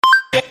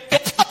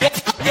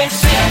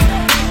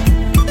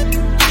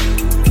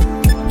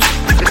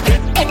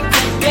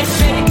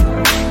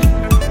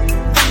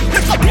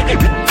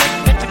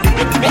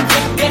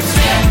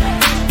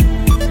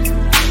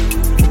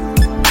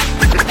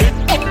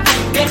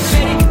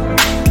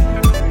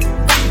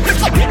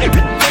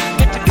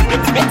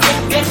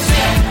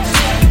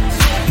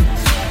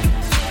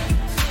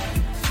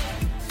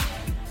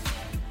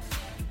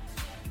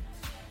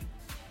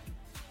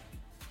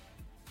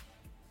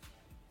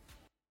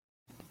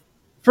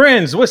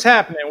Friends, what's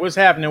happening? What's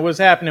happening? What's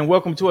happening?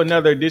 Welcome to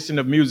another edition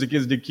of Music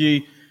is the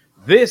Key.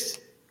 This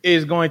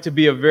is going to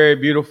be a very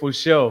beautiful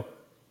show.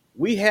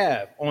 We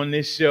have on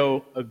this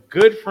show a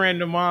good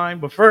friend of mine.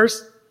 But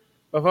first,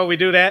 before we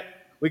do that,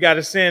 we got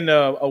to send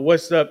a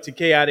what's up to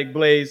Chaotic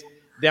Blaze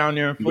down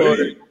there in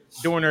Florida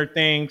doing her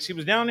thing. She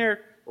was down there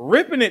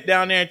ripping it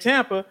down there in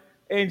Tampa,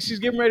 and she's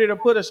getting ready to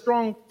put a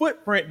strong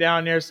footprint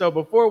down there. So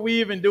before we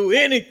even do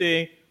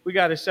anything, we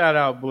got to shout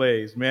out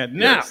Blaze, man.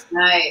 Now, yes.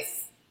 Nice.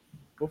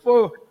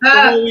 Before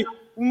we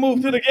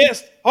move to the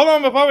guest, hold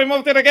on. Before we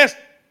move to the guest,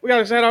 we got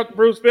to shout out to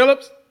Bruce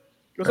Phillips.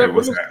 What's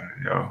happening,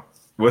 yo?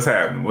 What's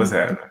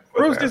happening?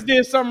 Bruce just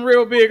did something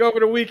real big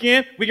over the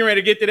weekend. We can ready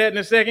to get to that in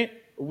a second.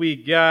 We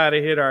got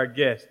to hit our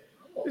guest.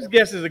 This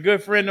guest is a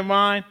good friend of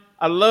mine.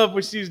 I love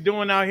what she's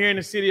doing out here in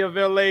the city of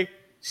LA,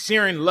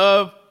 sharing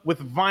love with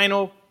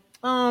vinyl.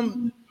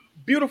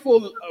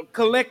 Beautiful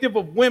collective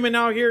of women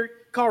out here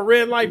called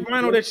Red Light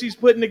Vinyl that she's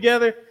putting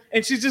together,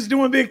 and she's just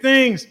doing big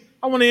things.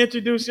 I want to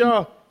introduce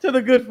y'all to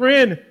the good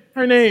friend.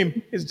 Her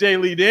name is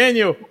Jeli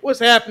Daniel. What's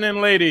happening,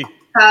 lady?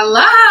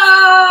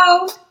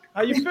 Hello.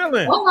 How you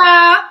feeling?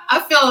 Hola.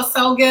 I feel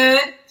so good.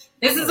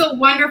 This is a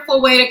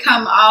wonderful way to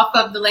come off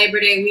of the Labor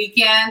Day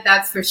weekend.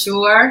 That's for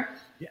sure.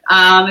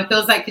 It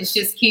feels like it's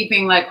just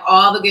keeping like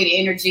all the good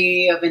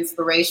energy of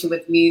inspiration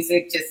with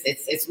music. Just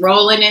it's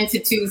rolling into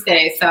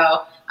Tuesday.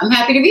 So I'm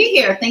happy to be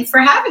here. Thanks for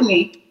having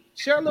me.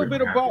 Share a little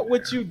bit about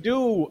what you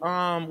do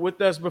with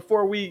us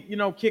before we,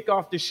 kick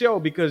off the show,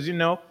 because,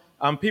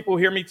 people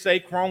hear me say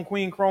Chrome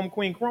Queen.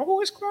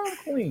 Who is Chrome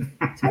Queen?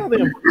 Tell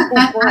them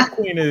who Chrome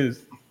Queen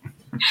is.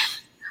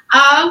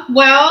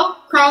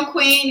 Well, Chrome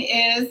Queen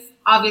is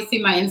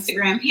obviously my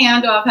Instagram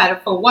handle. I've had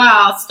it for a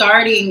while,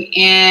 starting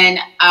in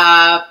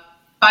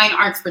fine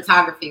arts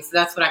photography. So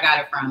that's what I got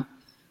it from.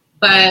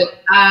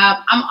 But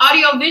I'm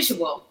audio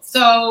visual.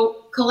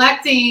 So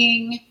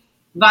collecting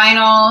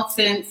vinyl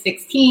since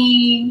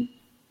 16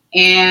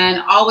 and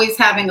always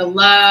having a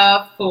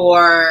love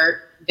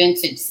for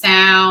vintage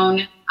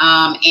sound,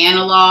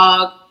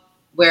 analog,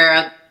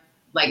 where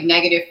like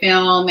negative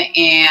film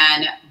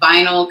and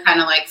vinyl kind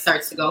of like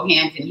starts to go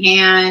hand in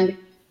hand,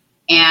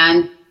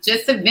 and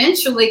just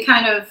eventually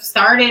kind of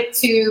started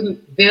to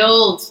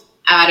build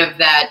out of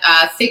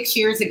that. 6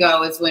 years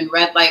ago is when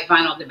Red Light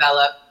Vinyl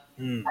developed.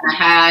 And I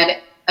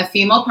had a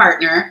female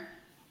partner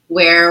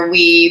where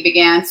we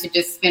began to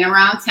just spin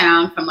around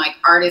town, from like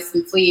artists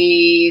and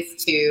fleas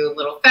to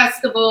little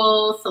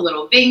festivals, to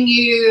little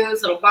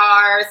venues, little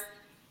bars.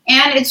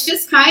 And it's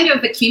just kind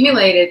of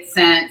accumulated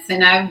since.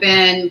 And I've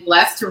been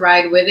blessed to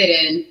ride with it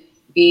and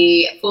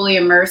be fully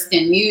immersed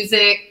in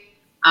music,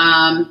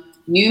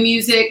 new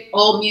music,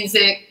 old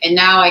music. And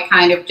now I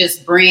kind of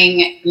just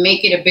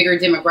make it a bigger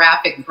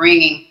demographic,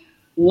 bringing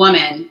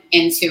women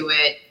into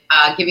it,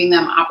 giving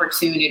them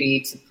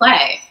opportunity to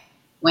play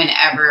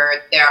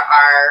whenever there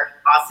are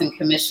awesome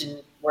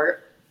commission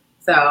work.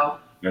 So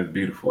that's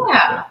beautiful.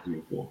 Yeah. That's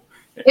beautiful.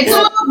 It's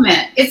a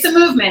movement. It's a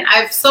movement.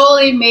 I've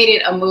slowly made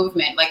it a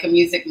movement, like a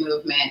music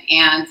movement.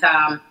 And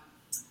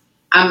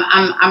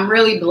I'm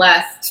really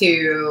blessed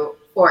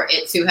for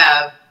it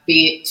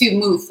to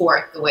move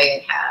forth the way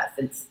it has.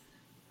 It's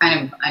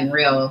kind of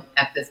unreal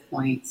at this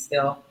point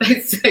still.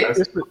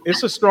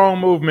 It's a strong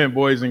movement,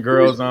 boys and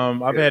girls.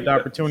 I've had the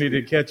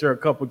opportunity to catch her a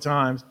couple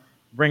times,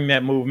 bring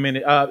that movement,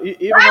 even over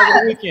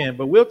the weekend.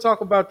 But we'll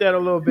talk about that a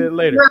little bit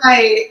later.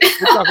 Right.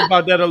 We'll talk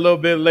about that a little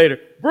bit later.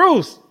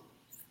 Bruce,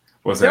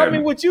 tell me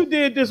happening? what you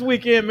did this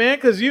weekend, man,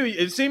 because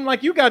it seemed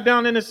like you got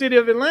down in the city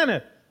of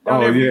Atlanta. We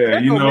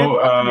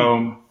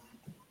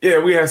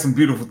had some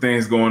beautiful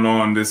things going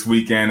on this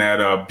weekend at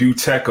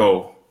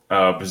Buteco,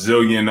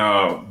 Brazilian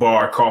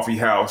bar, coffee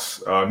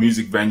house,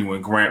 music venue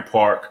in Grant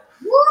Park.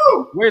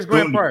 Woo! Where's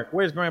Grant Park?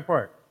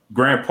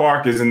 Grant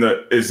Park is in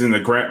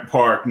the Grant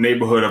Park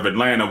neighborhood of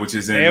Atlanta, which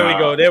is in There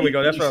we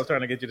go. That's what I was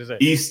trying to get you to say.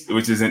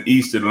 Which is in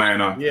East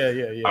Atlanta.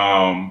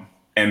 Yeah.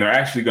 And they're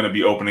actually going to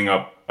be opening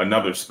up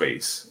another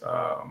space.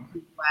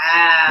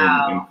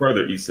 In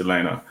further East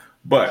Atlanta.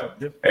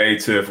 But hey,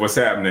 Tiff, what's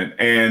happening?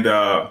 And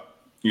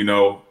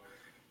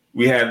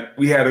we had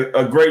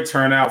a great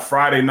turnout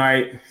Friday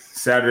night,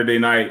 Saturday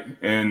night,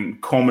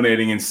 and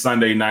culminating in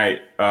Sunday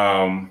night.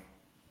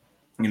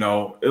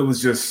 It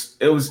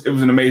was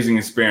an amazing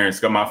experience.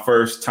 Got my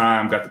first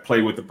time, got to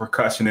play with the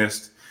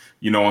percussionist.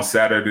 On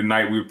Saturday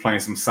night we were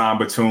playing some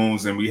samba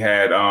tunes, and we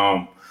had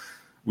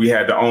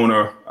the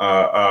owner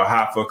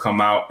Hoffa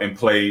come out and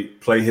play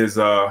his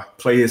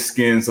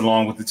skins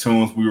along with the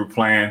tunes we were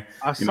playing.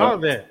 I saw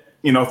that.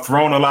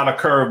 Throwing a lot of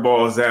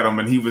curveballs at him,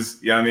 and he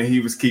was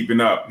keeping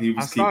up.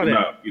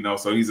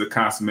 So he's a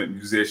consummate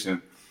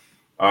musician.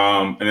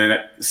 And then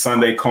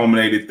Sunday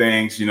culminated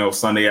things,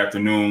 Sunday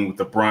afternoon with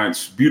the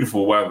brunch,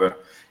 beautiful weather.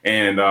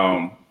 And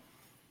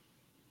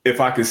if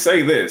I could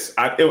say this,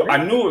 I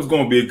knew it was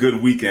going to be a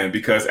good weekend,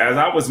 because as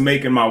I was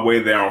making my way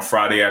there on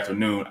Friday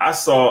afternoon, I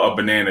saw a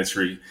banana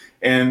tree.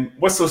 And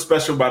what's so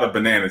special about a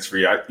banana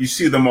tree? You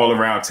see them all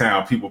around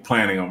town, people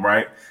planting them,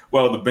 right?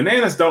 Well, the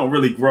bananas don't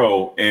really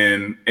grow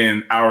in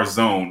our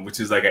zone, which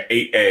is like an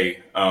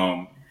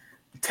 8A.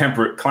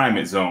 temperate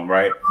climate zone,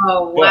 right?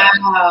 Oh,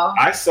 wow.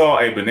 But I saw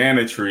a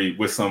banana tree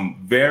with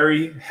some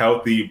very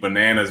healthy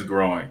bananas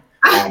growing.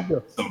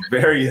 Some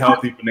very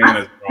healthy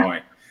bananas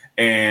growing.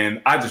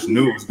 And I just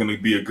knew it was going to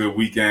be a good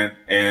weekend.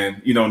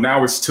 And,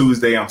 now it's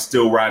Tuesday. I'm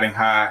still riding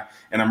high.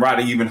 And I'm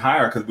riding even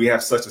higher because we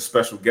have such a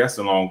special guest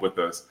along with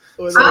us.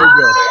 Oh, there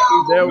we go.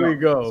 There we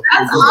go.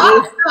 That's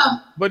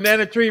awesome.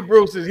 Banana Tree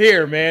Bruce is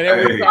here, man.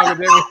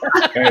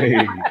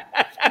 Hey.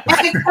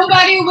 Can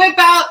somebody whip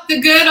out the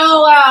good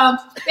old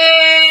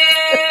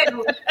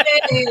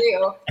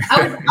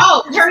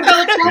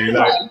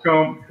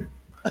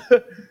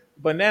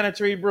Banana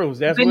Tree Bruce.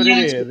 That's what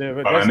it is.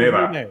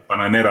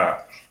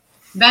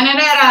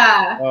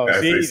 Bananera. Oh,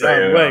 see,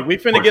 wait, we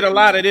finna get a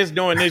lot of this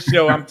during this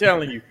show. I'm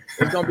telling you,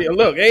 it's gonna be a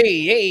look.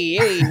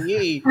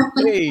 Hey.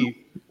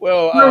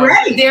 Well, we're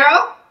ready,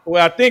 Daryl.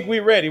 Well, I think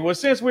we're ready. Well,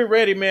 since we're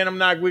ready, man,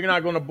 we're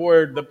not gonna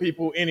bore the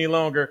people any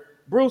longer.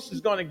 Bruce is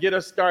gonna get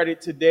us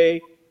started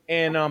today,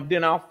 and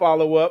then I'll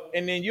follow up,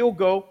 and then you'll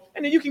go,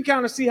 and then you can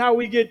kind of see how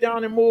we get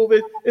down and move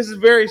it. This is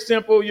very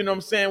simple, you know what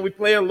I'm saying? We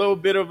play a little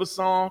bit of a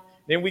song.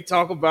 Then we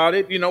talk about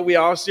it. We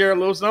all share a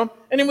little something.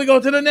 And then we go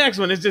to the next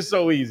one. It's just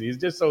so easy.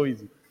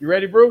 You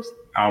ready, Bruce?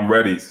 I'm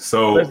ready.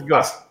 So let's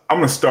go. I'm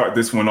going to start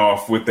this one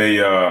off with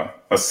a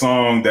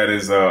song that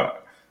is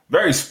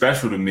very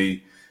special to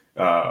me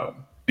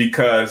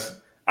because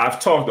I've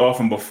talked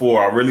often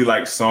before. I really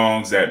like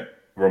songs that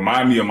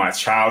remind me of my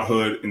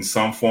childhood in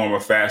some form or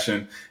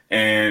fashion.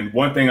 And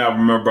one thing I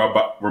remember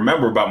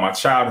about my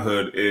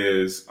childhood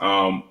is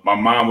my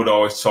mom would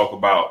always talk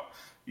about,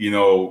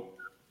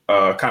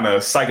 kind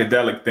of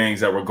psychedelic things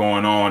that were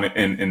going on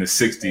in the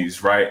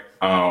 60s, right?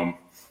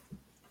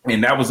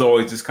 And that was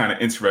always just kind of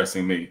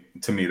interesting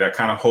to me, that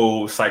kind of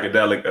whole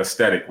psychedelic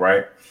aesthetic,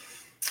 right?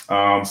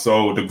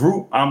 So the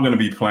group I'm going to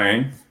be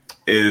playing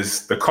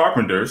is the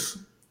Carpenters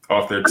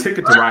off their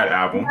Ticket to Ride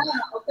album.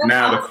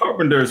 Now, the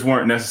Carpenters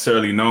weren't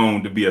necessarily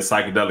known to be a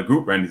psychedelic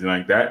group or anything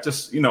like that.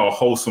 Just, a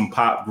wholesome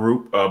pop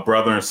group, a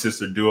brother and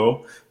sister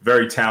duo,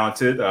 very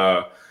talented.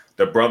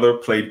 The brother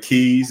played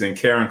keys and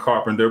Karen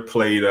Carpenter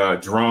played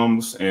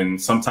drums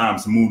and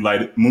sometimes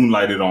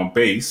moonlighted on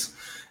bass.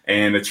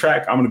 And the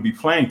track I'm going to be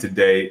playing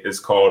today is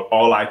called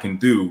All I Can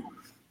Do.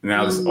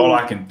 Now, this All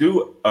I Can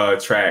Do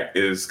track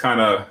is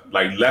kind of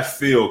like left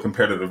field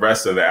compared to the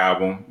rest of the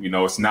album.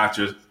 It's not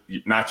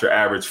your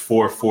average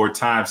 4/4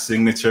 time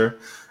signature.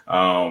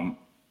 And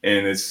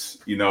it's,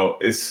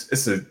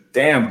 it's a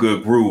damn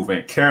good groove.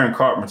 And Karen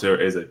Carpenter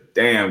is a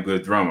damn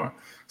good drummer.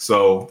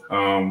 So,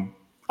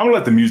 I'm gonna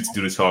let the music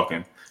do the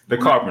talking. The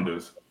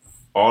Carpenters,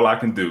 All I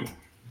Can Do.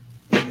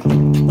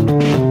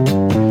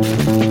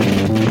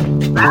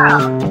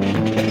 Wow.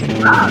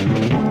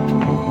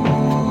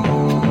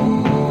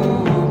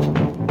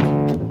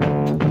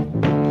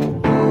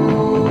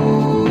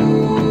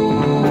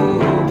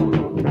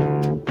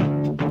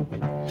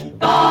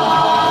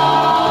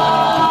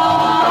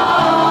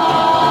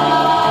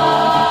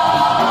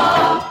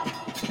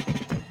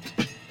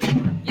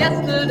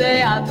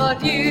 Yesterday I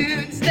thought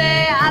you'd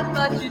stay, I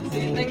thought you'd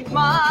see things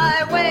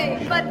my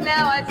way, but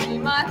now I see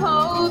my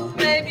hopes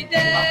may be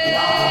dead.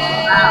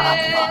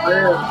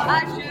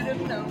 I should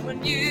have known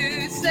when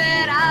you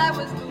said I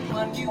was the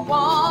one you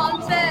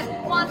wanted.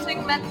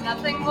 Wanting meant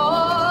nothing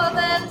more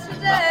than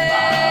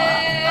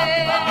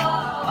today.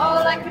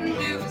 All I can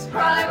do is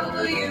cry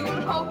over you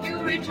and hope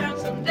you'll return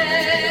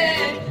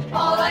someday.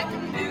 All I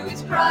can do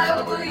is cry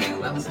over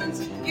you ever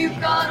since you've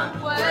gone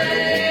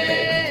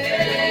away.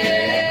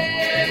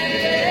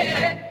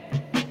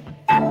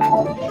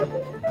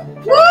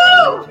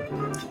 Woo!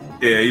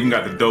 Yeah, even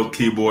got the dope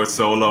keyboard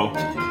solo.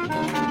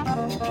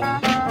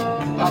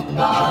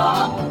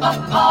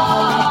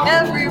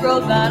 Every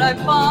road that I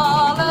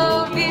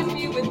follow leaves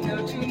me with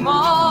no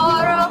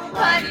tomorrow.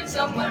 I need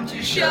someone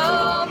to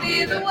show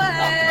me the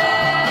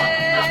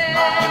way.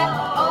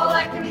 All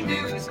I can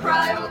do is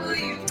cry over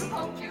you.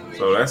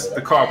 So that's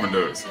the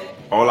Carpenters,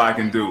 All I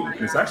Can Do.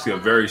 It's actually a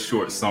very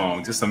short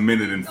song, just 1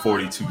 minute and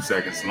 42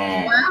 seconds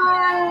long.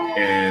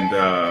 And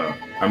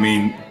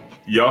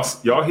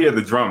y'all hear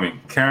the drumming.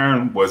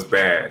 Karen was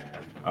bad.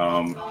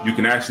 You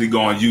can actually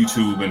go on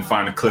YouTube and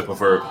find a clip of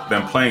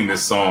them playing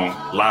this song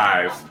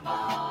live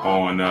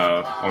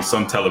on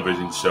some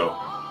television show.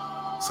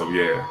 So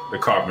yeah, the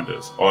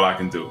Carpenters, All I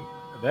Can Do.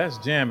 That's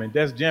jamming.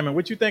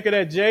 What you think of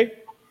that, Jay?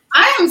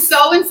 I am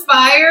so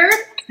inspired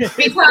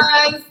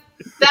because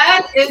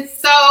that is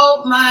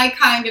so my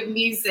kind of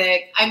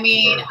music. I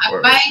mean,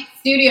 my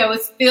studio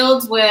is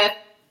filled with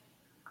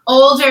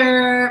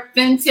older,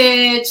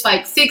 vintage,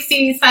 like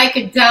 60s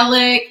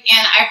psychedelic,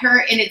 and I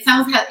heard, and it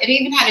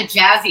even had a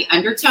jazzy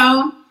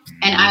undertone.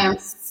 And I am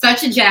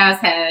such a jazz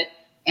head,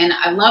 and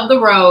I love the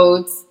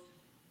Rhodes.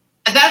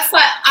 That's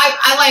what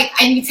I like.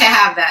 I need to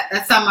have that.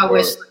 That's on my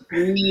wish list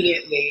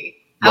immediately.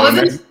 Well, I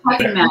wasn't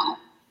expecting that.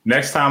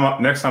 Next time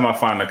I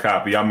find a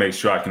copy, I'll make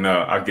sure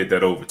I'll get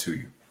that over to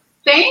you.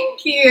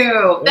 Thank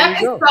you.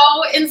 That is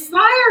so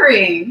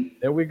inspiring.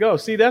 There we go.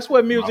 See, that's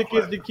what music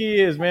is the key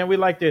is, man. We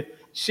like to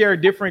share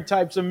different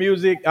types of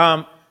music.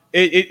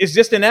 it's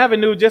just an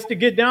avenue just to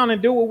get down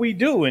and do what we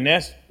do, and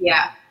that's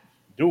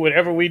do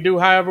whatever we do,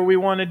 however we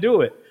want to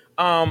do it.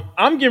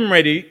 I'm getting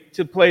ready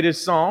to play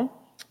this song.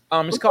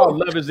 It's called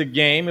 "Love Is a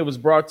Game." It was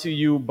brought to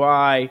you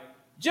by a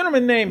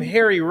gentleman named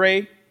Harry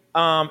Ray.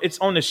 It's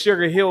on the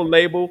Sugar Hill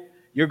label.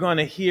 You're going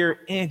to hear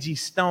Angie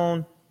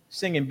Stone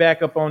singing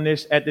backup on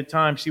this. At the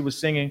time, she was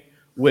singing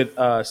with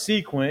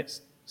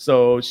Sequence,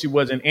 so she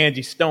wasn't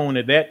Angie Stone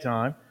at that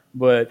time.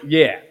 But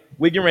yeah,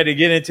 we're getting ready to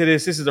get into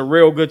this. This is a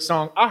real good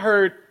song. I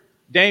heard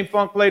Dame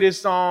Funk play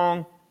this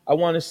song, I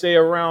want to say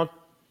around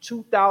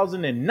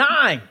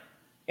 2009.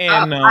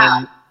 And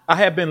I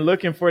have been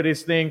looking for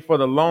this thing for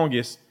the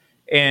longest.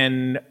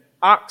 And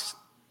Ox,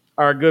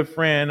 our good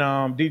friend,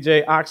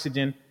 DJ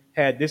Oxygen,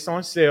 had this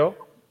on sale.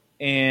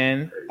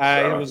 And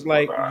I was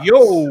like,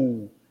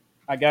 yo,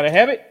 I got to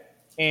have it.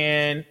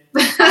 And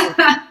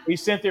he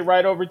sent it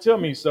right over to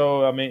me.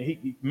 So, I mean,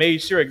 he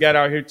made sure it got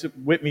out here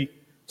with me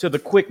to the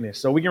quickness.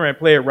 So we're going to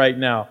play it right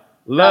now.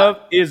 Love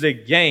is a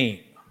Game.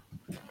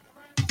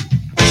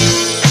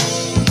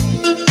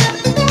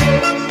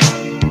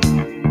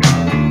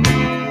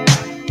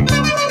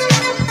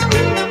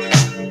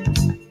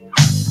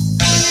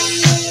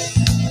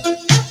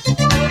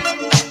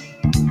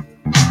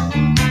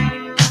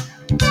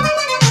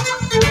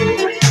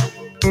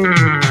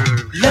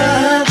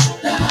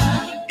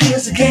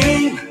 Is a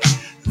game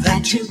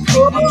that you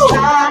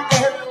try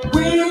and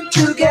win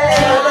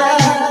together.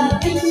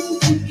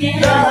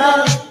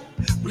 Love,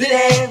 well,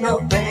 it ain't no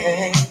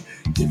thing.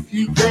 If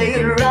you play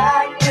it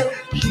right, you'll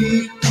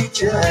keep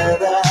each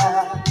other.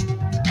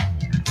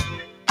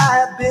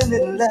 I've been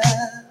in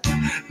love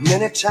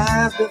many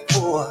times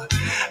before.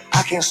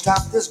 I can't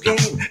stop this game.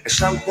 It's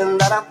something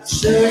that I'm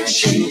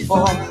searching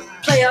for.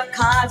 Play your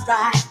cards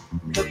right,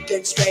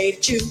 looking straight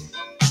at you.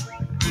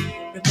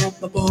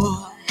 Remember,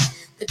 boy,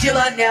 the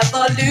dealer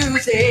never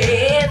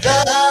loses.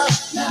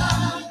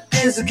 Love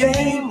is a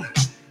game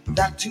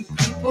that two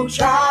people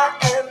try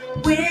and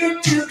win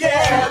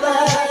together.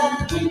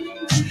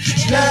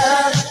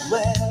 Love,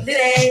 well,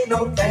 it ain't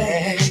no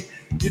thing.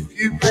 If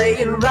you play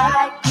it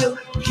right, you'll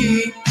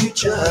keep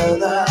each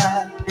other.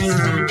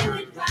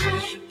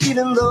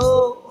 Even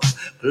though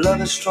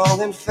love is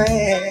strong and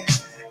fair,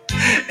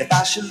 if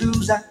I should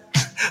lose that,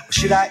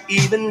 should I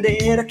even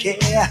dare to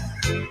care?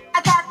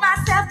 I got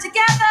myself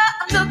together,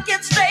 I'm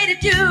looking straight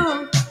at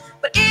you.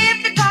 But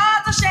if the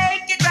cards are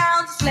shaking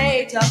round, it's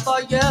later for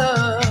you.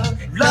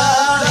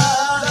 Love.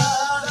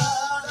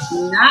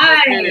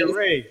 Nice.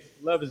 Ray,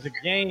 Love is a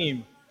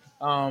Game.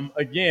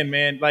 Again,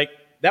 man, like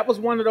that was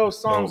one of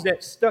those songs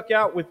that stuck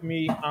out with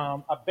me.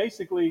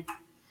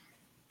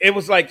 It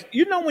was like,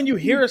 you know, when you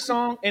hear a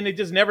song and it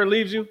just never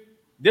leaves you.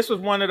 This was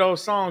one of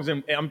those songs,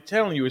 and I'm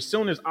telling you, as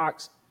soon as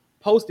Ox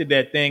posted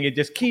that thing, it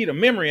just keyed a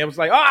memory. I was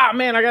like,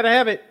 man, I gotta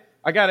have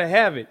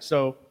it.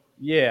 So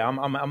yeah,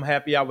 I'm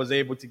happy I was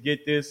able to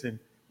get this. And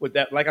with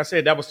that, like I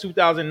said, that was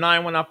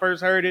 2009 when I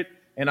first heard it,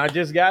 and I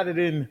just got it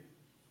in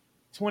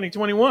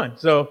 2021.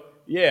 So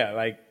yeah,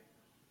 like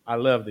I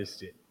love this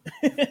shit.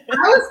 I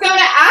was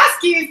gonna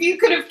ask you if you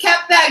could have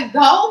kept that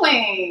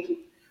going.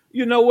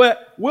 You know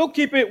what? We'll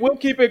keep it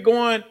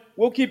going.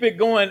 We'll keep it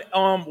going.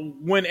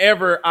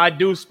 Whenever I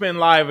do spin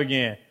live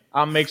again,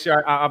 I'll make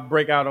sure I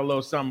break out a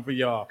little something for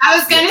y'all. I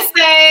was gonna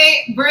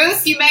say,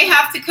 Bruce, you may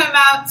have to come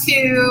out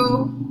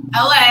to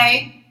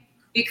LA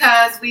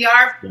because we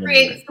are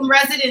creating some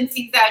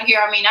residencies out here.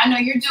 I mean, I know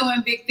you're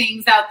doing big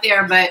things out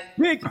there, but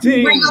bring a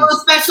little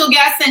special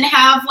guests and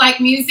have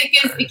like Music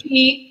is the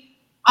Key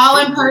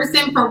all in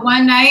person for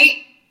one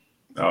night.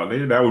 Oh,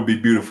 that would be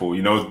beautiful.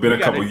 You know, it's been a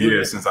couple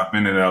years since I've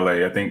been in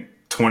LA. I think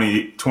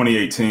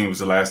 2018 was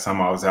the last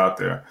time I was out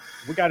there.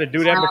 We got to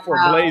do that before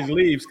Blaze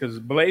leaves, because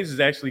Blaze is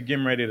actually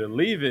getting ready to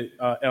leave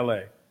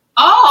LA.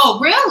 Oh,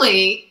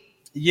 really?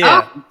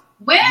 Yeah. Oh,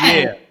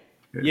 when?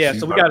 Yeah.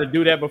 So we got to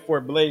do that before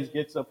Blaze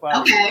gets up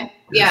out. Okay.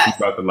 Yeah. She's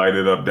about to light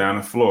it up down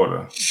in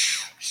Florida.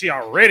 She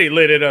already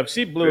lit it up.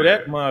 She blew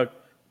that mug.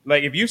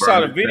 Like if you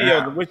saw the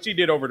video of what she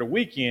did over the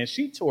weekend,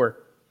 she tore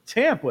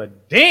Tampa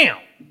down.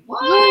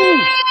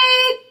 What?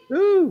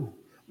 Ooh.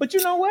 But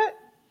you know what?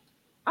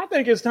 I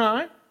think it's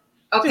time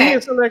to Okay. hear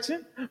a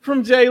selection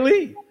from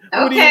Jeli.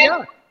 What do Okay. you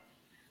got?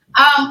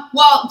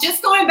 Well,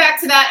 just going back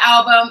to that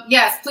album,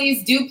 yes,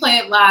 please do play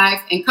it live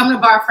and come to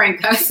Bar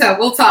Franco. So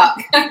we'll talk.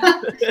 What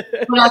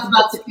I was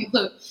about to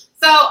conclude.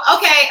 So,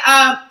 okay,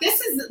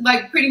 this is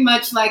like pretty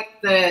much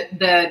like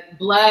the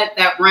blood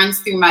that runs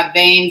through my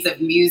veins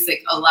of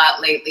music a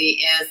lot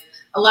lately is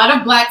a lot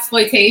of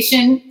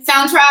blaxploitation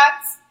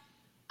soundtracks.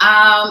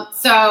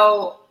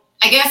 So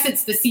I guess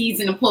it's the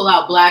season to pull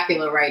out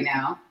Blackula right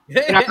now.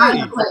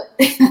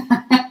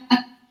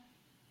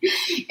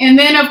 And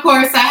then, of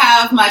course, I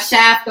have my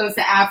Shaft Goes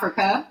to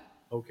Africa.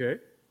 Okay.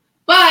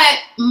 But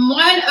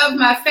one of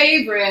my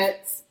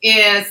favorites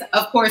is,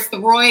 of course, the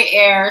Roy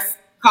Ayers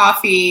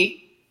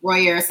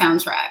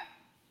soundtrack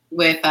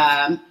with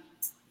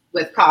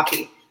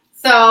Coffee.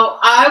 So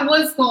I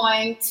was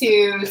going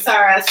to,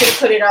 sorry, I should have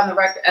put it on the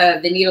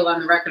record, the needle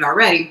on the record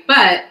already,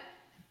 but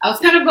I was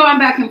kind of going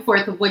back and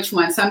forth of which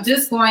one. So I'm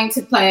just going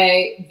to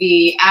play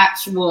the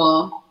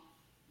actual,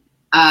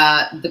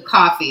 the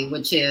coffee,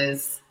 which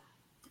is,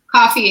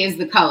 coffee is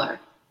the color.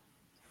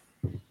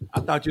 I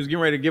thought you was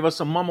getting ready to give us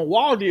some Mama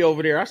Waldy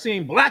over there. I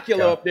seen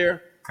Blackula up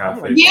there.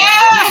 Like,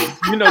 yeah.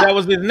 You know, that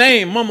was his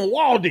name, Mama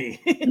Waldy.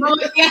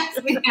 Yes,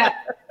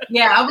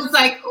 yeah. I was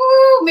like,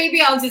 ooh,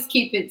 maybe I'll just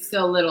keep it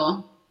still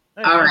little.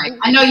 All right.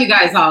 I know you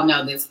guys all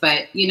know this,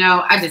 but, you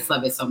know, I just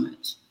love it so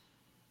much.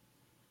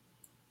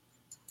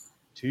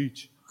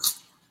 Teach.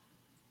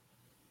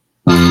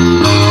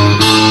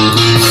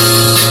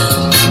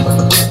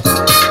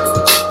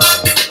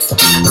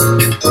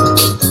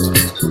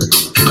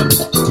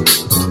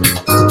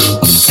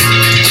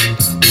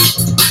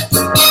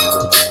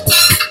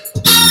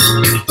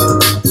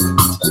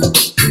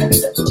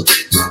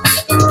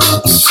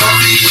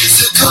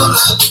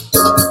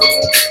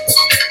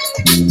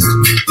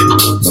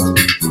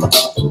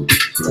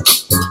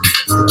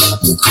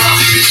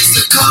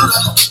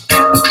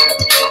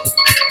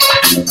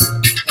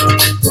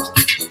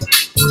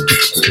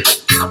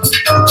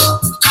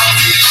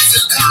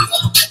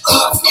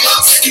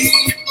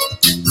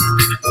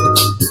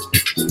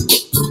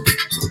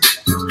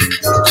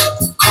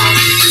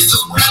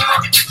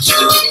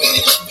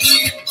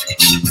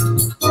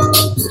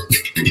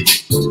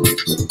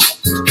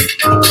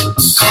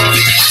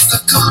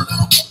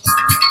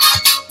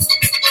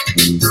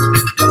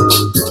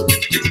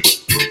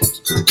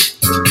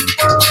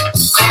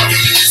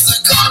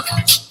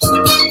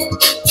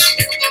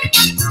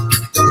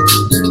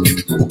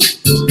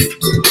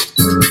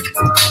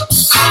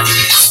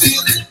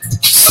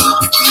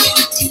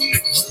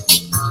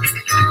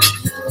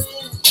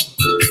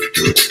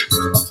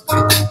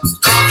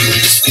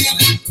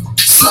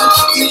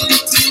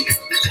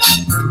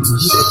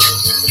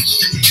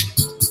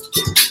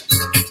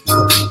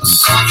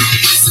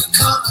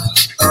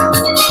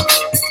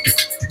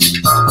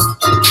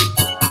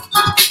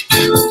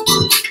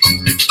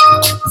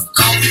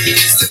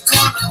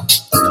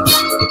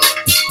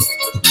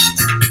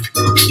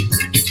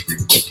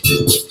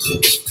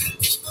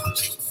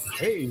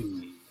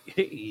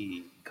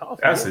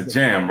 Coffee. That's a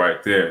jam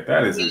right there.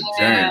 That is a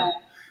jam.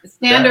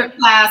 Standard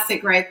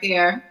classic right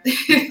there.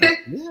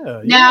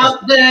 Now,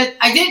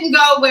 I didn't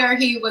go where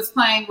he was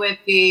playing with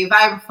the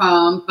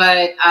vibraphone,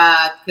 but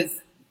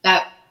because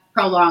that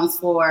prolongs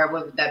for,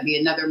 what would that be,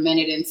 another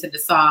minute into the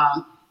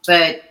song.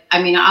 But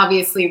I mean,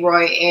 obviously,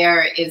 Roy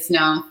Ayers is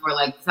known for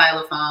like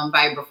xylophone,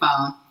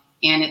 vibraphone,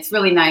 and it's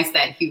really nice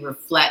that he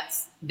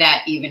reflects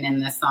that even in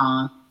the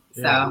song.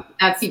 So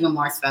that's even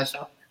more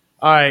special.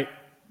 All right,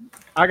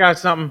 I got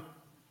something.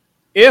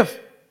 If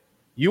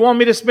you want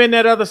me to spin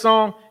that other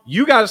song,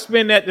 you got to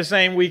spin that the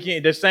same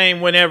weekend, the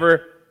same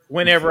whenever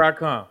I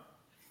come.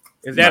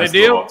 Is that a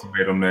deal?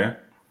 Ultimatum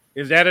there.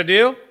 Is that a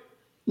deal?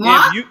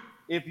 What?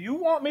 If you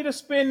want me to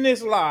spin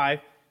this live,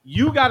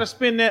 you got to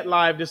spin that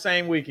live the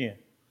same weekend.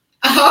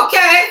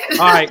 Okay.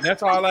 All right,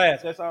 that's all I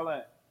ask. All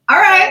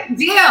right,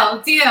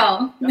 deal.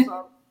 That's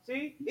all.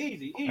 See,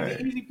 easy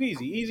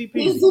peasy.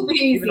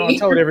 Even though I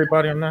told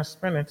everybody I'm not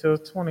spending until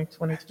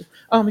 2022.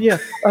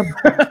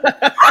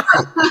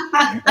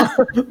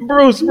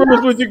 Bruce,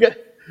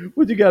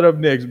 what you got up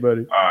next,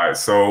 buddy? All right,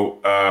 so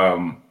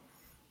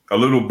a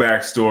little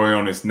backstory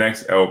on this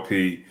next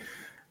LP.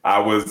 I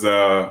was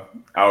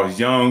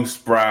young,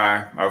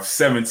 spry. I was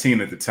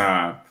 17 at the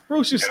time.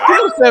 Bruce, you're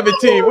still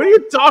 17. What are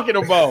you talking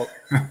about?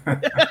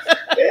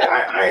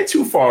 I ain't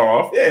too far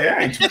off.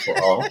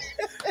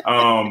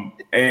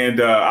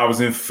 And I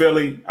was in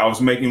Philly. I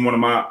was making one of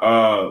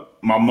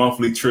my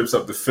monthly trips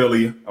up to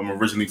Philly. I'm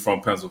originally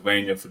from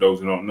Pennsylvania, for those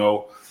who don't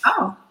know.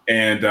 Oh.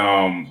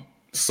 And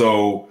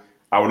so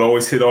I would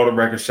always hit all the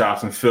record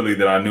shops in Philly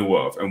that I knew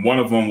of. And one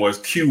of them was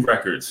Q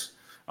Records,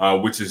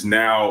 which is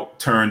now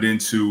turned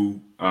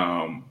into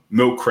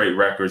Milk Crate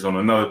Records on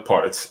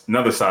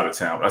another side of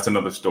town. That's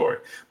another story.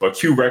 But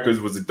Q Records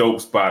was a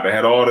dope spot. They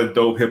had all the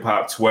dope hip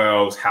hop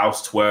 12s,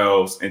 house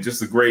 12s, and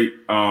just a great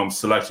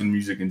selection of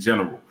music in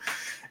general.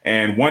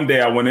 And one day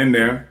I went in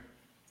there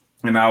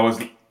and I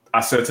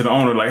said to the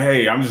owner, like,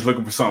 hey, I'm just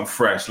looking for something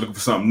fresh, looking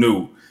for something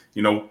new.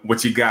 You know,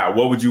 what you got?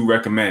 What would you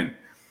recommend?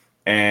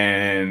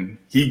 And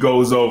he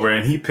goes over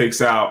and he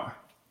picks out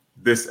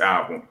this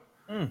album.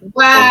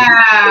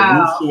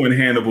 Wow. Owusu and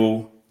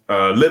Hannibal,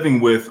 Living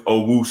with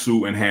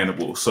Owusu and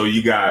Hannibal. So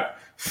you got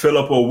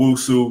Philip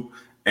Owusu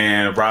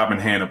and Robin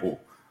Hannibal,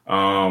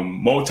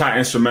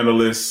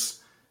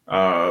 multi-instrumentalists.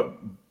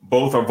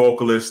 Both are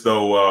vocalists,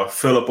 though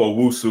Philip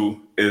Owusu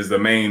is the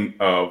main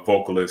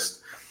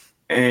vocalist.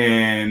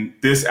 And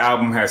this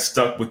album has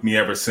stuck with me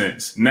ever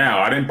since.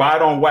 Now, I didn't buy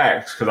it on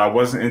wax because I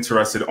wasn't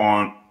interested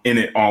in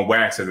it on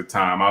wax at the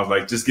time. I was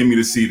like, just give me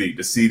the CD.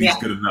 The CD's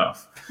good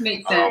enough.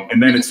 Makes sense.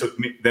 And then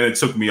it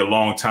took me a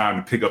long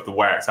time to pick up the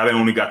wax. I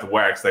only got the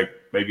wax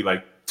maybe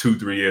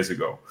 2-3 years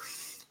ago.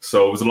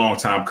 So it was a long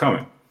time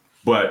coming.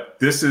 But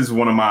this is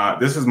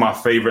my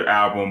favorite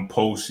album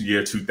post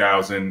year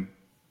 2000,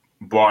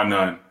 bar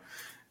none.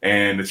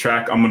 And the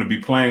track I'm going to be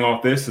playing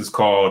off this is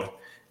called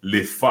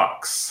Lee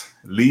Fox.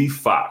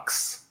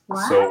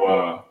 Wow.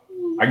 So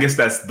I guess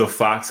that's the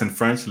Fox in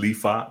French, Lee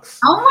Fox.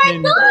 Oh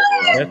my God.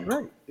 That's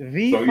right.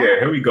 The So Fox. yeah,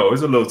 here we go.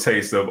 Here's a little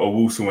taste of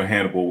Owusu and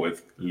Hannibal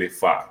with Le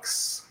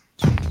Fox.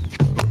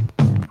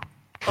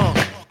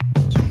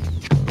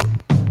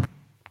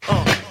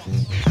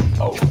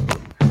 Oh,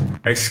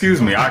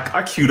 excuse me,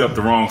 I queued up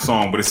the wrong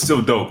song, but it's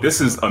still dope.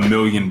 This is A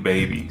Million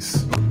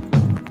Babies,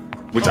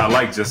 which I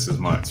like just as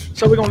much.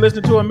 So we're gonna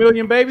listen to A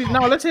Million Babies?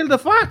 No, let's hear the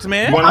Fox,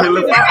 man. You want to hear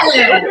Le Fox? Let's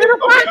hear the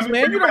Fox, Okay,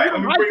 man. You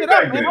don't hype it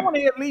up, man. I want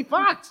to hear Lee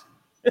Fox.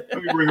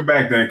 Let me bring it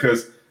back then,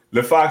 because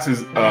Le Fox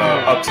is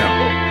up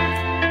tempo.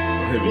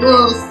 Here we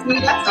go. Ooh, see,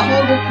 that's a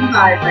whole different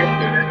vibe right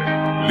there.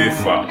 Le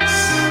Fox.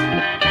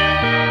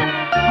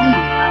 Oh my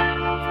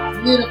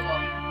God. Beautiful.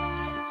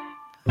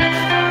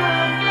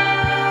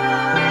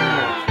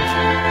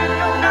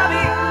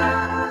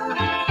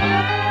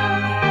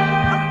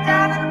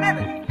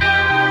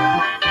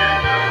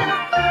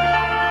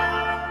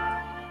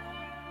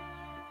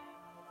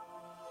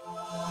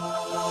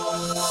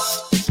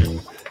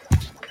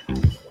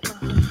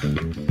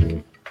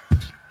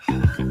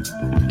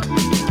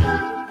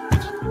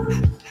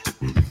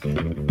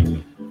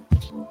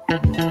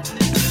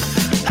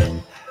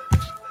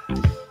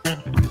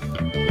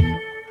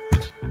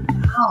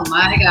 Oh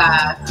my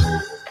God.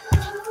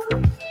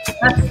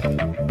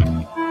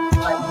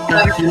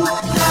 That's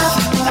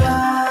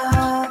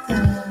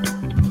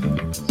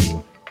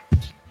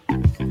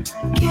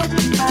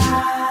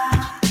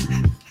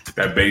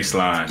That bass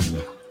line.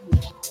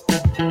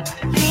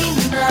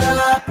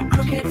 Up a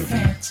crooked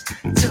fence,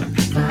 took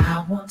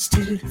 5 wants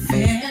to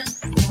defend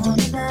one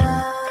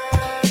another.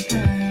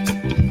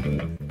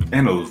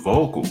 And those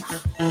vocals.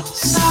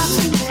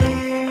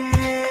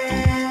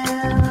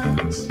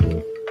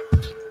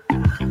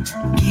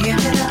 Give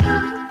it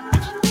up.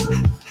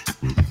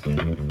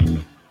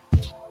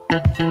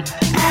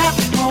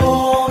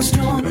 Apples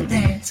doing the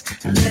dance.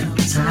 A little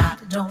time,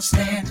 don't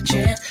stand a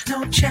chance.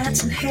 No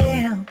chance in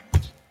hell.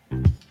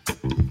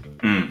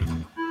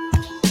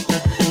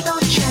 No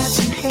chance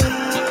in hell.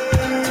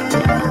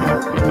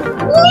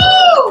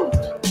 Woo!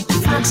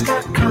 Fox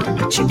got caught in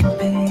the chicken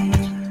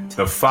pen.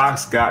 The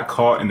fox got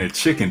caught in the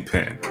chicken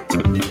pen.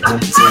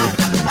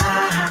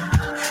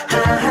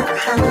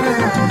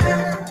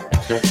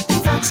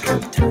 Fox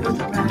got through the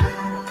ride.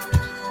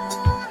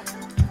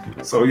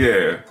 So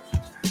yeah,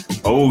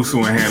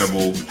 Owusu and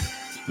Hannibal,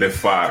 Le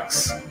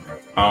Fox.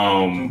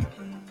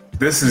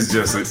 This is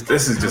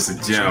just a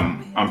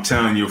gem. I'm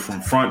telling you,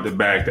 from front to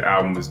back, the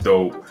album is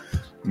dope.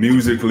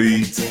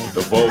 Musically,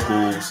 the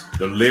vocals,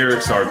 the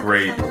lyrics are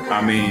great.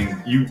 I mean,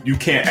 you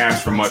can't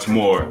ask for much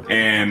more.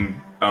 And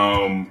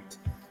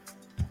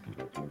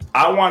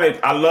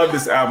I love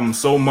this album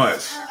so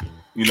much.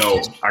 You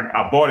know,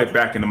 I bought it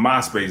back in the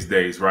MySpace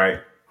days, right?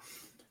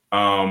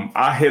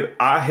 I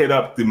hit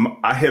up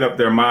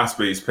their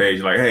MySpace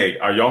page, like, hey,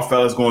 are y'all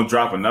fellas going to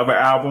drop another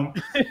album?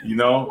 You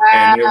know,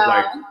 and it was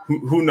like,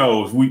 who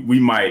knows? We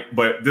might,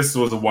 but this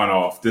was a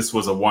one-off. This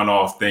was a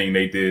one-off thing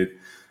they did.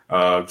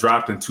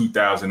 Dropped in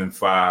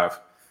 2005,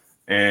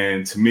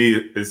 and to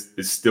me,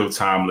 it's still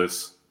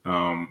timeless.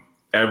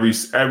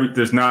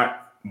 There's not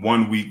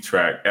one weak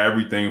track.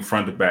 Everything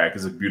front to back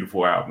is a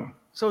beautiful album.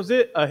 So is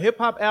it a hip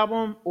hop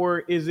album or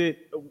is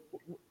it?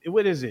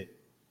 What is it?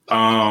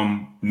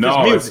 No,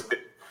 music.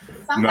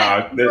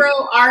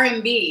 Real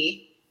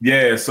R&B.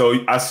 Yeah,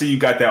 so I see you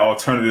got that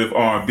alternative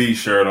R&B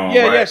shirt on.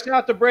 Yeah, right? yeah. Shout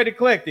out to Bread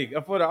Eclectic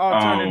for the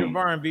alternative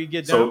R&B.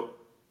 Get down. So,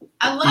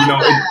 I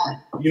love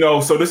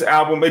that. So this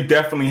album, it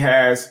definitely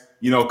has,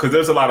 because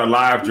there's a lot of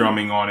live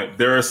drumming on it.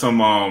 There are some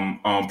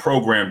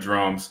program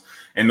drums,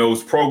 and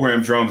those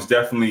program drums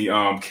definitely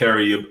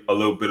carry a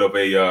little bit of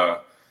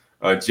a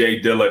Jay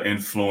Dilla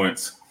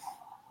influence.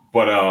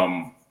 But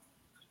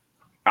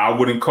I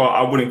wouldn't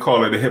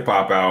call it a hip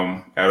hop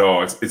album at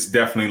all. It's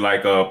definitely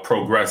like a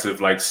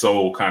progressive, like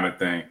soul kind of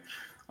thing.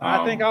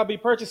 I think I'll be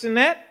purchasing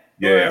that.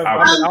 Yeah,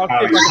 I'll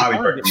highly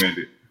recommend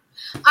it.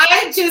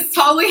 I just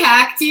totally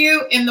hacked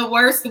you in the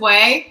worst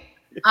way.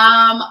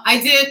 I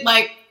did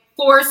like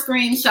 4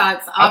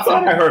 screenshots. I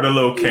thought I heard a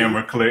little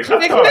camera click.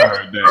 I thought I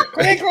heard that.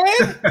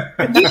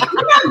 You know,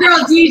 girl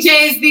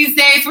DJs these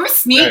days, we're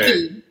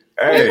sneaky.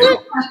 Hey.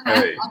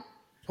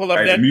 Pull up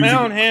Hey, that the music-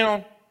 pound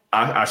hound.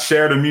 I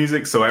share the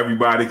music so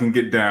everybody can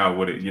get down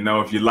with it.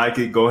 If you like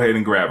it, go ahead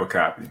and grab a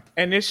copy.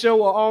 And this show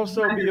will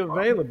also be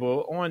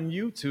available on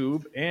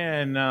YouTube.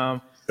 And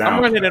I'm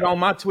running it on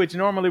my Twitch.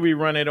 Normally we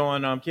run it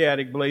on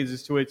Chaotic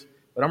Blazes Twitch,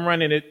 but I'm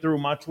running it through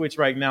my Twitch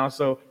right now.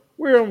 So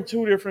we're on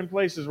 2 different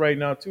places right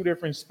now, 2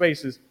 different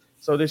spaces.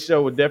 So this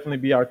show will definitely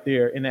be out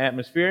there in the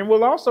atmosphere. And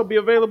we'll also be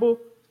available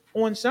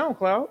on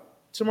SoundCloud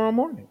tomorrow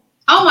morning.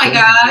 Oh my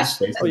gosh.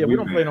 Oh yeah, we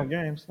don't play no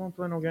games. We don't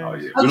play no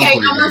games. Oh, yeah. Okay,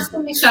 no more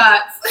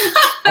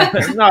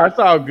screenshots. No, it's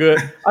all good.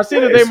 I see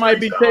that they might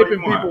be screenshot all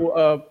taping you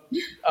want.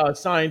 people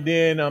signed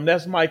in.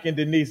 That's Mike and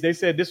Denise. They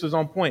said this was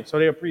on point, so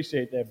they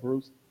appreciate that,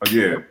 Bruce. Oh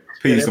yeah,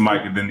 peace to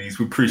Mike and Denise.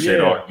 We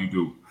appreciate all you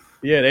do.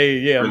 Yeah,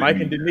 Really Mike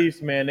mean and that.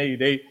 Denise, man,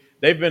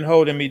 they've been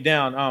holding me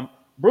down.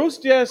 Bruce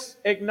just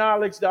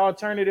acknowledged the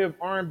alternative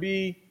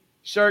R&B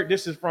shirt.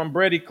 This is from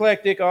Bread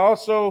Eclectic.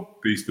 Also,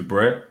 Peace to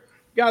Brett.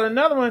 got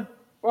another one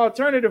for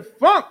alternative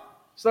funk.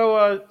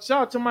 So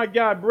shout out to my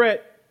guy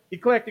Brett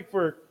Eclectic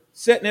for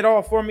setting it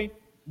all for me.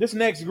 This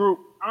next group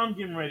I'm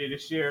getting ready to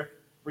share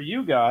for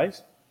you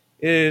guys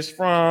is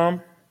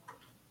from.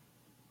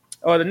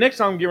 The next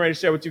song I'm getting ready to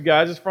share with you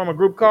guys is from a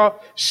group called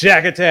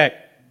Shack Attack.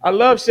 I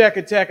love Shack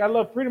Attack. I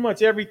love pretty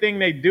much everything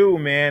they do,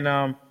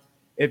 man.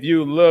 If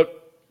you look,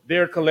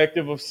 they're a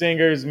collective of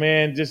singers,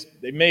 man.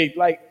 They made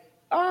like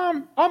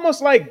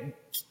almost like,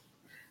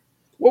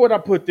 what would I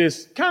put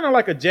this? Kind of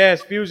like a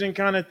jazz fusion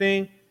kind of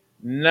thing.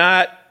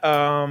 Not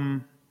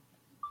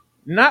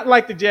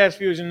like the jazz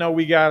fusion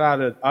we got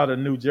out of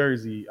New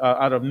Jersey,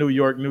 out of New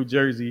York, New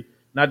Jersey.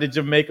 Not the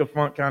Jamaica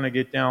funk kind of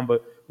get down,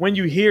 but when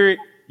you hear it,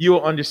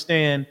 you'll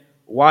understand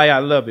why I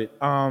love it.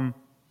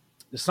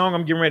 The song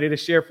I'm getting ready to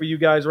share for you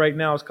guys right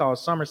now is called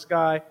Summer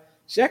Sky.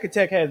 Shack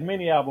Attack has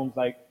many albums.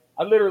 Like,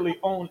 I literally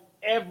own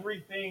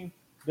everything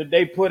that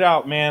they put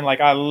out, man. Like,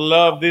 I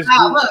love this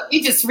group. Look,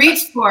 you just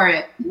reached for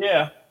it.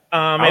 Yeah.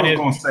 I was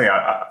going to say,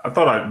 I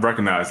thought I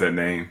recognized that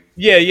name.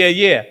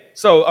 Yeah.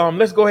 So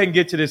let's go ahead and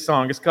get to this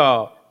song. It's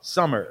called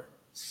Summer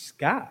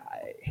Sky.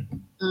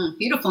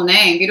 Beautiful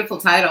name. Beautiful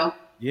title.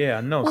 Yeah,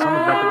 I know.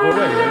 Summer's about to go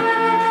away, right?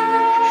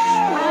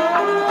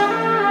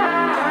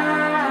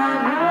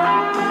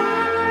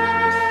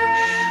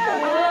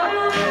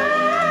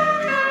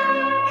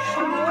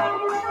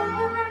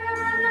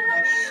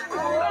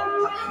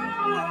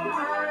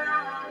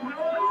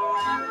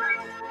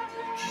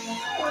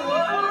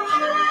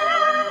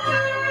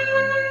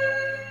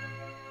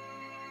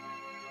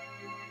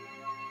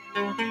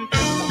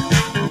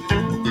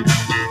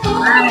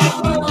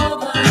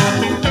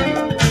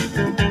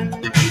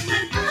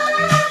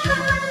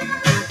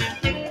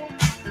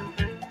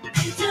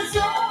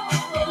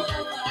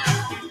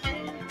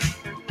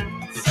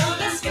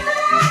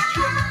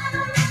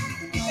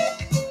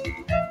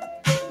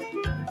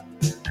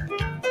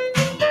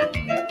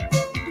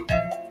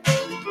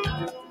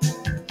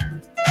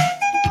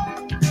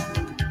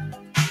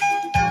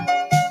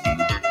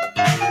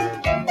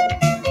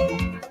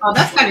 Oh,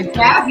 that's got a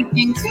jazzy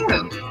thing too.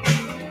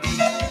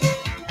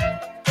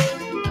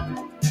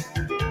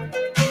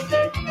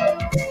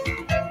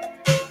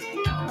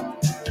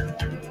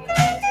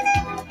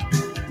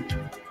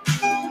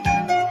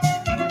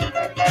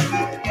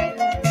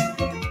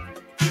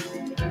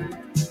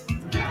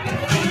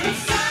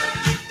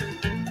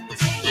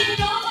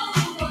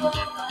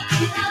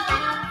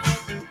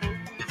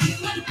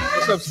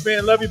 What's up,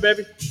 Spin? Love you,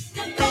 baby.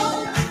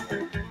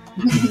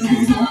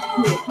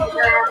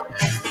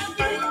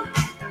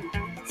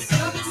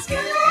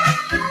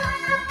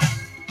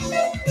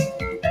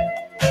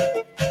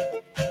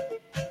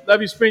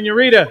 Love you,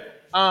 Spinurita.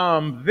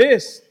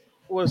 This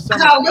was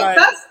some. Oh,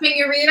 what's up,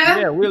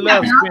 Spinurita? Yeah, we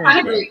love Spin. All kind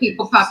of great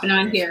people popping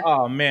on here.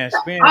 Oh man,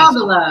 Spin. All the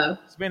love.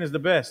 Spin is the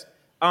best.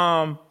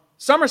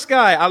 Summer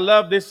Sky. I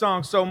love this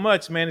song so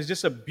much, man. It's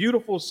just a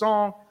beautiful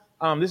song.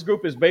 This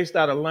group is based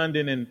out of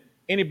London, and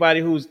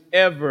anybody who's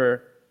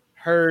ever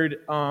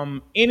heard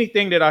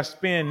anything that I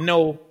spin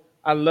know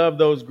I love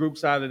those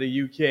groups out of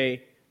the UK.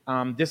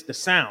 Just the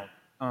sound.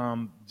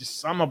 Just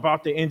something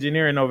about the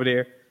engineering over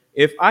there.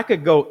 If I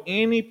could go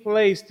any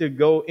place to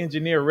go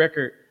engineer a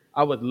record,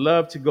 I would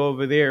love to go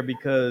over there,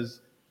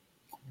 because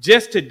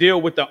just to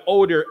deal with the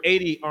older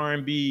 80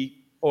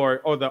 R&B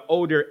or the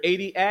older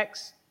 80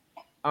 acts,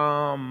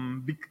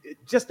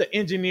 just to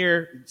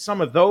engineer some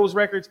of those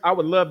records, I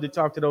would love to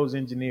talk to those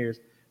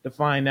engineers to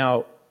find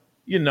out,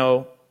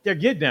 their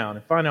get down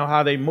and find out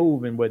how they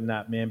move and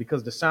whatnot, man,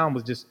 because the sound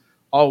was just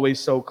always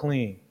so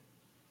clean.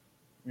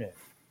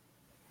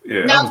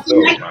 Yeah. Now,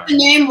 can I get the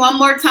name one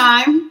more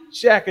time?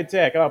 Shack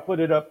Attack. I'll put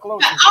it up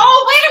close.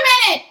 Oh, wait a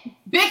minute.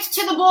 Bitch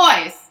to the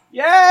Boys.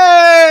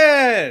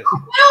 Yes.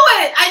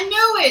 I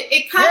knew it.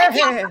 It kind of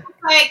sounds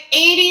like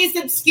 80s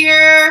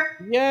obscure.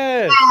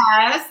 Yes.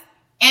 Jazz.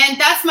 And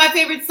that's my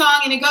favorite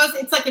song. And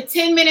it's like a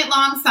 10-minute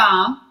long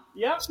song.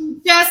 Yep.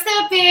 Just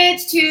a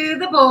bitch to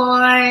the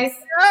boys.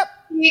 Yep.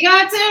 We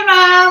got to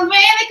run when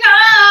they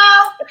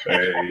call.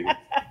 Hey.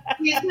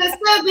 She's just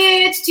a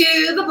bitch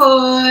to the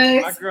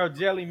boys. My girl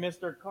Jeli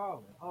missed her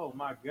calling. Oh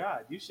my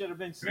God. You should have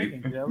been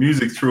singing, Jeli.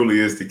 Music truly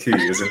is the key,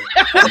 isn't it?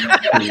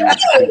 I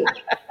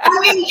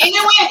mean,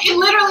 it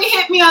literally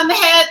hit me on the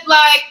head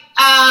like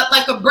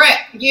a brick,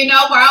 where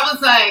I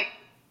was like,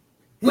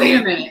 wait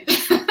a minute.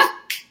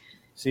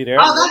 See there?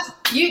 Oh, that's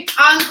you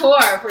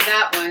encore for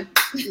that one.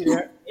 See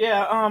there?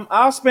 Yeah,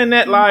 I'll spin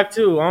that live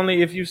too,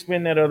 only if you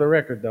spin that other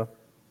record though.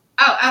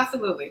 Oh,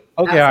 absolutely.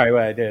 Okay, all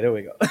right, there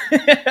we go.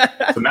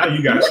 So now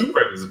you got 2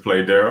 records to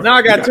play, Daryl. Now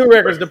I got 2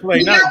 records to play.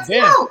 You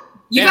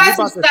guys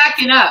are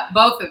stacking up,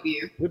 both of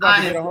you. We're about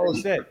to get a whole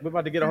set. We're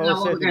about to get a whole set.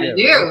 What we're gonna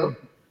do?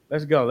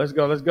 Let's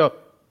go.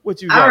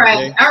 What you got? All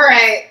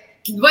right.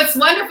 What's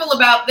wonderful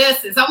about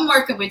this is I'm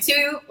working with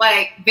 2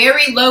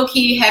 very low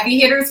key heavy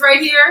hitters right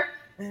here,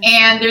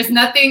 and there's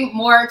nothing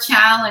more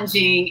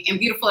challenging and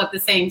beautiful at the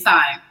same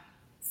time.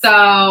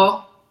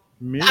 So.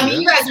 I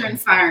mean, you guys are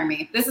inspiring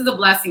me. This is a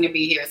blessing to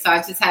be here, so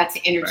I just had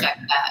to interject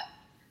that.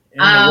 In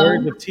the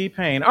words of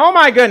T-Pain. Oh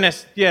my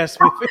goodness, yes.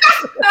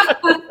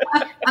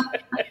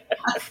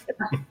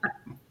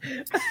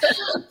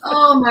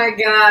 Oh my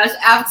gosh,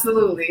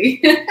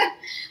 absolutely.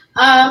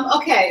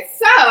 Okay,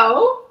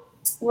 so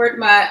where'd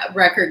my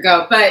record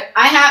go? But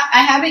I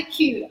have it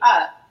queued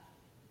up.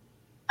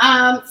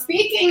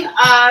 Speaking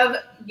of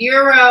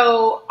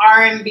Euro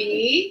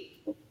R&B,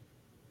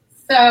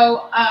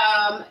 so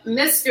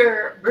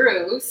Mr.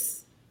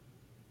 Bruce.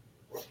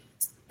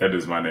 That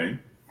is my name.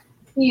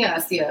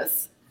 Yes.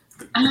 The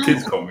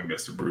kids call me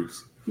Mr.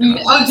 Bruce.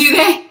 Oh, do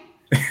they?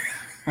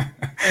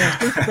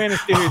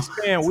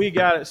 Span, we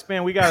got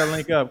to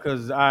link up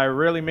because I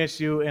really miss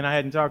you and I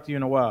hadn't talked to you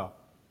in a while.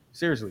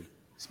 Seriously,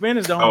 Span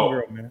is the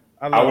homegirl, man.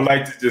 I would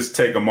like to just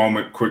take a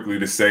moment quickly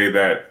to say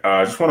that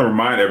I just want to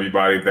remind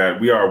everybody that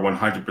we are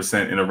 100%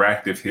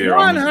 interactive here.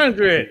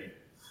 100.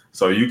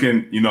 So you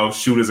can,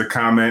 shoot us a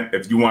comment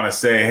if you want to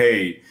say,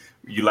 hey,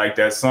 you like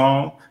that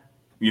song.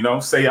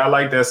 Say I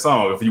like that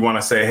song. If you want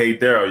to say, hey,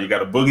 Daryl, you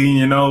got a boogie in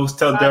your nose,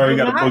 tell Daryl you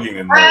got a boogie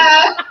in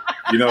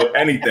your nose.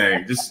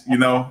 Anything. Just,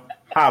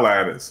 holla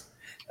at us.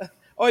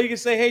 Or you can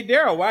say, hey,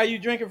 Daryl, why are you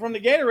drinking from the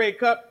Gatorade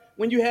cup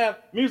when you have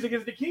Music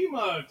is the Key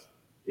mugs?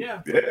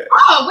 Yeah.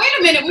 Oh, wait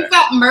a minute. We've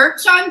got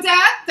merch on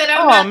deck.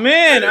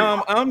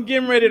 I'm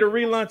getting ready to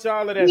relaunch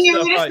all of that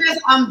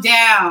stuff. I'm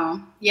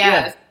down.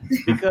 Yes.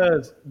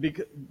 Because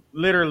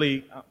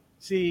literally,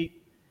 see,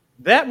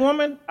 that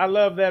woman, I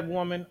love that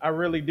woman. I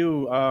really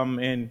do.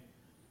 And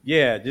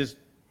yeah, just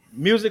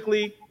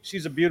musically,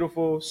 she's a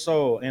beautiful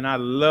soul, and I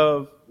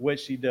love what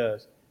she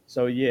does.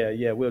 So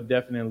yeah, we'll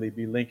definitely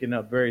be linking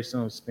up very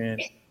soon, Spin.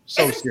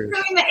 So Is serious.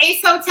 Doing the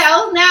Ace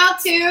Hotel now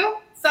too?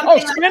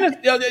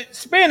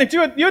 Spin,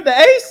 you're the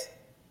Ace?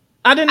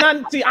 I did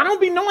not see. I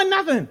don't be knowing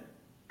nothing.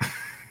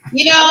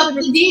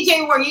 The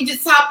DJ where you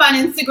just hop on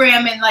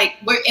Instagram and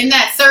we're in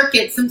that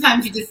circuit.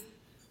 Sometimes you just.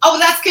 Oh,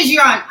 that's because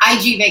you're on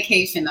IG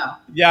vacation, though.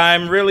 Yeah,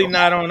 I'm really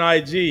not on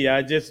IG.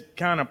 I just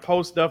kind of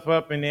post stuff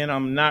up, and then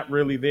I'm not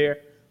really there.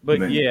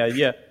 But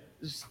yeah.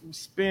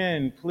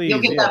 Spin, please.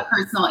 You'll get that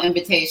personal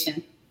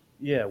invitation.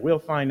 Yeah, we'll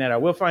find that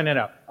out.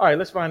 All right,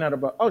 let's find out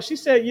about. Oh, she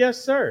said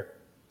yes, sir.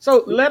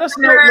 So let us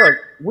know. Look,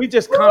 we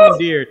just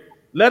commandeered.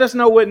 Let us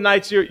know what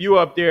nights you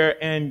up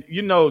there, and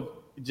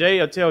Jay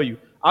will tell you.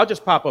 I'll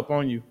just pop up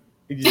on you.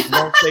 You just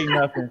won't say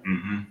nothing.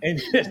 Mm-hmm.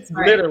 And just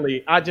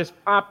literally, I just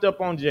popped up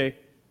on Jay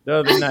the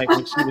other night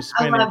when she was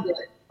spinning. I loved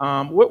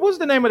it. What was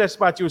the name of that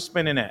spot you were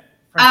spinning at?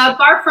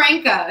 Bar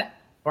Franca.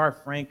 Bar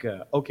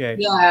Franca. Okay.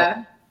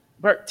 Yeah.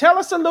 But tell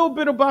us a little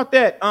bit about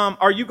that.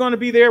 Are you going to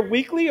be there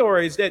weekly,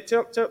 or is that?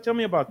 Tell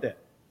me about that.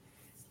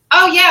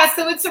 Oh yeah,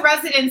 so it's a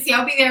residency.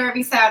 I'll be there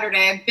every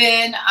Saturday. I've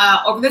been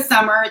over the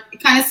summer.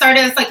 It kind of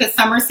started as a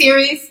summer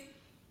series,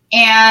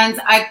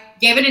 and I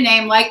gave it a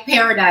name like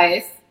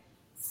Paradise.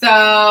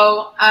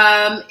 So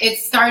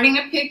it's starting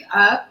to pick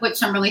up,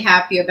 which I'm really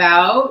happy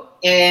about,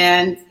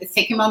 and it's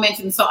taking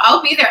momentum. So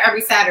I'll be there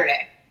every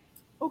Saturday.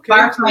 Okay.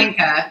 Bar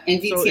Franca in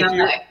DTLA. So if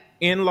you're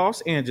in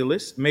Los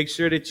Angeles, make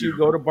sure that you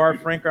go to Bar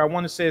Franca. I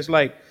want to say it's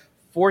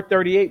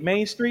 438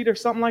 Main Street or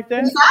something like that.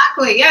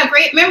 Exactly. Yeah,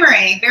 great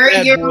memory.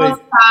 Very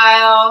Euro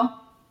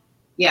style.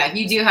 Yeah,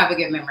 you do have a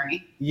good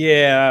memory.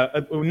 Yeah,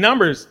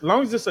 numbers. As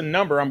long as it's a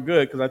number, I'm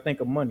good because I think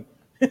of money.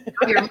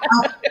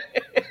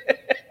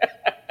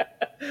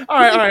 All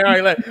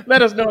right.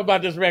 Let us know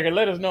about this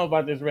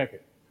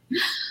record.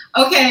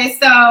 Okay,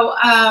 so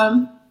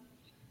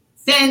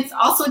since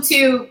also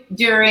too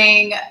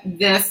during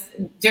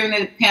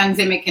the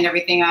pandemic and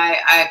everything,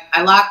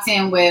 I locked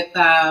in with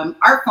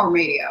Artform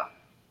Radio.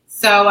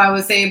 So I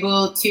was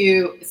able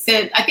to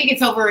I think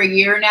it's over a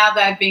year now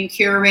that I've been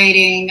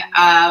curating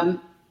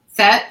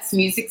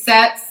music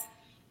sets,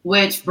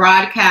 which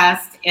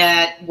broadcast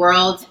at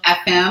World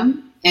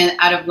FM and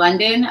out of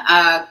London.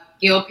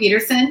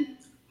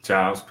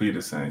 Giles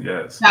Peterson,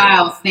 yes.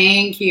 Giles,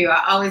 thank you.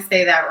 I always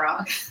say that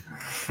wrong.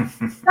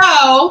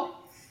 So,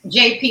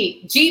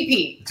 GP,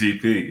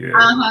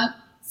 yeah.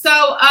 So,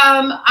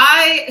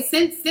 I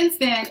since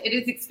then it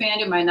has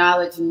expanded my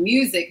knowledge in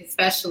music,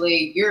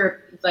 especially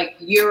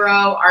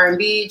Euro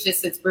R&B.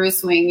 Just as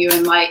Bruce Wing, you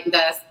enlightened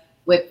us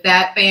with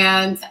that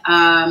band.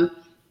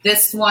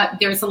 This one,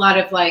 there's a lot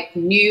of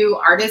new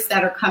artists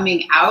that are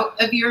coming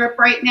out of Europe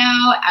right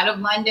now, out of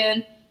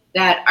London,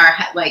 that are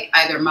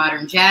either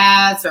modern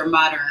jazz or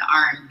modern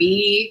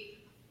R&B.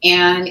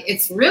 And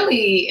it's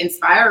really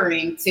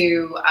inspiring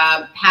to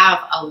have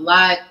a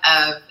lot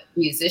of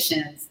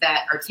musicians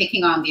that are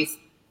taking on these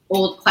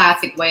old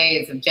classic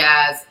ways of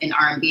jazz and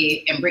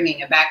R&B and bringing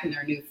it back in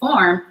their new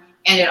form.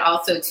 And it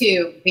also,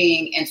 too,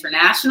 being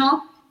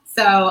international.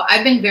 So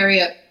I've been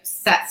very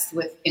obsessed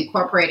with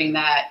incorporating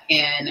that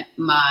in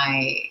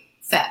my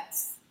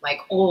sets,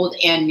 old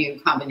and new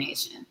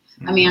combination.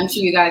 I mean, I'm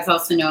sure you guys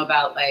also know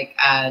about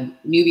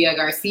Nubia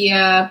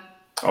Garcia.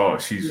 Oh,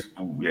 she's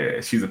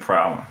a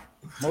problem.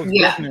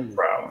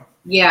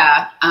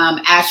 Yeah.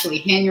 Ashley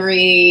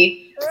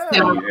Henry.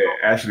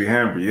 Ashley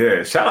Henry.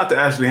 Yeah. Shout out to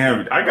Ashley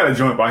Henry. I got a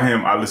joint by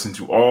him I listen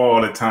to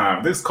all the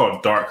time. This is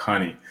called Dark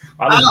Honey.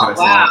 I listen to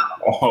that song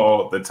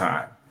all the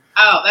time.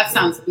 Oh, that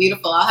sounds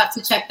beautiful. I'll have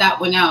to check that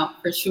one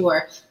out for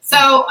sure.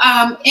 So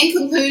in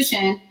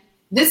conclusion,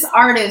 this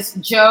artist,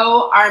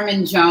 Joe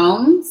Armand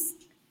Jones,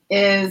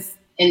 is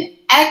an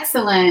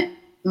excellent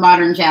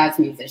modern jazz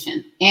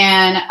musician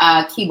and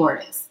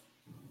keyboardist.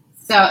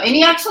 So, and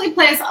he actually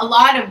plays a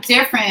lot of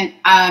different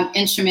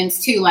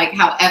instruments too, like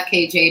how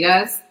FKJ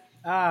does.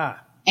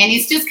 And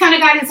he's just kind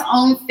of got his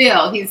own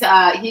feel. He's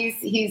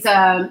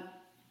oh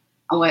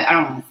wait, I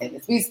don't want to say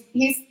this.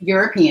 He's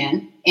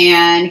European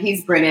and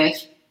he's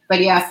British, but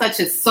he has such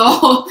a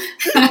soul.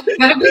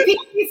 Gotta be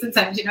PC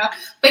sometimes, you know.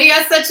 But he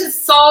has such a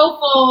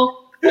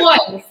soulful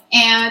voice,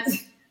 and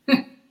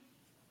that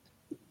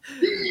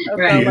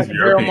sounds like a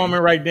Daryl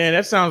moment right there.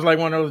 That sounds like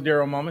one of those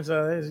Daryl moments.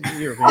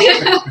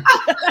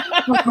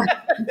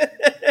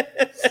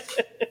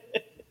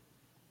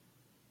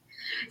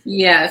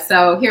 Yeah,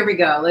 so here we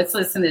go. Let's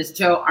listen to this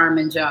Joe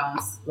Armand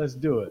Jones. Let's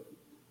do it.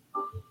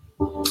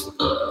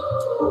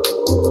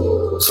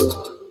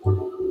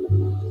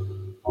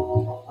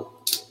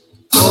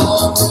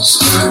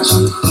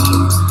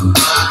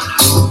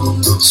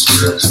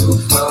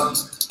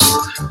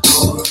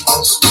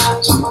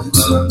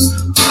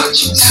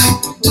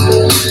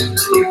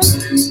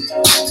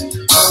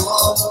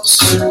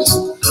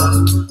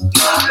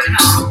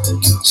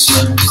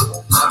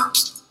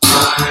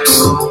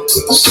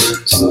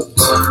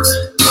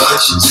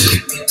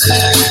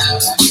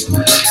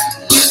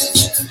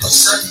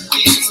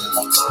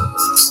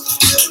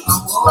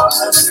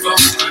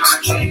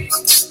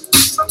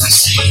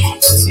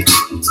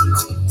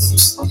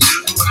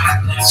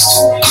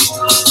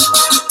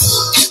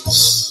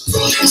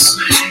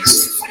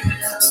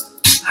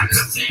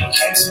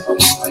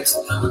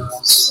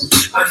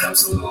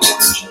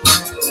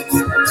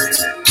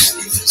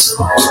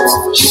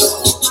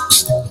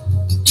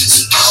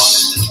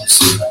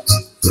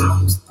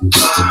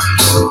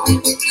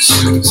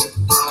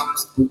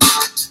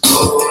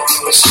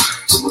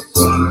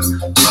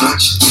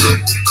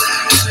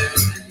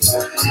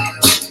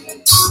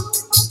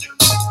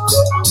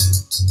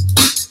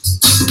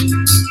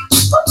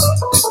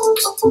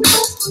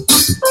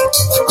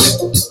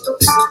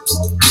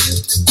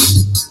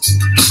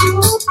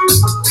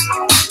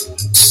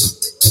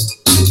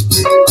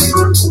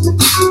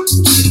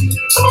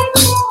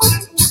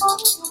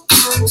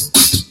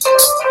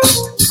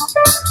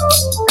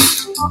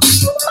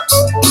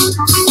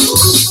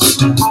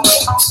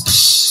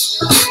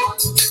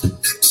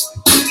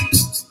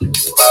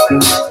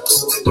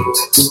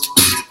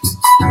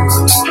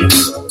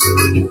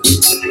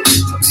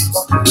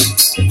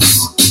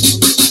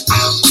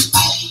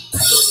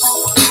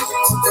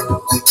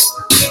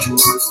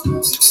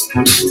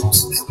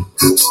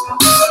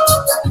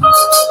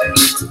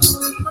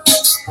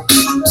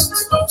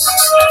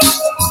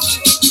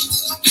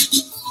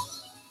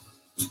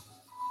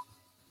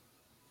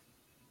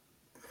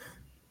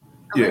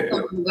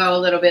 Go a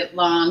little bit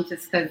long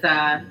just because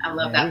I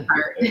love that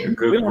part. A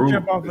good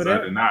group is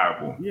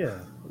undeniable. Yeah,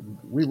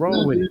 we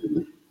roll with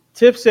it.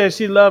 Tiff says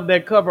she loved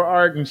that cover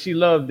art and she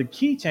loved the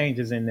key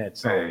changes in that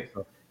song. Hey.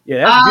 So,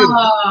 yeah, that's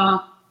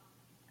beautiful.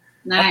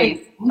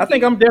 Nice. I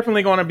think I'm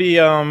definitely going to be.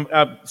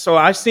 So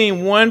I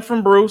seen one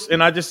from Bruce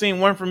and I just seen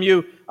one from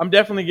you. I'm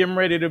definitely getting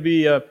ready to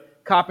be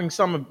copping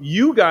some of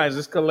you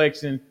guys'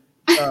 collection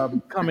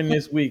coming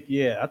this week.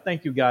 Yeah, I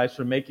thank you guys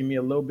for making me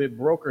a little bit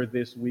broker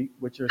this week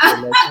with your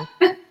selection.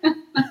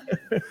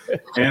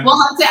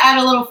 We'll have to add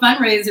a little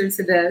fundraiser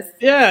to this.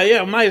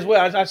 Yeah, might as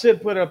well. I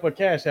should put up a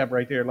cash app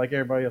right there like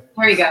everybody else.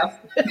 There you go.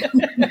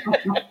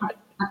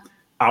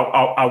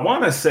 I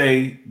want to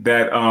say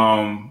that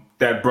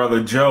that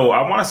brother Joe,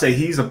 I want to say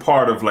he's a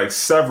part of like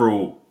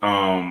several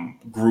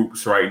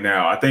groups right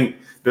now. I think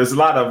there's a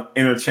lot of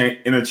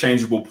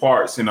interchangeable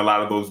parts in a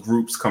lot of those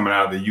groups coming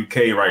out of the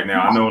UK right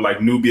now. I know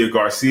like Nubia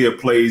Garcia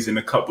plays in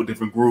a couple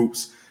different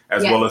groups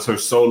as well as her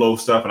solo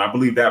stuff, and I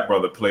believe that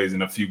brother plays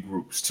in a few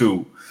groups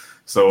too.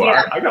 So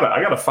I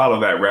gotta follow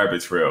that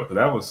rabbit trail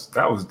because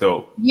that was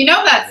dope. You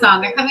know that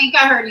song? I think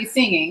I heard you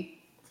singing.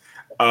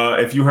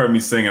 If you heard me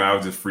singing, I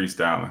was just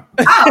freestyling.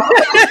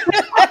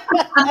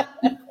 Oh.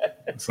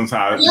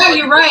 Sometimes. Yeah,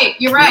 you're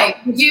right.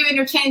 We do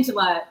interchange a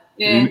lot.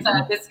 And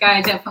this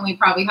guy definitely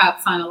probably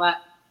hops on a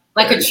lot,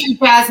 like a true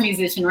jazz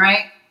musician,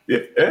 right?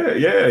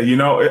 Yeah. You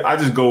know, I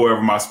just go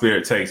wherever my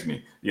spirit takes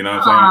me. You know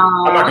what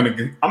I'm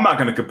saying? I'm not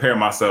gonna compare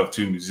myself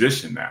to a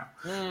musician now,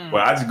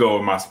 but I just go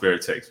where my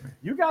spirit takes me.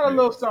 You got a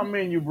little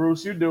something in you,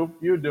 Bruce. You do.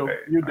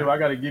 I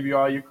got to give you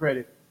all your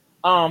credit.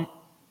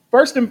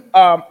 First,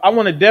 I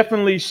want to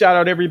definitely shout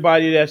out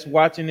everybody that's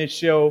watching this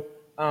show.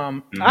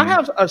 I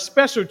have a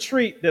special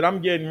treat that I'm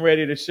getting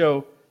ready to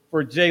show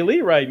for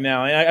Jeli right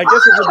now, and I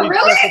guess it will be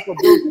special for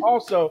Bruce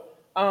also.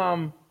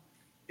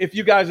 If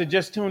you guys are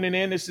just tuning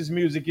in, this is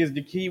Music is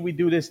the Key. We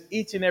do this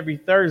each and every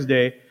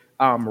Thursday,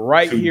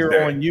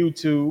 here on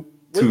YouTube.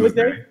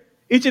 Tuesday.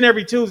 Each and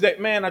every Tuesday.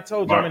 Man, I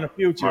told you I'm in the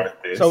future.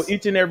 So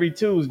each and every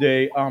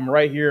Tuesday,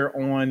 right here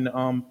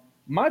on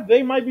my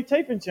They Might Be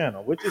Taping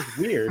channel, which is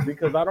weird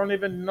because I don't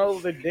even know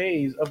the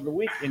days of the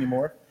week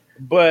anymore.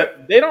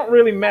 But they don't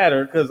really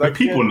matter because the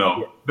people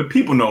know. The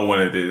people know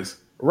when it is.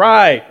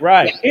 Right.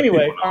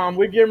 Anyway,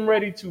 we're getting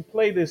ready to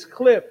play this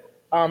clip.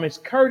 It's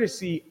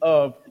courtesy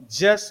of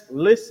Just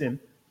Listen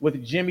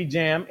with Jimmy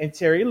Jam and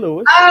Terry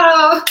Lewis.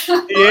 Oh.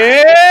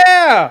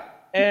 Yeah.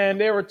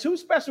 And there were two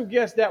special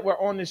guests that were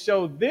on the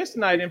show this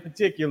night in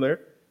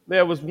particular.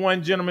 There was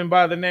one gentleman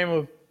by the name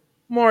of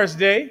Morris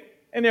Day,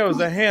 and there was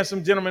a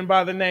handsome gentleman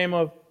by the name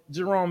of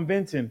Jerome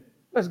Benton.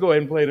 Let's go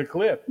ahead and play the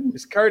clip.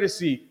 It's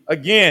courtesy,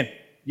 again,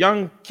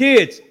 young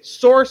kids,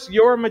 source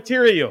your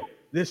material.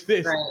 This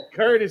is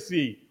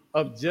courtesy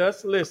of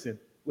Just Listen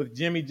with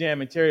Jimmy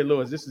Jam and Terry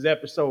Lewis. This is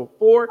episode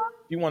 4. If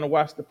you want to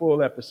watch the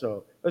full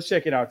episode, let's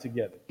check it out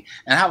together.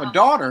 And I have a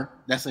daughter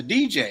that's a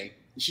DJ.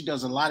 She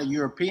does a lot of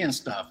European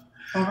stuff.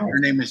 Her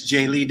name is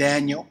Jeli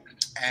Daniel,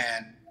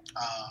 and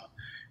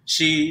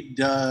she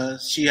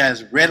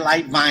has Red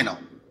Light Vinyl,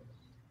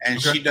 and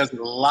she does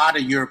a lot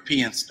of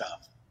European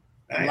stuff.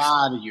 Nice. A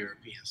lot of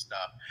European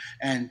stuff,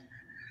 and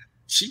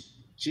she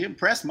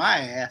impressed my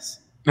ass.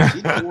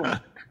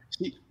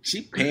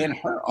 She paying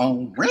her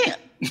own rent.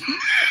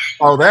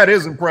 Oh, that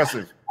is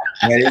impressive.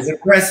 That is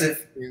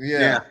impressive.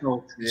 Yeah.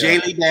 So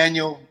Jeli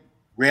Daniel,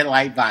 Red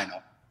Light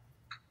Vinyl.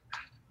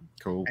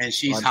 Cool. And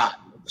she's hot.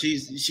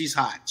 She's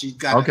hot. She's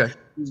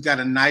got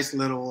a nice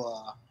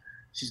little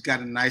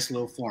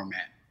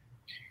format.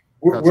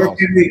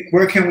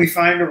 Where can we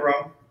find her,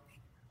 Ron?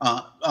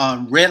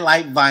 On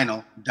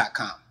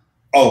redlightvinyl.com.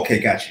 Oh, okay,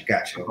 gotcha.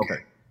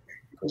 Okay.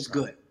 It's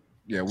good.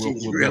 Yeah,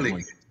 she's really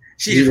good.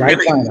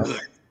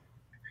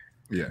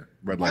 Yeah,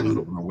 Red Light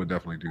Vinyl. We'll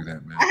definitely do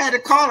that, man. I had to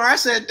call her. I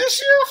said, "This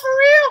you for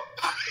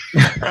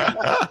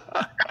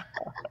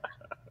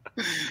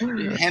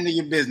real?" Handle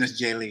your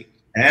business, Jeli.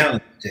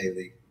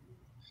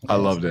 I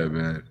love that,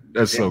 man.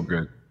 That's so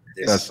good.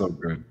 That's so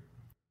good.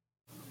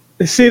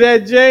 See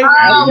that, Jay?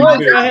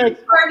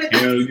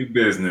 Handle your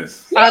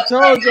business. I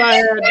told you I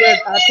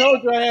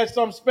had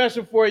something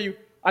special for you.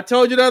 I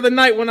told you the other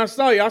night when I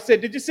saw you. I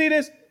said, "Did you see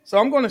this?" So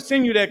I'm going to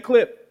send you that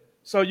clip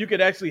so you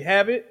could actually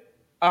have it.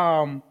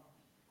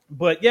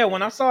 But yeah,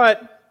 when I saw it,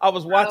 I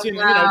was watching.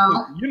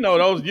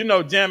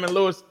 Jam and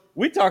Lewis.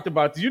 We talked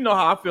about this. You know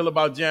how I feel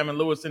about Jam and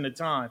Lewis in the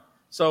time.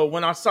 So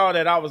when I saw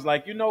that, I was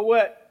like, you know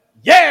what?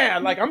 Yeah,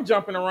 like I'm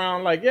jumping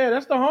around like, yeah,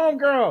 that's the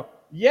homegirl.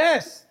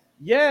 Yes.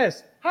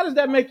 How does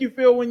that make you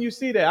feel when you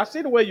see that? I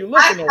see the way you're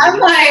looking over I'm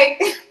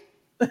like,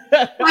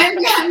 I'm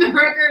getting the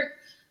record.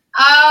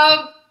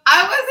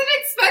 I wasn't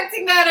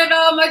expecting that at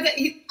all.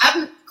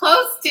 I'm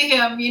close to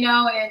him, and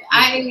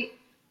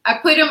I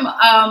put him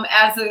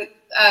as a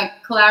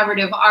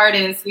collaborative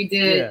artist. We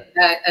did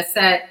a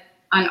set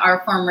on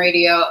Art Form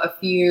Radio a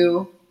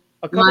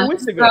couple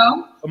months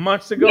ago. A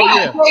month ago,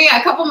 yeah,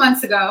 a couple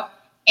months ago.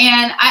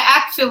 And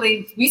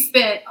we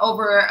spent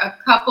over a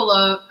couple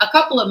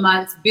of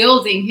months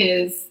building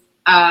his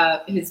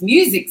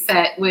music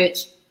set,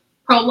 which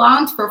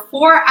prolonged for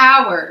 4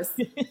 hours,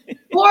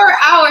 4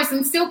 hours,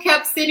 and still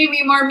kept sending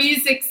me more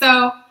music.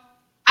 So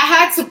I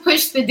had to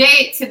push the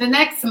date to the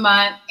next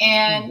month,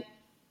 and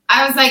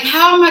I was like,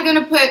 how am I going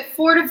to put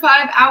 4 to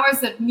 5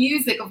 hours of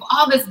music, of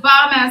all this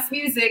bomb ass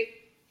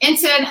music,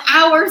 into an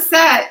hour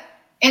set?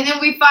 And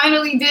then we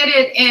finally did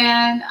it,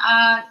 and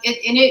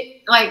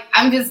it like,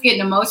 I'm just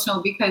getting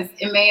emotional because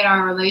it made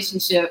our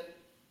relationship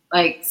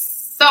like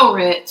so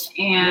rich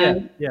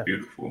and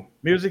beautiful.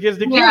 Music is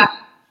the key. Yeah,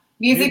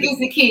 music is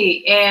the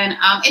key, and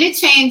it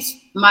changed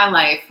my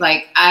life.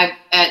 Like I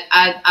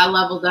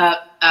leveled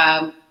up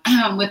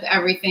with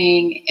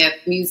everything,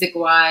 music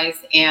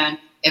wise, and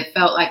it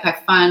felt like I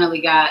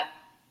finally got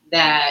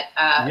that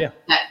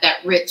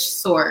that rich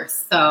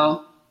source.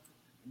 So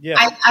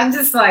I'm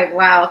just like,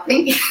 wow,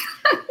 thank you.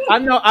 I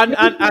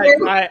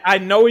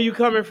know where you're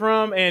coming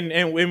from,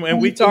 and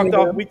we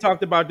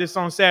talked about this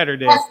on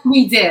Saturday. Yes,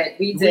 we did,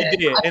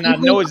 and I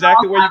know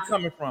exactly where you're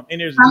coming from.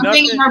 And there's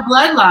something in our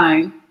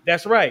bloodline.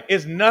 That's right.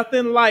 It's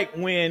nothing like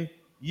when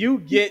you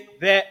get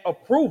that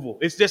approval.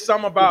 It's just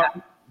something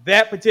about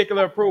that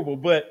particular approval.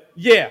 But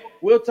yeah,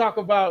 we'll talk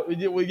about.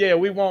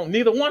 We won't.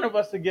 Neither one of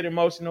us to get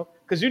emotional,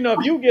 because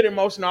if you get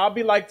emotional, I'll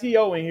be like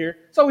T.O. in here.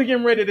 So we're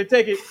getting ready to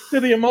take it to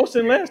the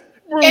emotionless.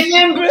 And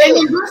then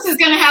Bruce is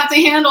going to have to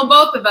handle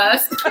both of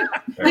us.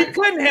 He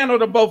couldn't handle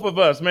the both of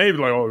us, man. He was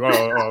like, oh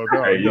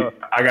God. Hey,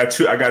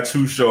 I got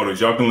two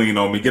shoulders. Y'all can lean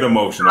on me. Get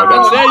emotional.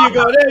 There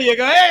you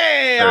go.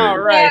 Hey, all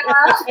right.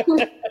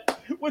 Yeah.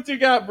 What you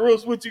got,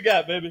 Bruce? What you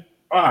got, baby?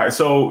 All right.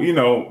 So,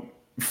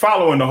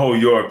 following the whole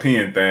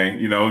European thing,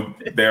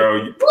 there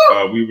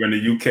we were in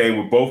the UK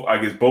with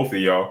both of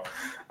y'all.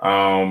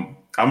 I'm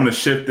going to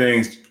shift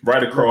things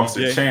right across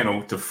the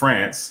channel to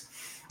France.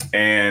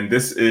 And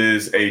this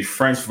is a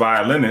French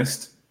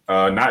violinist,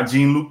 not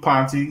Jean-Luc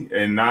Ponty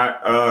and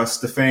not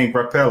Stéphane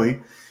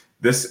Grappelli.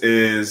 This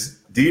is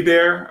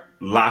Didier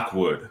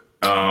Lockwood.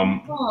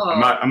 I'm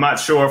not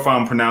sure if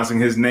I'm pronouncing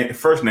his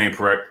first name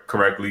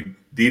correctly,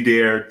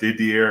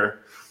 Didier,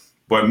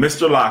 but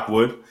Mr.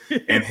 Lockwood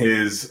and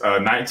his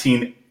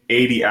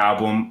 1980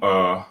 album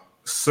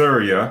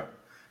Surya.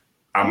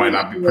 I might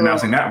not be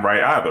pronouncing that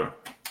right either,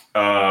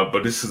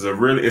 but this is a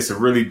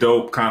really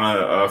dope kind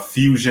of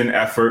fusion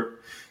effort.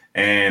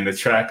 And the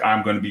track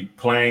I'm going to be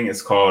playing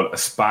is called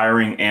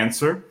Aspiring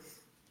Answer.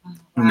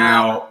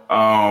 Now,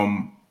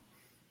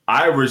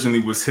 I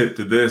originally was hit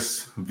to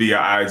this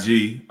via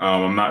IG.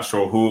 I'm not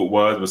sure who it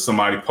was, but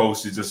somebody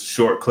posted just a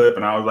short clip,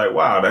 and I was like,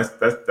 "Wow,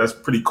 that's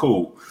pretty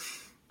cool."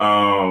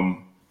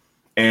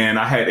 And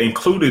I had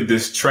included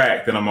this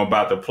track that I'm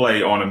about to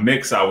play on a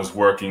mix I was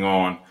working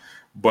on,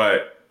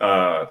 but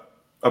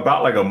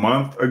about like a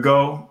month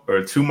ago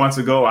or 2 months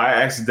ago, I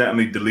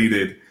accidentally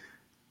deleted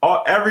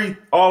all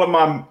of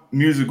my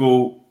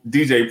musical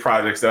DJ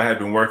projects that I had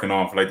been working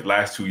on for like the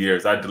last 2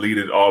 years. I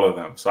deleted all of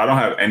them. So I don't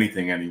have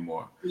anything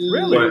anymore.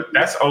 Really? But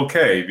that's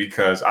okay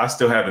because I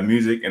still have the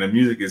music and the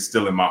music is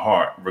still in my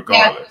heart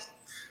regardless. Yeah.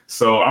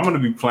 So I'm going to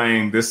be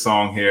playing this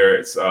song here.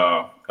 It's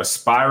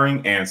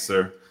Aspiring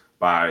Answer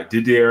by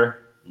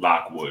Didier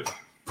Lockwood.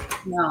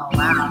 Oh,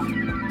 wow.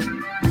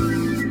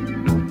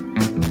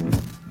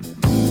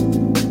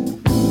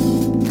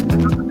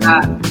 Oh,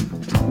 God.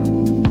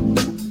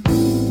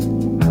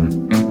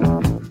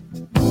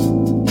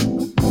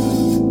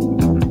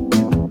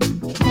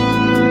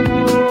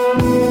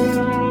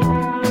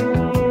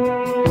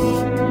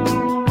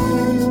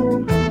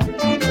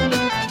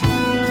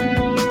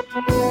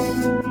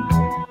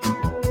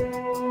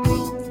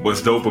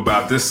 What's dope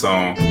about this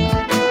song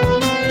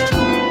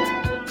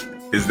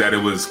is that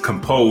it was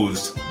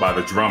composed by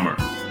the drummer.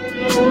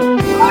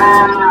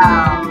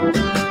 Wow.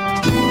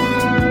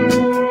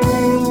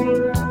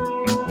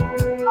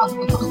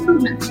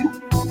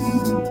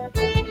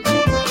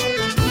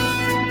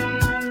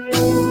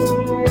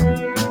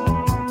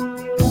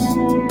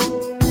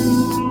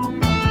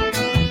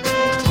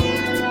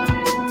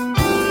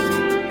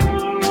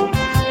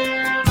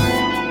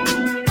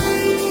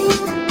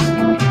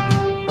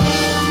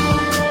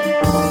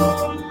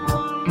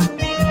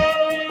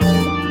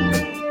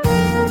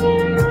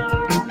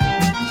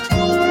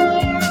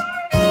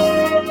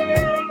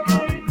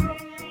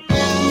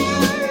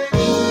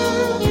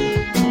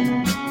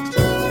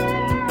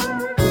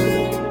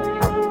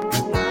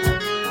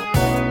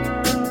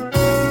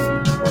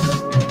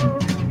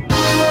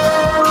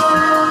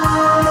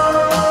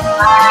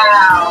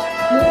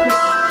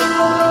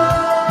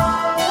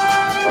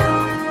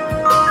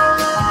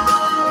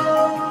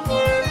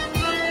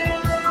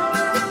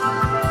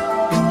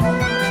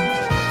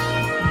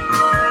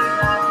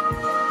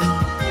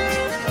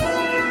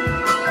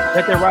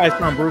 Let that rise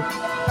from Bruce.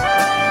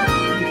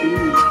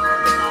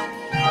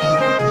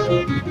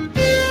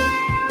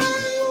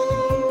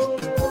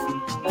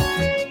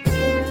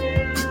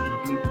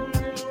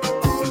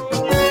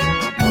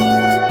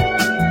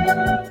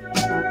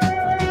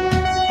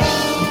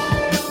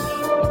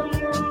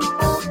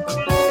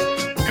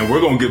 And we're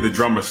going to give the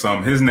drummer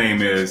some. His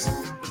name is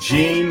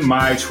Gene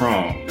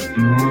Mytron.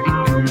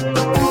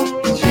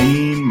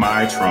 Gene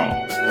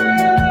Mytron.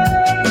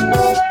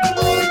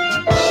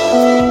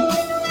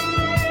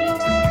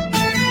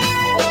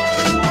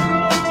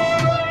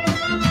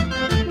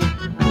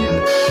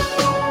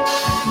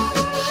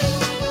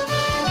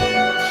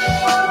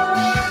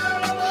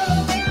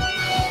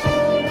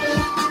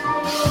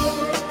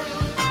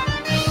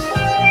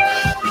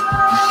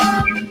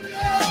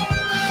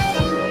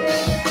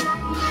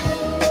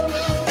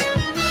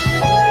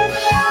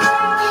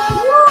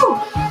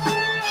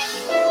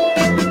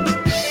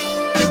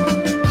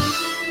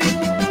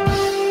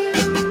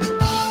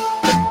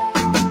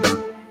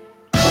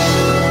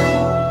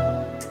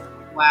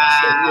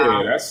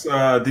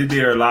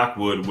 Didier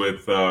Lockwood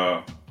with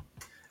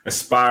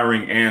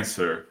Aspiring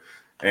Answer.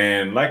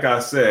 And like I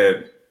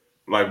said,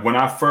 like when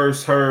I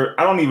first heard,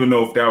 I don't even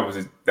know if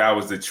that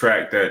was the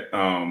track that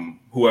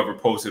whoever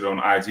posted on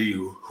IG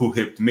who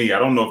hipped me. I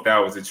don't know if that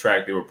was the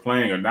track they were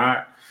playing or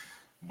not.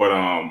 But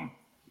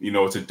you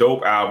know, it's a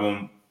dope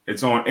album.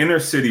 It's on Inner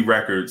City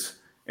Records.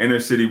 Inner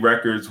City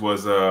Records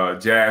was a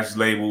jazz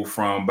label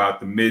from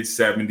about the mid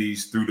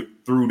 70s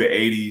through the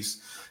 80s.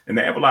 And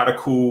they have a lot of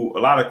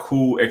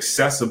cool,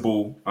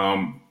 accessible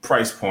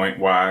price point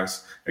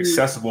wise,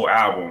 accessible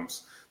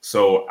albums.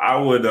 So I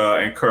would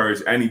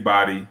encourage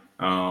anybody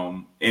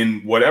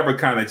in whatever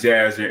kind of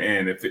jazz you're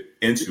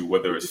into,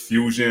 whether it's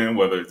fusion,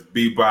 whether it's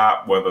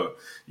bebop, whether,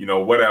 you know,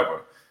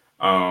 whatever.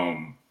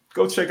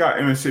 Go check out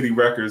Inner City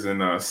Records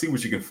and see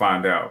what you can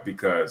find out,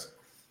 because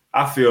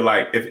I feel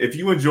like if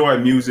you enjoy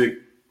music,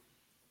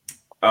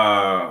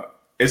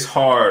 it's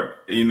hard,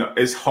 you know,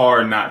 it's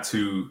hard not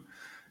to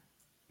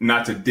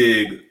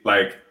dig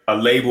like a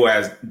label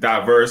as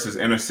diverse as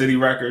Inner City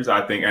Records.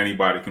 I think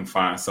anybody can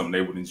find something they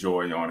would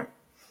enjoy on it.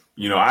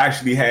 You know, I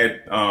actually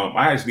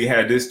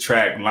had this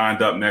track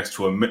lined up next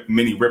to a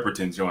mini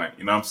Ripperton joint.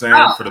 You know what I'm saying?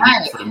 Oh, for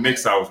nice. the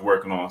mix I was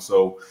working on.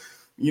 So,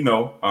 you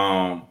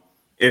know,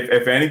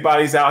 if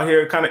anybody's out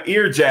here kind of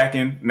ear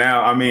jacking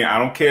now, I mean, I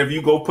don't care if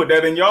you go put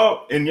that in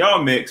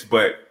y'all mix,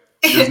 but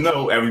just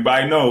know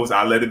everybody knows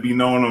I let it be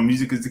known on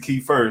Music is the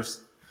Key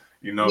first.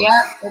 You know,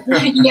 yeah,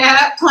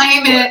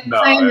 claim it. No,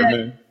 claim I it.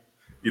 mean,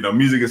 you know,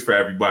 music is for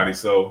everybody.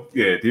 So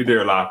yeah,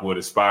 Didier Lockwood,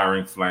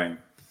 Aspiring Flame.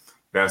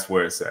 That's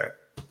where it's at.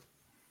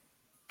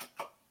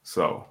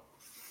 So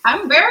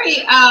I'm very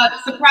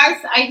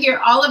surprised. I hear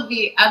all of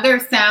the other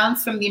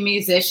sounds from the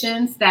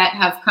musicians that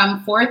have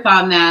come forth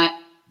on that.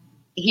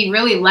 he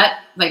really let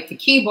like the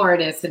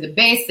keyboardist or the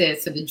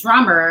bassist or the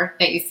drummer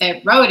that you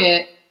said wrote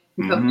it,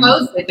 who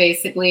composed it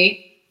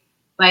basically,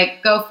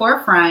 like go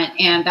forefront,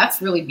 and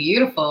that's really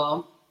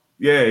beautiful.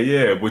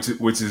 Yeah,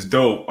 which is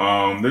dope.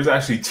 There's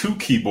actually 2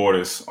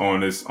 keyboardists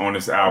on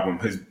this album.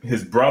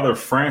 His brother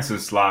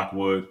Francis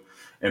Lockwood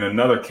and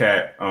another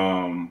cat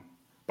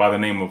by the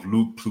name of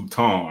Luke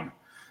Pluton.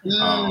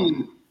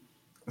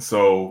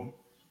 So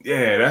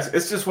yeah,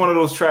 it's just one of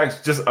those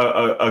tracks, just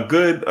a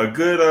good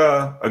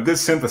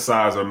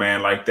synthesizer,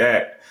 man, like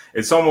that.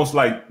 It's almost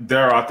like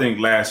Daryl, I think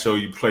last show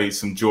you played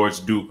some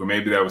George Duke, or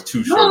maybe that was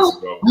 2 shows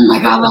ago. Oh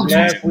my God!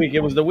 Last week, it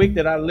was the week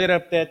that I lit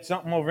up that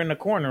something over in the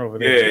corner over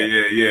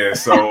there. Yeah.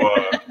 So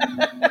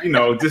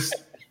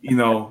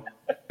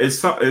it's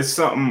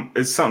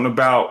something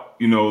about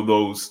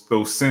those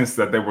synths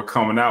that they were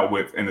coming out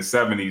with in the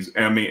 70s.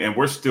 And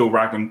we're still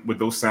rocking with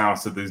those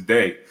sounds to this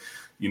day.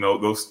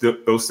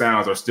 Those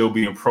sounds are still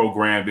being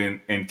programmed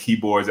in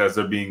keyboards as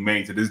they're being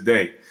made to this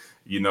day.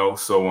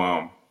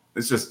 So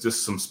it's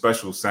just some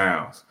special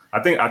sounds. I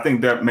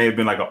think that may have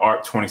been like an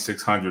ARC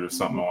 2600 or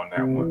something on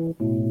that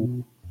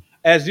one.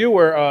 As you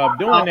were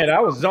doing that, I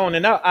was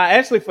zoning out. I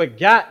actually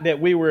forgot that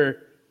we were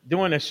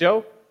doing a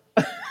show.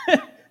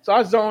 So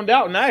I zoned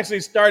out, and I actually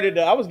started.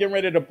 I was getting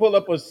ready to pull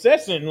up a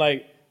session,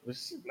 like,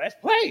 let's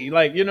play,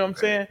 like, you know what I'm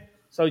saying?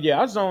 So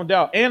yeah, I zoned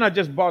out, and I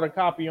just bought a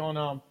copy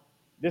on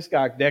this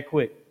guy that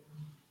quick.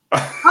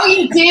 Oh,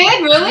 you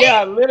did? Really?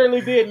 Yeah, I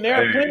literally did. And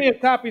there are plenty of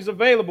copies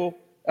available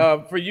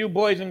for you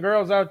boys and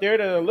girls out there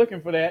that are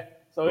looking for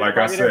that. So like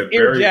I said,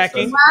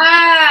 earjacking.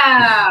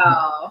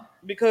 Wow.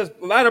 Because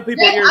a lot of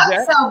people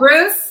earjack. So,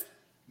 Bruce.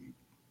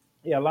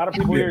 Yeah, a lot of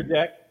people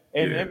earjack,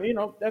 and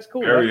that's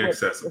cool. Very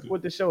accessible. That's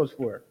what the show is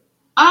for.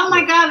 Oh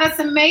my God, that's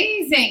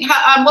amazing.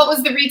 What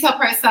was the retail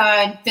price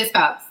on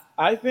Discogs?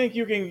 I think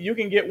you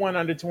can get one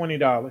under $20.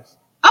 Okay,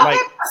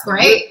 that's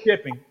great.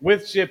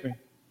 With shipping.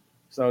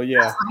 So yeah,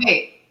 that's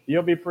great.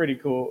 You'll be pretty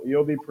cool.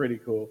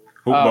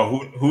 But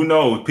who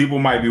knows? People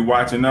might be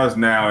watching us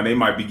now, and they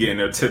might be getting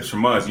their tips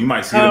from us. You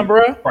might see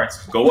the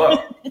prices go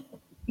up.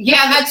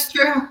 Yeah, that's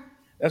true.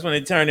 That's when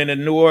they turn into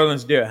New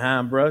Orleans, there,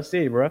 bruh.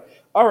 See, bruh.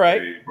 All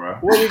right, hey, bruh.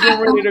 Well, we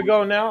getting ready to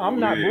go now. I'm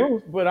not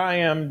Bruce, but I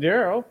am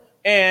Daryl.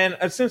 And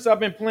since I've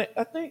been playing,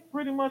 I think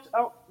pretty much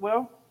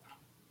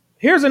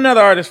here's another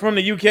artist from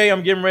the UK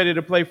I'm getting ready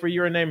to play for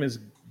you. Her name is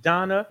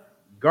Donna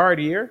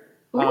Gardier.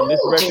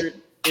 This record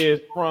is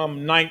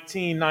from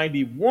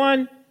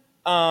 1991.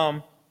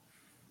 I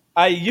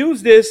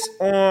used this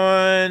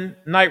on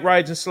Night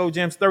Rides and Slow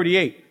Jams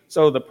 38.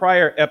 So the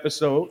prior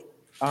episode,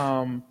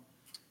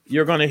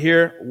 you're going to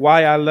hear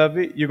why I love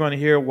it. You're going to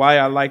hear why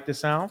I like the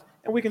sound.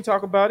 And we can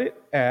talk about it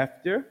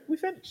after we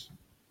finish.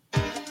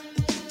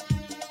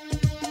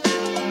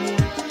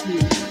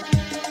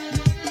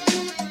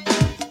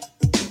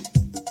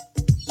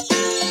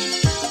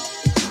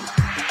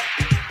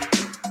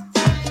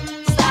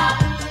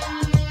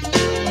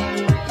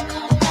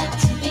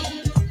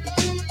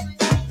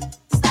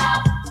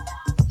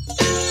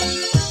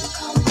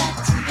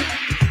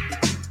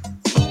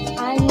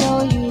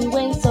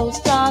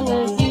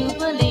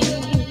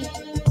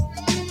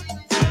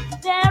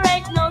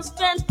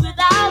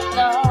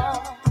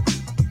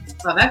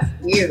 Oh, that's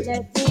cute.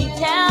 Let me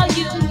tell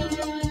you,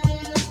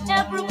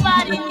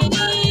 everybody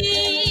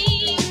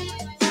needs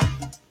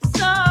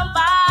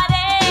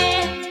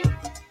somebody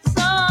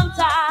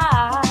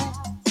sometime.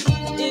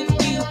 If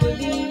you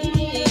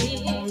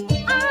believe,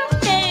 I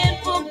can't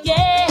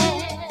forget.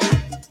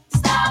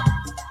 Stop,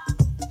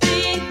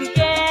 think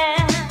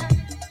again.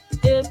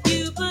 If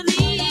you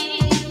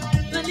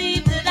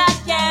believe that I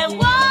can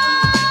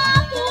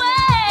walk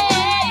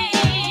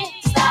away.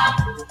 Stop,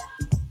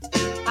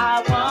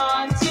 I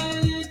want you.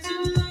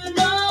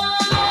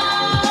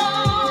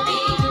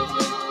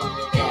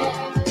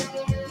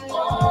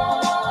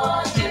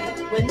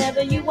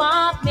 You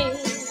want me,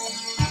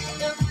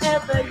 if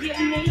ever you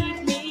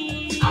need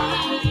me,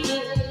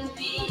 I'll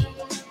be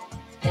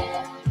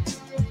there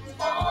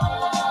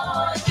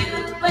for you.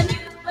 When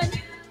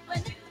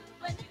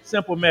you.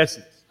 Simple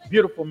message,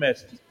 beautiful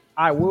message.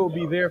 I will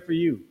be there for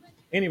you.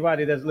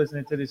 Anybody that's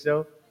listening to this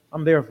show,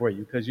 I'm there for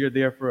you because you're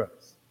there for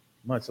us.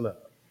 Much love.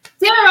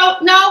 Daryl,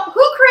 now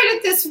who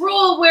created this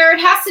rule where it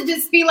has to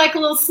just be like a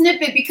little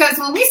snippet? Because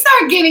when we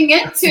start getting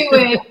into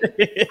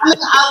it,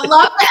 I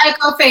love the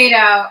echo fade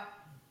out.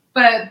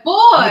 But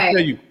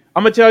boy, I'm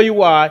gonna tell you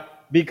why.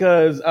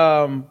 Because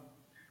the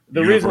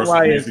reason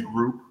why is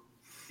group.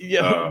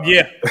 Yes,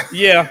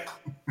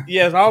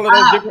 all of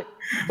those different.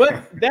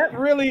 But that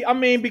really,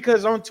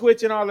 because on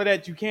Twitch and all of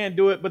that, you can't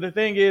do it. But the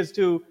thing is,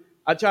 too,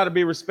 I try to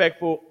be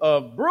respectful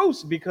of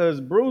Bruce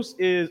because Bruce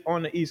is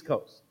on the East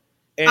Coast,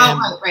 and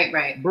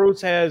right.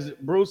 Bruce has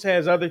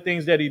other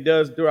things that he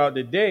does throughout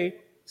the day,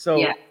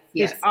 so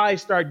his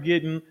eyes start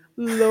getting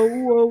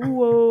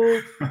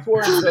low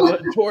towards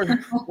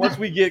once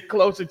we get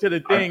closer to the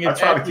thing. I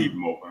try to keep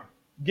him open.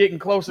 Getting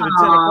closer to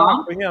 10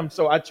 o'clock for him,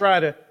 so I try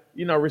to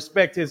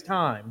respect his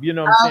time. You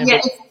know what I'm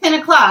saying? Yeah, it's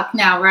 10 o'clock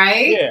now,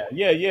 right?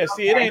 Yeah.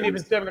 See, it ain't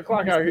even 7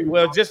 o'clock out here.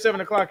 Well, just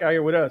 7 o'clock out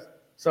here with us.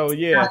 So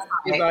yeah,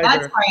 that's right.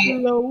 That's right.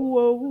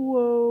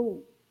 Whoa.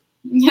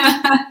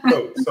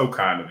 So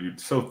kind of you,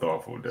 so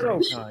thoughtful,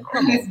 Daryl. So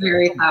kind. It's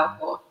very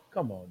thoughtful.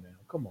 Come on now,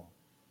 come on.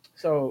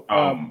 So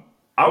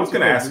I was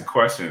going to ask a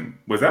question.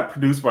 Was that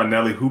produced by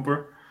Nelly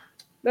Hooper?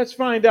 Let's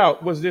find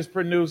out. Was this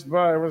produced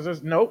by?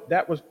 Nope.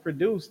 That was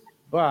produced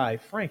by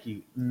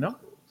Frankie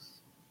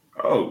Knuckles.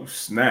 Oh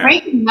snap!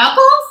 Frankie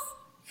Knuckles.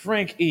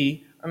 Frank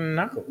E.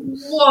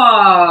 Knuckles.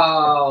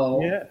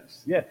 Whoa.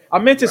 Yes. Yeah. I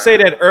meant to say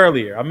that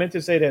earlier.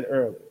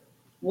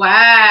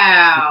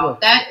 Wow.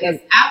 That is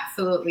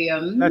absolutely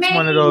amazing. That's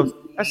one of those.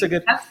 That's a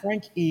good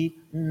Frank E.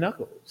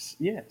 Knuckles.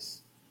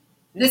 Yes.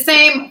 The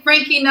same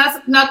Frankie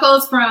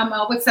Knuckles from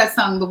what's that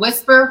song? The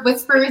Whisper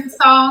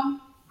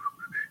song.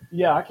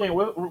 Yeah, I can't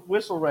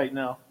whistle right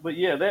now, but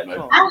yeah, that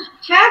song. I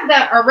have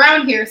that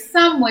around here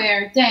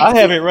somewhere. Dang. I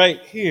have it right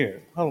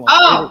here. Hold on.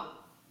 Oh.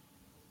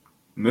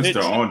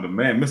 Mr. On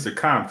Demand, Mr.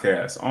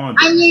 Comcast on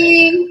demand. I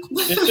mean,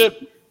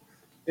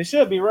 it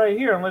should be right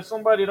here unless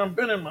somebody done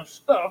been in my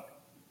stuff.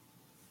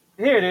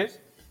 Here it is.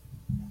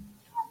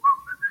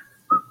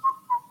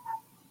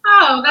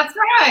 Oh, that's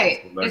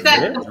right. Is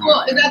that the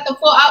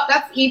full out?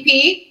 That's EP.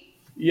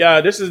 Yeah,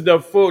 this is the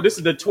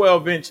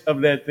 12-inch of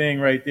that thing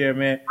right there,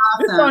 man.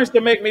 Awesome. This song used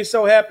to make me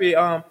so happy.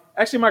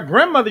 Actually, my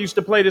grandmother used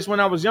to play this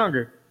when I was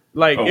younger.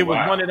 Like it was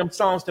one of them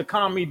songs to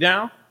calm me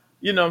down.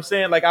 You know what I'm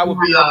saying? Like I would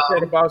be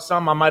upset about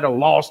something I might have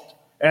lost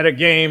at a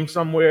game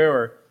somewhere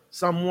or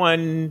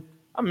someone.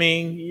 I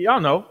mean, y'all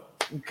know,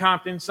 in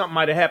Compton, something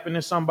might have happened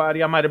to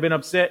somebody. I might have been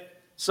upset.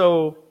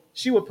 So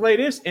she would play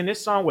this, and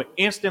this song would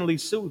instantly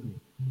soothe me.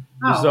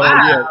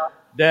 Yeah,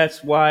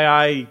 that's why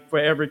I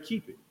forever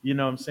keep it. You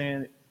know what I'm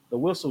saying? The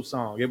whistle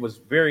song. It was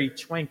very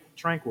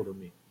tranquil to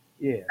me.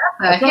 Yeah.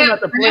 I try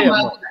not to play it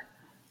more.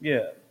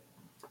 Yeah.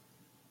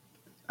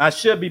 I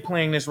should be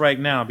playing this right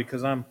now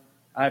because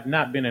I've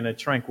not been in a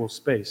tranquil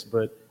space,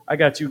 but I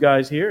got you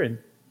guys here, and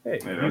hey,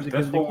 music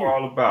that's is what we're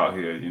all about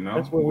here, you know.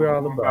 That's what we're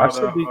all about.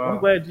 I'm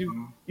glad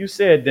you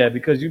said that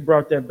because you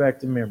brought that back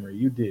to memory.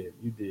 You did.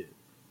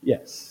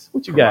 Yes.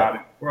 What you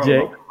got,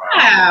 Jay?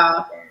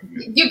 Wow.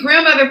 Your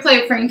grandmother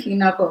played Frankie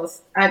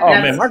Knuckles.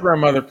 Man, my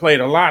grandmother played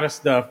a lot of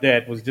stuff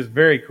that was just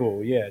very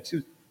cool. Yeah,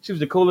 she was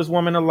the coolest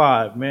woman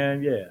alive,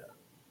 man. Yeah.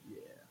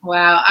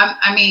 Wow.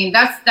 I mean,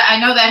 I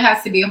know that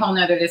has to be a whole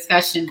nother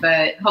discussion,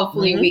 but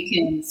hopefully we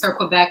can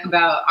circle back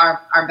about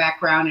our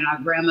background and our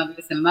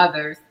grandmothers and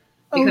mothers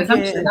because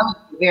I'm sure that was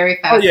very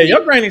fascinating. Oh yeah,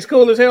 your granny's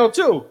cool as hell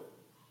too.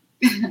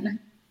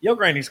 Your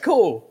granny's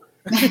cool.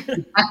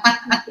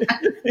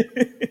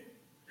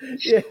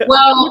 Yeah.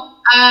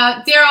 Well,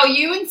 Daryl,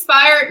 you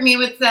inspired me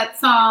with that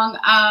song.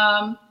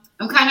 I'm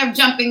kind of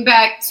jumping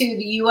back to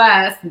the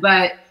U.S.,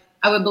 but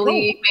I would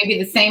believe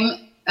maybe the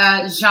same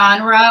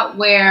genre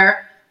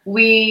where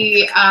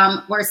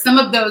where some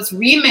of those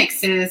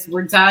remixes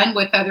were done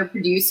with other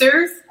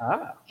producers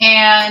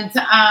and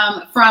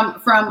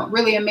from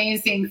really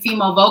amazing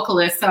female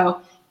vocalists.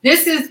 So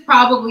this is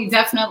probably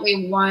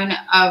definitely one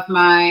of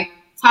my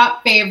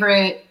top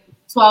favorite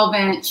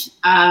 12-inch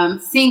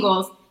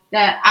singles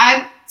that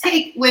I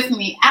take with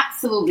me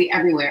absolutely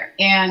everywhere.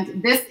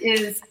 And this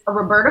is a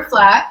Roberta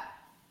Flack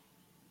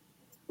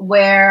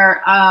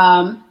where,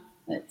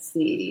 let's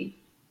see,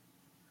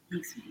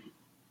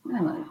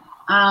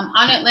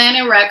 on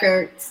Atlantic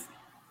Records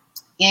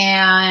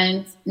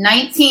and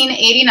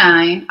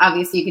 1989,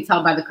 obviously you can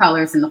tell by the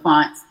colors and the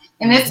fonts.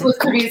 And this was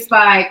produced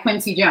by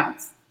Quincy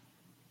Jones.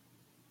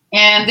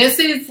 And this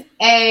is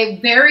a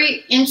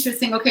very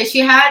interesting, she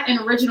had an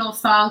original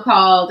song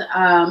called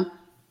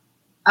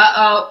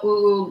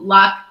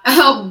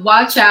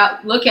Watch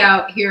Out, Look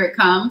Out, Here It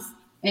Comes.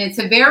 And it's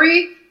a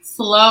very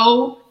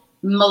slow,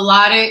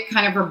 melodic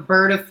kind of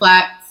Roberta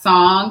Flack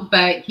song,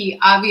 but he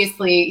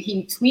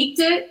tweaked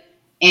it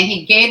and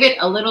he gave it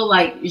a little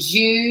like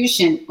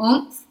zhuzh and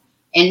oomph.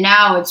 And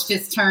now it's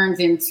just turned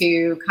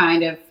into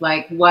kind of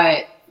like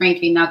what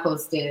Frankie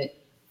Knuckles did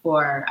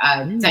for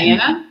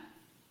Dana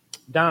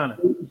Guardian.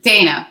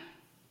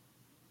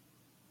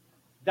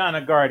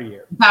 Donna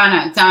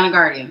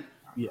Guardian.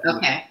 Yeah.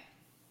 Okay.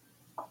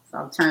 So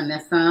I'll turn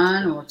this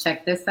on and we'll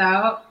check this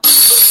out.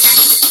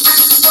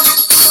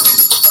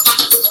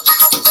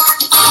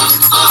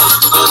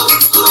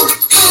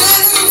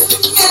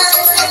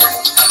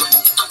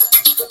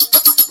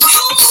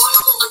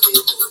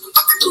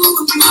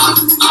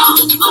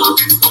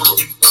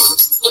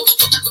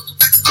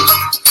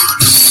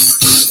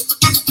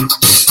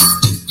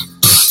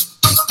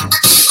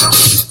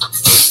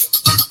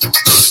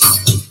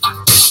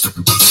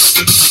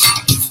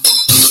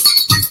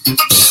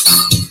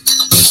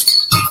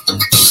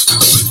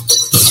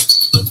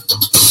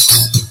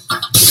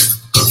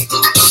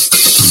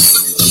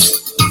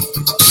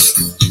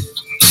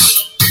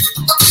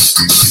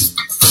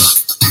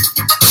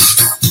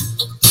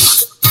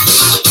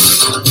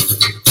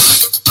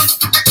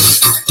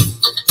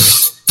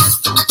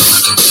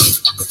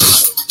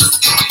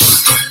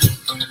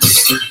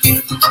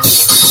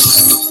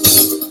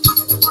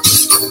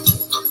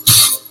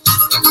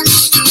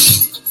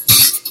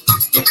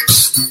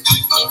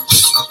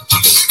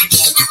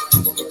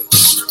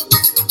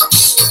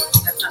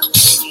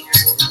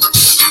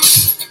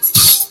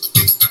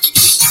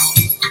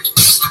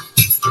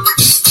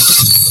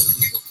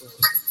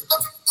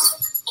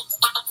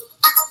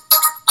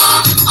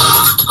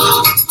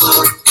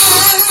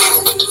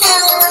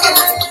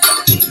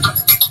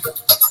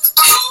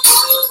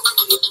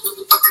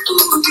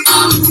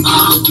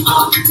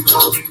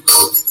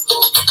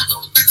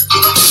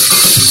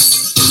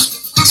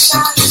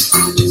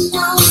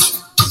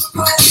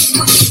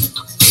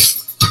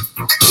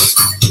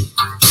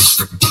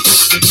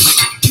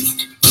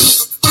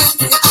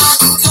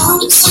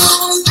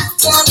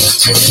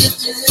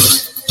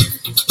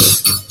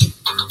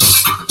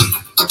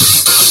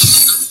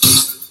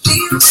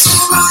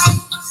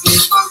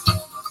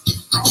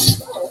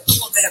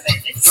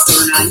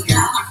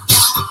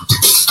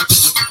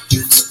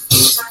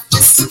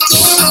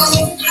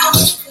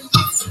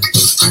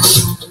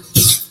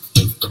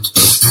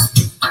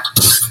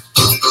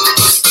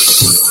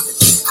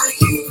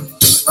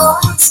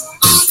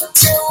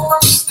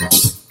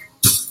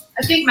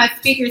 I think my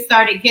speaker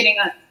started getting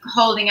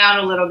holding out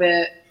a little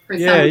bit.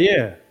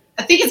 Yeah.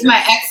 I think it's my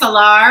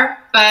XLR,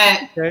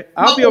 but okay.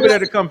 I'll be over there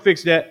to come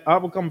fix that. I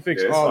will come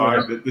fix all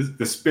of it.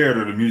 The spirit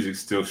of the music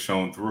still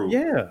shone through.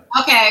 Yeah.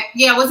 Okay.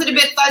 Yeah. Was it a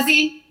bit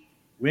fuzzy?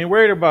 We ain't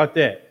worried about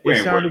that.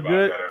 It sounded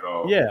good.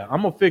 Yeah,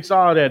 I'm gonna fix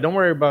all that. Don't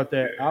worry about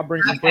that. I'll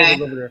bring some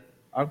papers over there.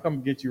 I'll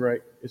come get you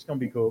right. It's gonna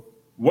be cool.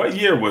 What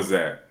year was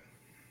that?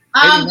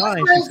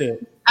 89, she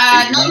said.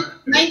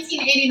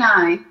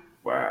 1989.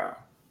 Wow.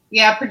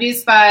 Yeah,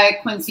 produced by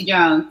Quincy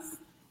Jones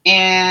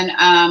and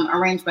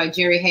arranged by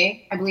Jerry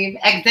Hay, I believe.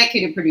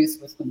 Executive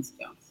producer was Quincy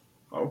Jones.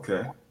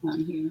 Okay.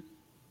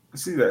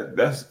 See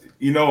that's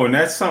and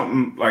that's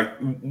something like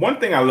one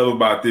thing I love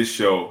about this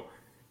show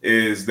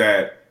is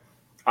that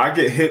I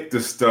get hip to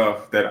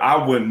stuff that I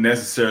wouldn't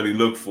necessarily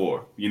look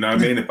for. You know what I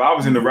mean? If I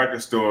was in the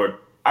record store,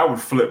 I would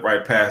flip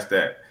right past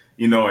that,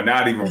 and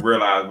not even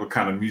realize what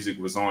kind of music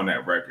was on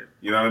that record.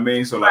 You know what I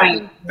mean? So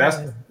that's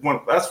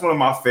one of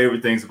my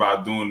favorite things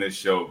about doing this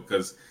show,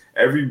 because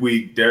every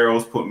week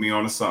Daryl's put me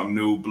on to something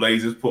new,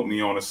 Blazers put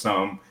me on to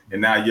something, and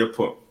now you're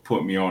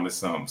put me on to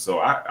something. So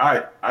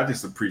I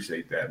just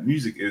appreciate that.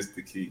 Music is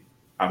the key.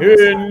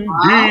 Indeed.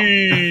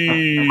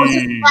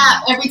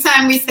 Every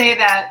time we say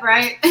that,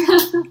 right?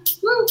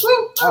 Woo,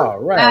 woo. All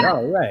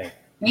right.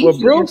 Well,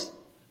 Bruce,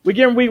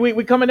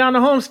 we coming down the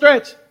home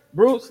stretch.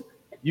 Bruce,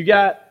 you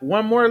got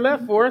one more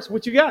left for us.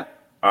 What you got?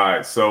 All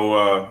right,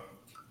 so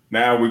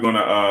now we're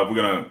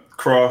gonna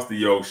cross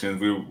the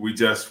oceans. We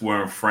just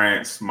were in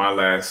France, my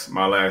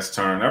last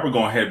turn. Now we're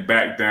gonna head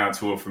back down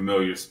to a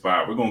familiar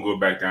spot. We're gonna go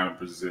back down to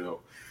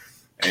Brazil,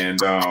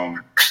 and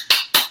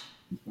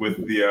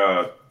with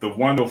the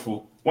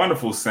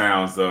wonderful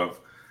sounds of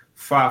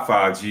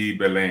Fafa de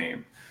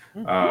Belém.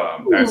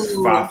 That's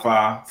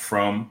Fafa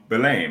from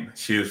Belém.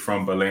 She is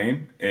from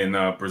Belém in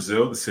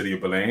Brazil, the city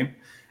of Belém.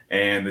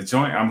 And the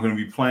joint I'm going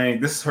to be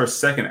playing, this is her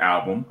second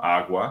album,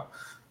 Agua.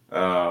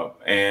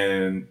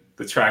 And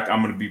the track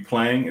I'm going to be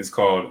playing is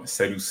called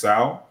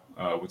Sedução,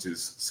 which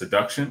is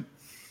seduction.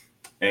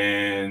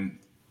 And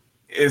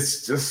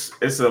it's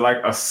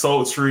like a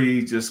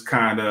sultry, just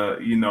kind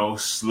of,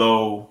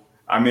 slow.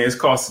 I mean, it's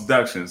called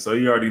Seduction, so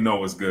you already know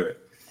what's good.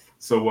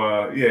 So,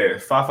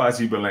 Fafa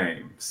de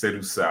Belém,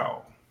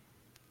 Sedução.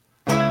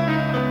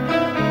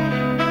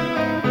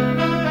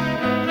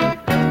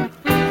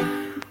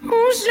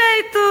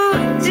 Jeito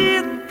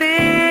de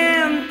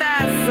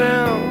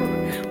tentação,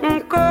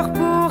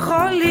 corpo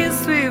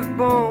roliço e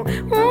bom,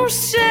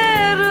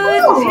 cheiro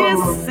de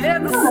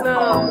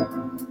sedução.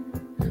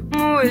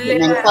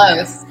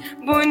 Mulher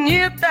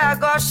bonita,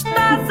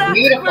 gostosa,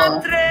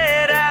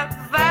 matreira,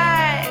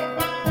 vai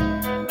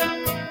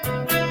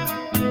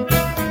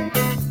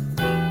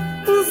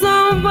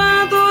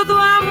zombando do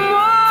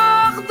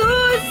amor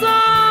dos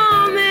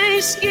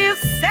homens que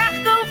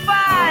cercam,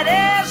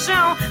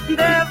 farejam,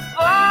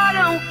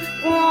 devoram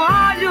com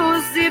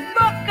olhos e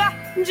boca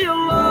de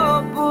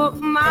lobo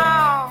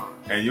mau.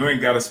 And you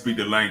ain't gotta speak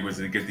the language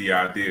to get the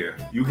idea.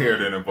 You hear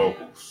it in the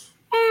vocals.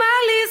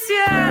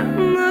 Malícia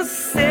no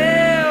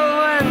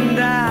seu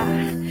andar,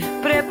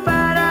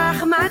 prepara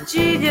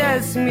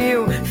armadilhas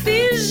mil,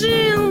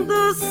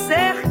 fingindo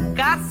ser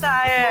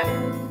caça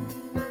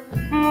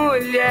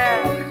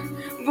mulher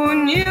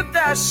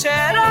bonita,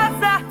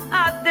 cheirosa,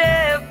 a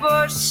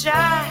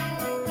debochar.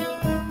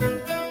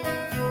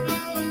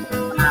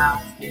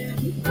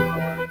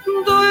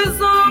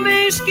 Dos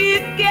homens que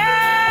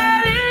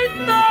querem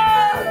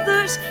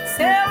todos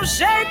seu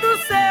jeito,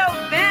 seu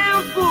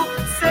tempo,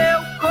 seu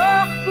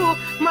corpo,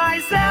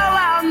 mas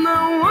ela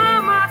não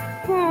ama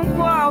com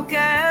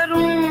qualquer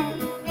um.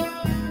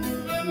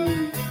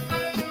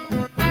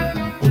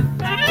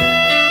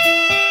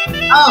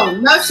 Oh,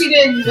 no, she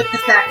didn't with the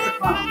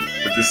saxophone.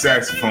 With the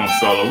saxophone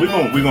solo. We're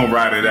gonna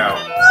ride it out.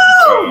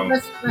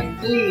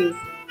 Please.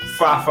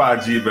 Fafa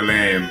de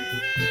Belém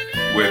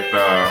with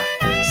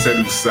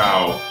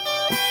Sedução.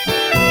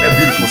 That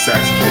beautiful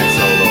saxophone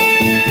solo.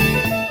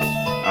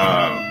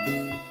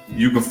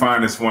 You can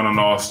find this one on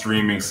all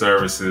streaming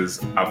services,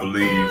 I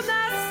believe.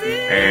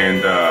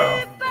 And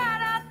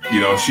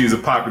she's a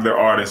popular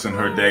artist in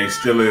her day,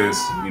 still is,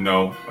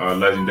 a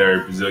legendary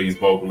Brazilian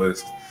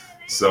vocalist.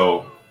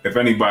 So if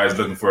anybody's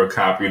looking for a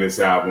copy of this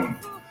album,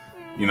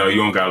 you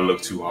don't gotta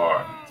look too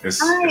hard.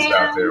 It's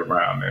out there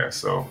around there.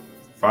 So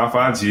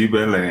Fafa de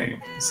Belém,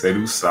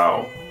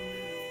 Sedução.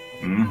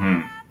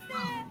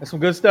 That's some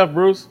good stuff,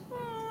 Bruce.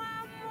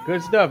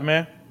 Good stuff,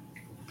 man.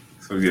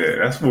 So yeah,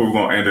 that's where we're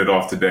gonna end it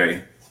off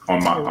today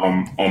on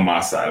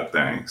my side of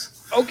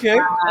things. Okay.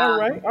 All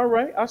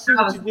right. I see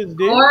what you just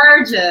did.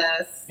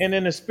 Gorgeous. And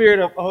in the spirit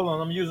of, hold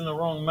on, I'm using the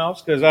wrong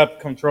mouse because I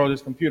control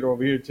this computer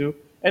over here too.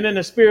 And in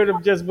the spirit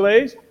of Just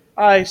Blaze,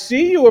 I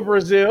see you in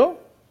Brazil,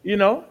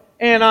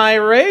 and I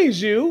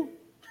raise you.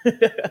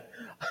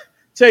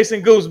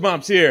 Chasing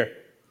Goosebumps here.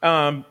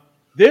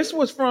 This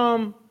was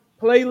from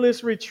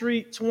Playlist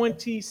Retreat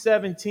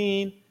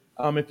 2017.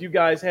 If you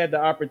guys had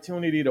the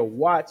opportunity to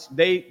watch,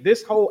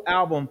 this whole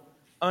album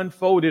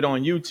unfolded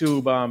on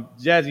YouTube.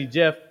 Jazzy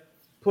Jeff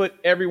put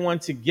everyone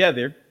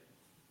together.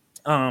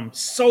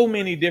 So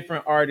many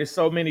different artists,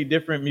 so many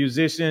different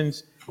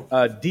musicians,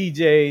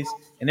 DJs,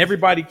 and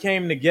everybody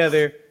came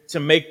together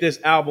to make this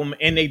album.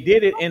 And they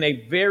did it in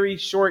a very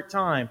short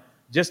time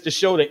just to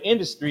show the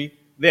industry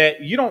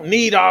that you don't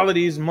need all of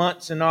these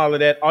months and all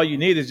of that. All you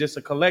need is just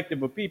a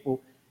collective of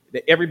people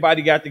that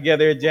everybody got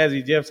together at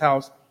Jazzy Jeff's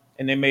house,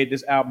 and they made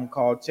this album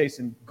called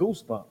Chasing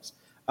Goosebumps.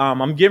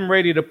 I'm getting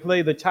ready to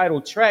play the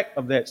title track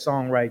of that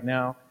song right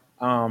now.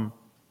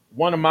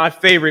 One of my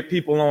favorite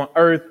people on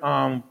earth,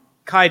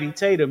 Kylie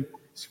Tatum,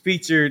 is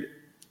featured,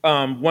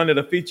 one of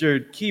the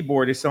featured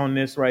keyboardists on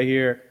this right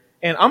here.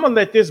 And I'm going to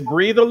let this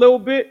breathe a little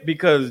bit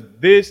because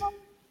this,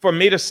 for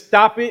me to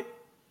stop it,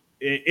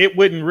 it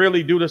wouldn't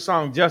really do the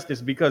song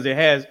justice because it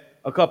has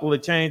a couple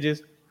of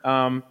changes.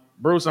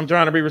 Bruce, I'm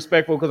trying to be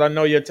respectful because I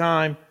know your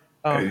time.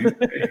 Hey,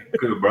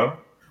 good, bro.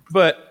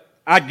 But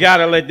I got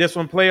to let this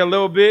one play a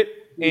little bit.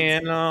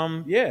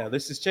 And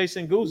this is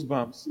Chasing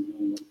Goosebumps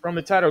from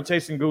the title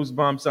Chasing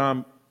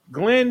Goosebumps.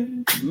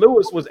 Glenn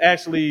Lewis was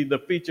actually the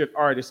featured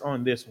artist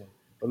on this one.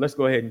 But let's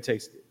go ahead and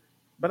taste it.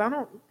 But I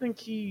don't think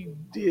he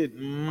did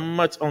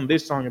much on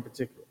this song in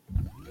particular.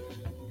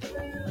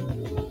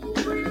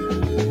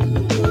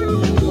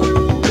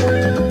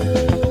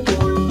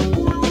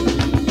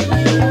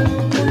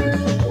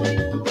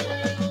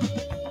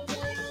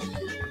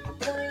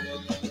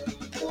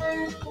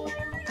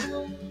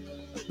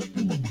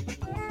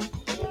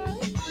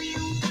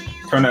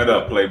 Turn that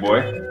up,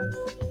 Playboy.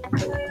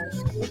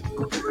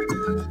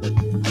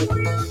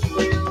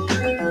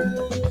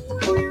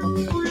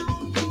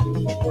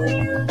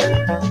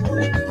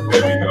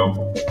 There we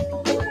go.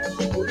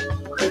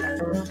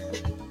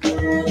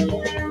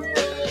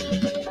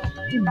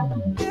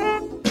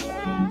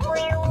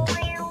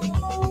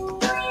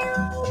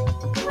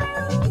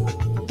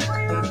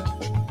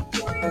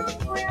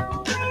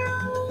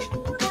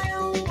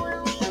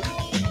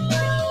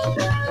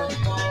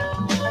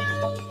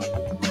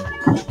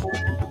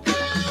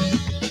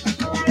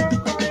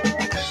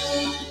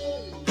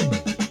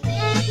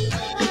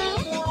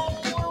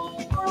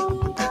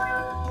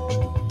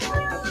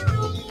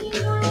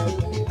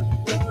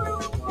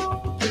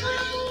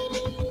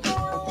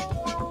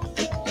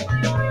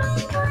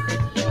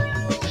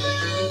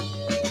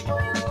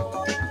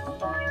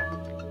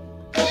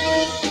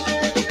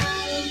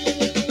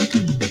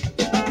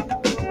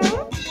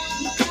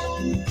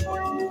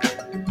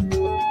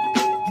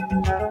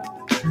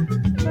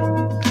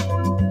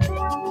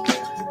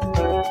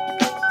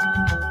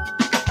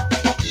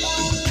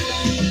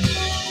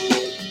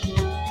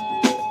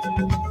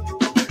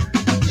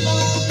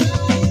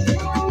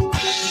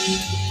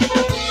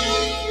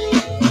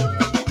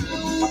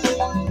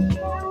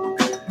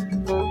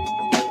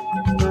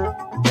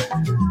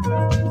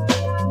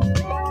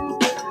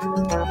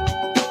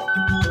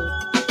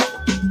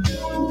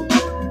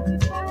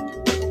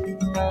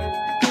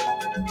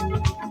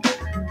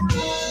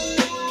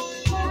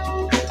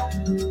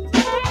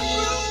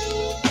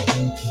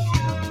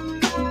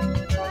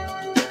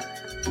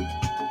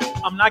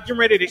 Not getting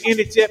ready to end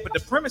it yet, but the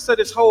premise of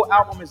this whole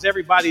album is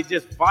everybody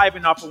just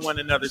vibing off of one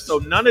another. So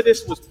none of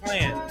this was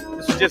planned.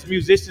 This was just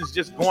musicians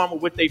just going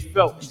with what they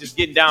felt and just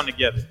getting down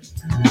together.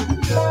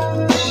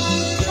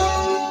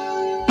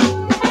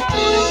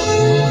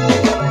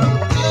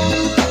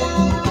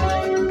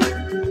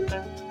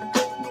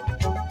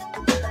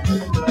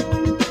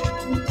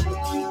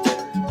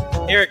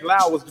 Eric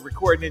Lau was the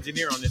recording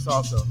engineer on this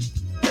also.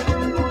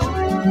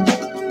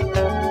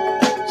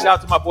 Shout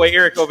out to my boy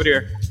Eric over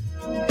there.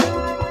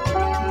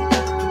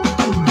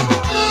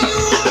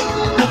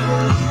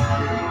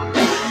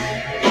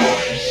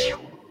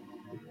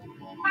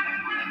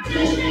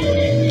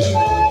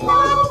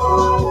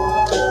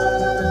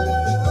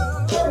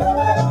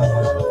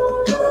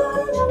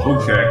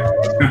 Okay.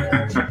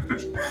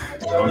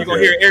 You're going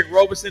to hear Eric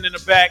Roberson in the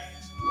back.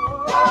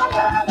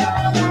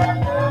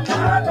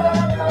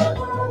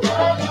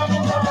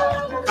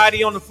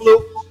 Heidi on the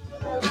flute.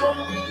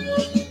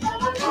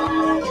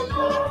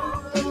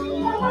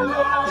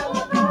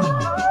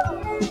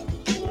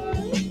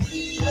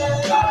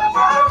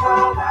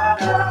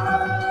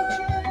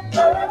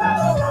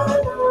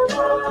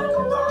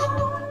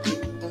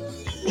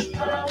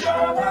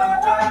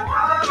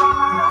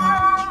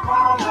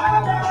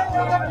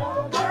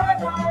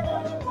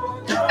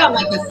 Got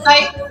like a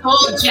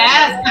soul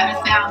jazz kind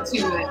of sound to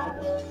it.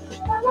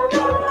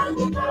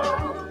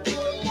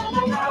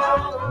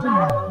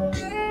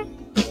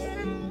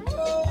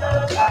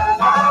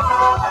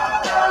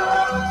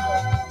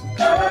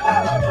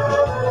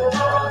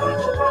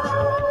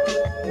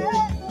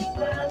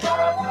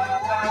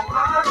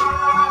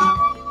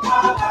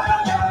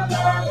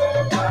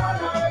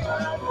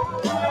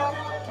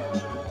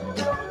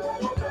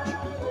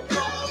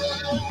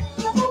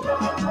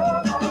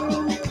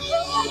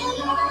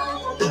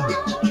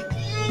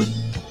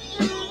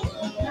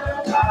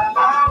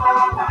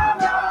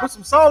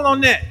 Soul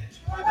on that.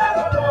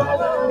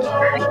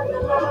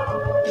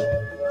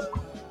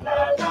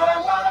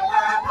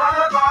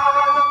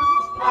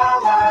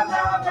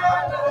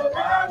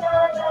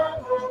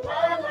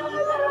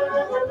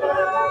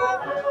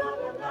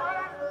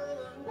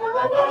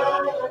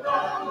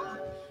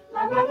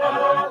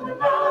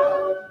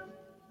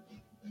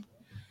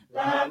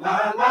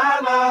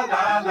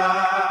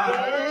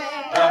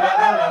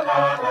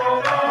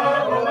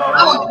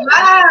 Oh,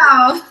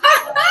 wow.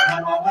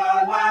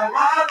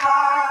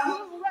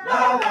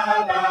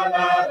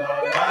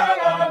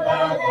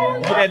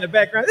 Get that in the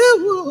background. Ooh,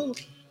 ooh.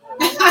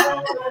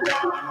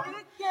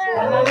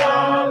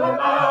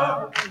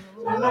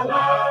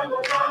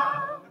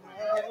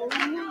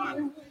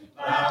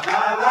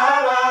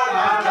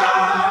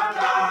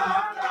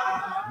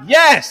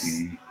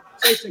 Yes.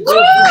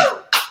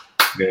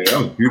 Yeah, that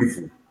was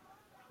beautiful.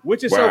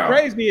 Which is so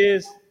crazy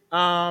is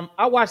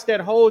I watched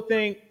that whole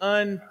thing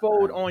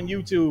unfold on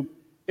YouTube.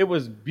 It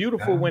was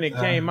beautiful when it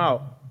came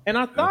out. And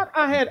I thought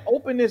I had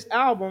opened this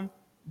album,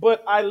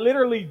 but I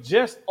literally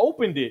just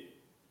opened it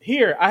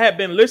here. I had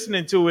been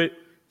listening to it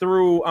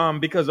through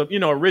because of,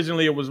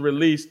 originally it was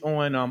released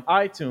on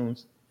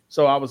iTunes.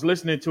 So I was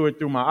listening to it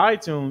through my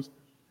iTunes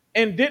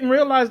and didn't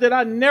realize that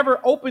I never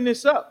opened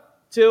this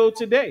up till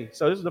today.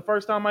 So this is the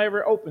first time I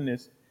ever opened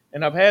this.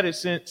 And I've had it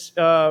since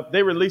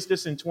they released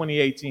this in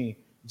 2018,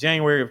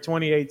 January of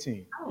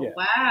 2018. Oh,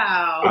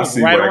 wow. I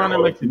see right why around they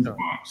call it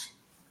Goosebumps.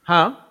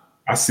 Huh?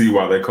 I see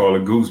why they call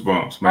it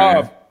Goosebumps,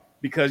 man.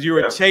 Because they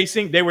were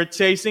chasing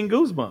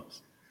Goosebumps.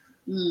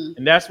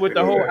 And that's what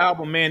the whole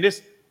album, man,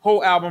 this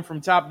whole album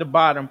from top to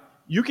bottom,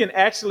 you can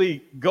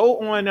actually go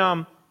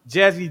on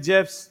Jazzy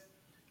Jeff's,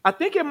 I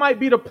think it might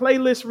be the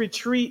Playlist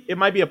Retreat. It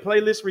might be a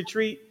Playlist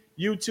Retreat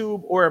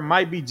YouTube, or it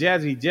might be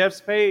Jazzy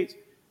Jeff's page.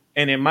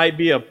 And it might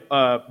be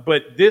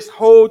but this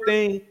whole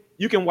thing,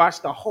 you can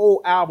watch the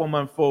whole album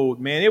unfold,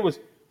 man. It was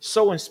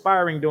so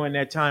inspiring during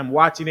that time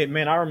watching it,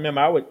 man. I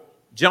remember I would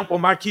jump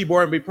on my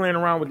keyboard and be playing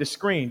around with the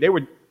screen.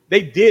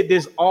 They did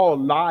this all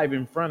live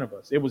in front of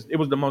us. It was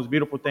the most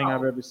beautiful thing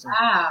I've ever seen.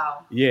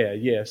 Wow.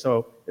 Yeah.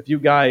 So if you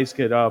guys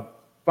could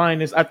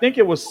find this, I think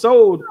it was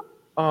sold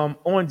on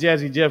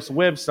Jazzy Jeff's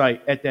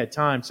website at that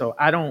time. So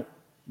I don't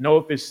know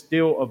if it's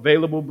still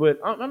available, but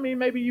I mean,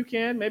 maybe you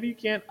can, maybe you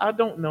can't. I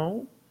don't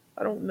know.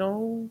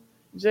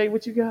 Jay,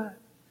 what you got?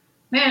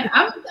 Man,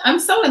 I'm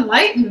so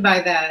enlightened by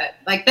that.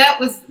 Like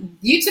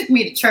you took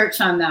me to church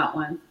on that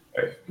one.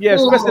 Yeah,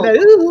 especially that.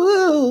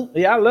 Ooh.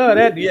 Yeah, I love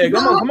that. Yeah,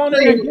 come on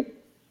in.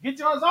 Get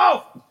yours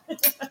off.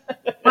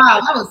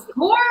 Wow, that was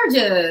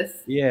gorgeous.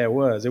 Yeah, it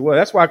was.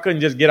 That's why I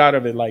couldn't just get out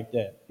of it like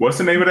that. What's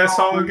the name of that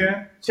song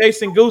again?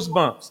 Chasing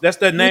Goosebumps. That's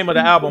the name of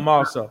the album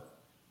also.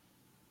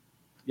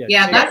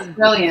 Yeah, that's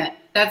brilliant.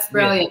 That's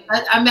brilliant.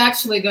 Yeah. I'm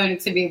actually going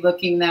to be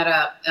looking that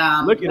up.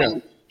 Look it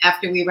up.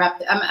 After we wrap,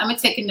 I'm going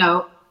to take a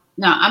note.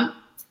 No,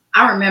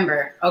 I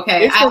remember.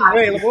 Okay, it's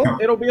available.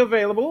 It'll be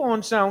available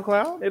on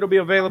SoundCloud. It'll be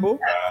available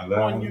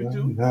on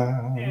YouTube.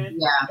 And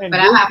but Bruce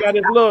I have got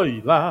his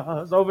little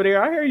lies over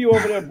there. I hear you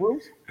over there,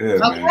 Bruce.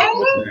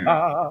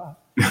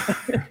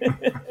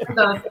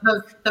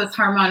 Those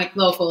harmonic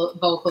local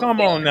vocals.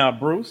 Come on now,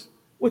 Bruce.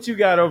 What you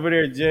got over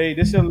there, Jay?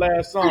 This is your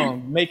last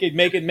song. Make it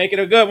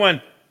a good one.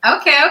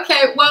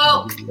 Okay.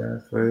 Well,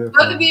 both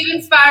of you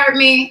inspired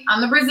me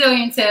on the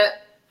Brazilian tip.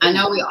 I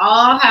know we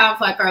all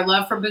have like our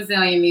love for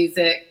Brazilian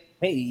music.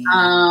 Hey.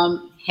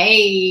 And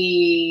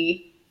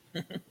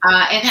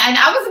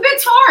I was a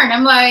bit torn.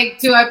 I'm like,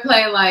 do I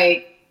play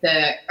like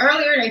the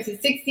earlier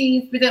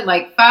 1960s, but then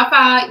like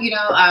Fafa, who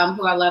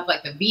I love,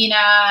 like the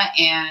Vina,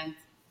 and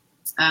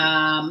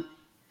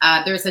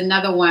there's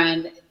another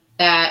one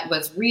that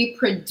was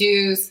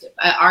reproduced,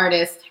 an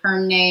artist. Her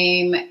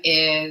name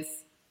is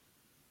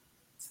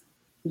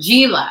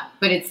Jela,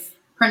 but it's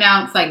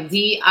pronounced like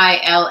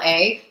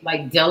Dila,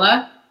 like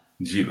Dilla.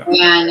 Jela.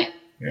 And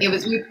it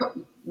was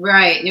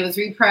it was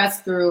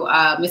repressed through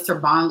Mr.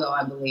 Bongo,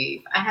 I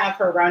believe. I have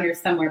her around here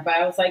somewhere, but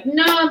I was like,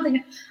 no,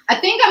 I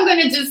think I'm going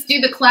to just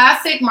do the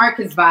classic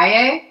Marcus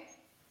Valle.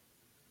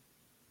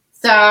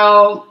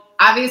 So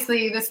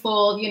obviously this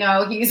fool,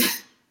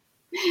 he's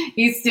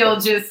still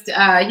just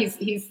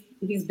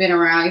he's been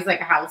around. He's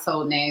like a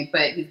household name,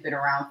 but he's been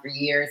around for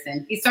years,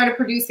 and he started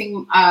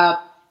producing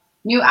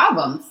new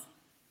albums.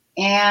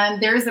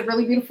 And there's a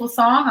really beautiful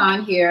song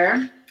on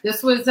here.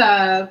 This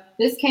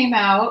came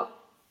out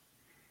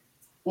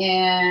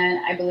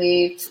in, I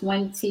believe,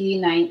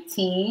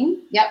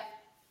 2019. Yep.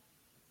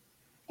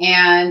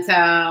 And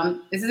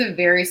this is a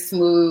very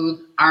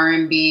smooth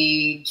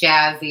R&B,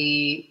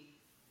 jazzy,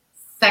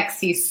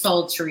 sexy,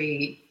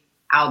 sultry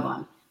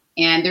album.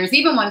 And there's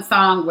even one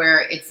song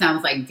where it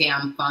sounds like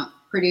Damn Funk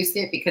produced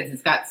it, because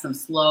it's got some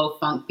slow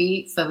funk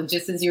beats. So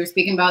just as you were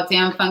speaking about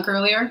Damn Funk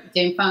earlier,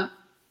 Damn Funk.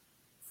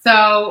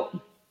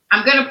 So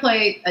I'm going to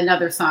play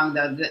another song,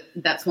 though,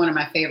 that's one of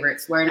my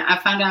favorites. When I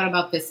found out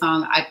about this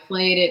song, I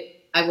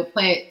would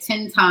play it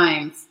 10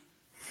 times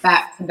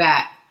back to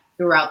back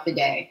throughout the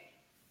day.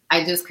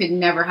 I just could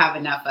never have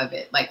enough of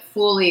it, like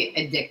fully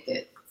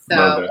addicted. So,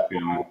 love that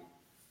feeling.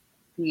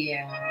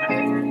 Yeah.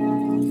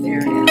 There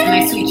it is. And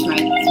I switch my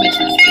speaker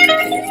to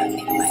this. I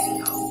think I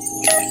might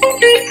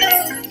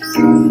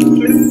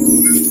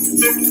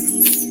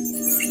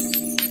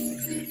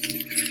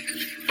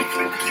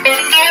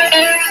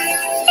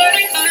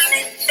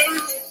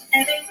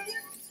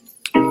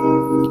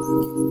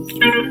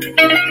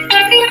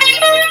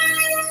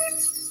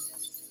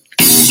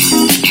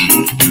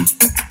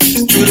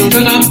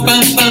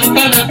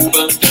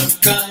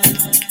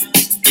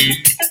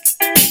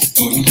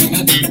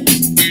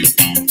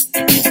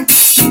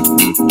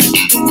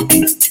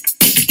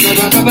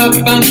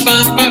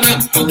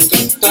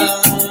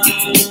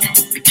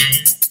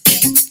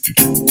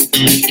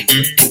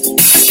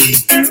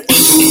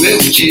Quando eu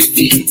te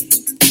vi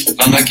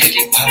lá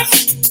naquele bar,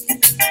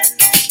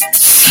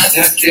 sabe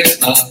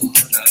aquela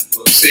hora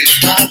você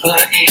estava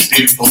indo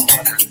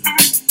embora,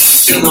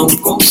 eu não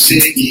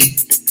consegui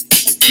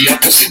me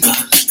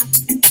aproximar.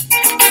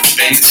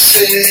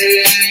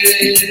 Pensei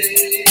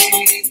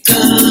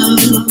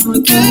tanto,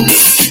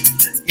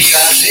 me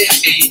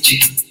arrependi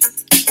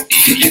e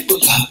fiquei por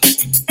lá,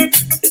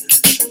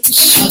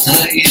 só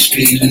na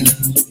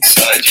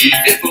esperança de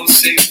ver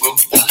você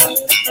voltar.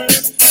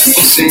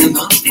 Você não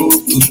voltou,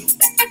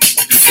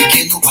 eu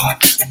fiquei no ar.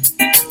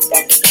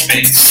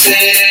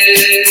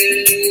 Pensei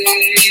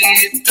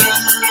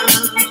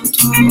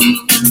tanto,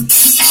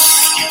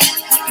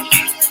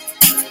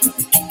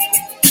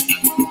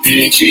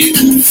 pedi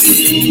no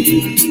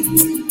fim,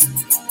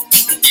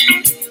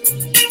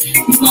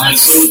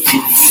 mas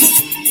outro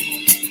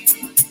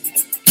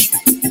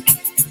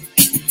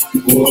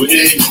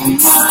olhei no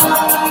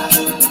mar,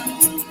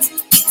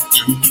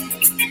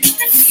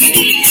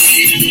 fiquei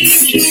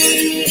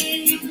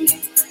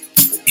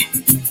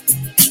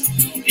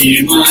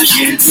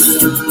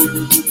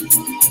imaginando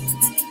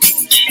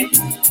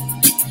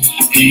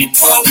em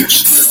quantos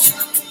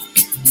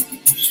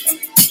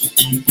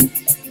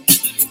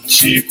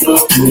te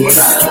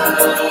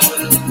procurar.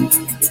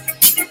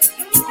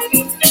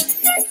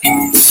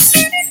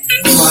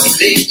 Não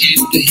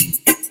acreditei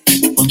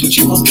quando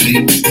te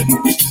encontrei.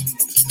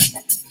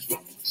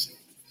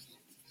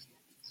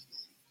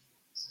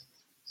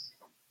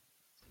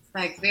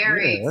 like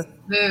very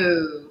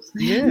smooth.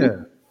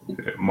 Yeah.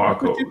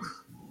 Marco.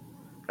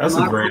 That's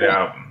a great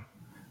album.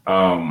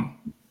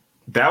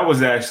 That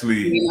was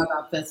actually, You know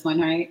about this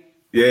one, right?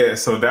 yeah.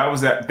 So that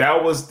was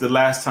the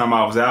last time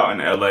I was out in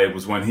LA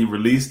was when he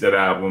released that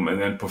album and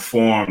then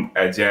performed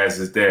at Jazz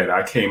Is Dead.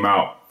 I came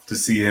out to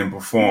see him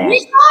perform. We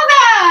saw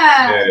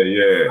that.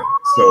 Yeah.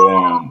 So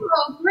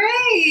Oh,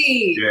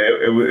 great.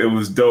 yeah, it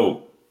was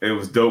dope. It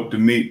was dope to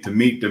meet the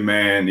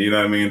man, you know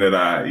what I mean, that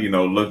I,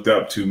 looked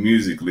up to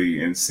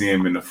musically and see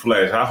him in the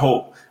flesh. I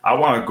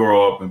want to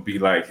grow up and be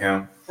like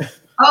him.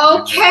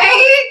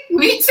 Okay,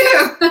 me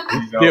too.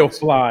 Still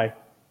fly.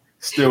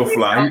 Still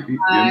fly.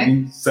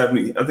 He's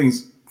 70. I think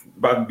he's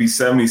about to be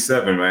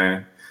 77,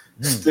 man.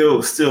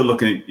 Still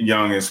looking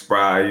young and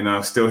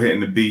spry, still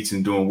hitting the beach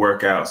and doing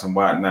workouts and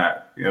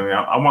whatnot. You know what I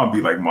mean? I want to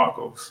be like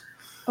Marcos.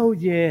 Oh,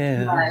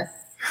 yeah. Yes.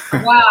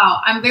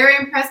 Wow, I'm very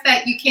impressed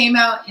that you came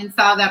out and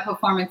saw that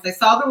performance. I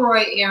saw the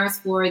Roy Ayers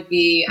for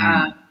the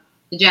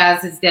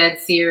Jazz Is Dead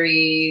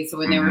series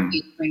when they were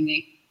featuring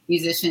the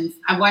musicians.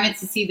 I wanted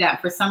to see that.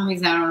 For some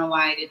reason, I don't know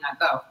why I did not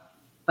go.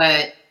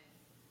 But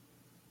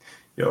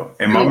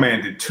and my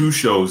man did 2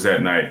 shows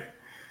that night.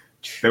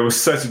 There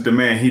was such a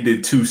demand. He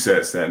did 2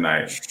 sets that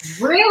night.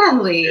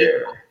 Really?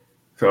 Yeah.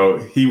 So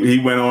he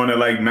went on at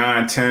like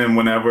 9, 10,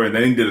 whenever, and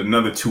then he did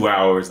another 2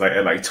 hours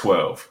at like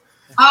 12.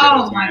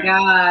 Oh my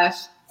gosh.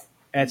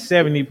 At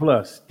 70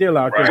 plus, still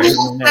out there giving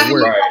them that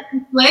work.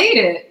 Played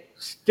it.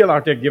 Still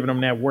out there giving them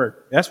that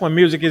work. That's when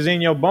music is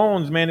in your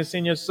bones, man. It's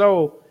in your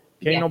soul.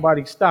 Can't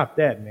nobody stop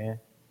that, man.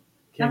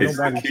 Can't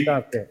nobody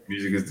stop that.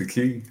 Music is the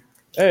key.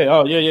 Hey,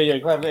 oh yeah.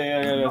 Clap,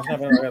 yeah.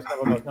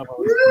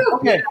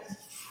 Okay,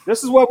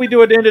 this is what we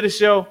do at the end of the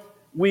show.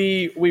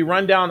 We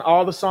run down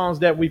all the songs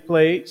that we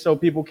played so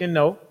people can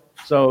know.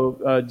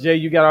 So Jay,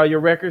 you got all your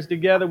records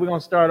together. We're gonna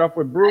start off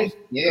with Bruce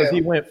because he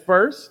went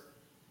first.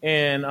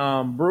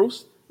 And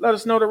Bruce, let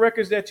us know the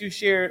records that you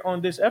shared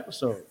on this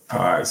episode. All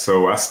right,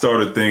 so I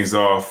started things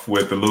off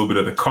with a little bit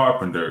of the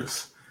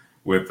Carpenters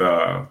with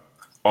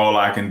All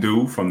I Can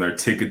Do from their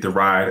Ticket to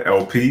Ride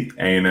LP,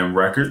 A&M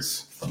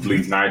Records, I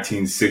believe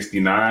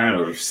 1969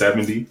 or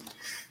 70,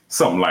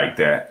 something like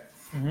that.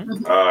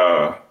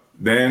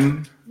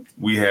 Then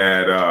we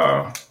had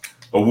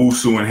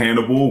Owusu and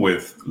Hannibal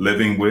with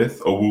Living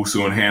With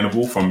Owusu and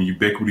Hannibal from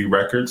Ubiquity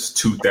Records,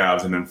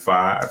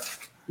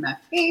 2005. My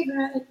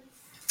favorite.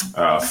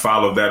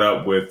 Followed that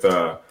up with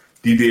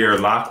Didier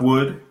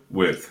Lockwood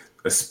with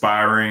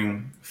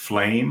Aspiring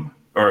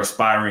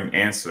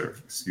Answer,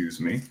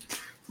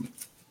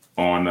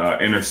 on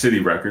Inner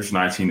City Records,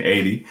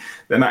 1980.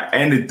 Then I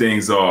ended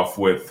things off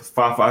with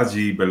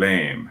Fafaji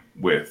Belém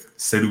with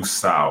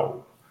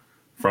Sedução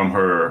from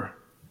her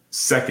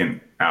second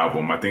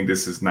album. I think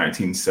this is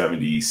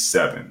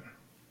 1977.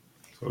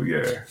 So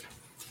yeah.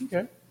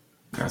 Okay.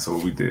 That's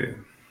what we did.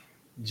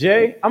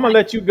 Jay, I'm gonna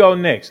let you go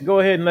next. Go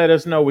ahead and let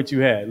us know what you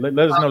had. Let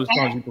us know the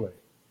songs you played.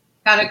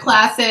 Got a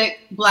classic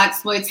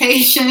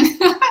blaxploitation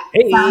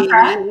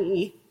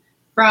soundtrack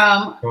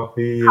from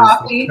Coffee.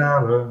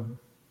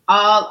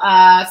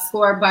 All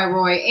scored by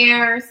Roy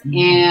Ayers,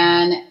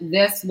 and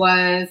this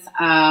was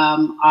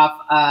off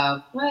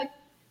of what?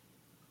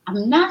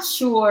 I'm not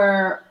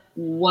sure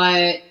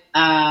what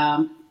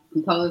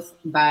composed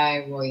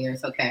by Roy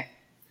Ayers. Okay,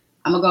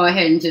 I'm gonna go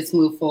ahead and just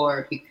move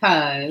forward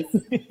because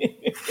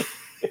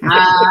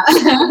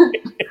I've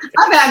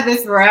had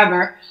this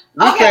forever.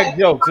 We crack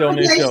jokes on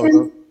this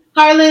show.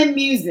 Harlan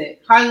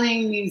Music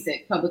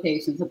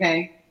Publications.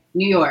 Okay,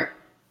 New York.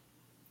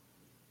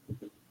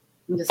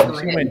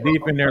 She went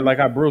deep in there like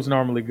how Bruce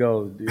normally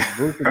goes. Dude.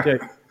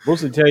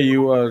 Bruce will tell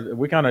you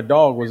what kind of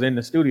dog was in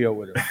the studio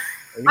with her.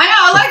 I know,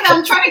 I like that.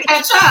 I'm trying to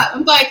catch up.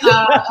 I'm like,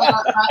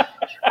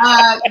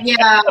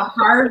 yeah,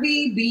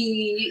 Harvey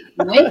B.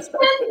 Winston.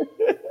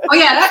 Oh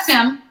yeah, that's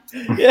him.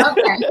 Yeah.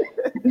 Okay.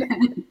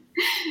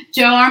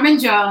 Joe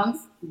Armand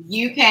Jones,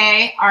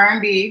 UK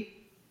R&B,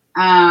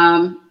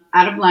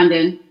 out of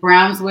London,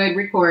 Brownswood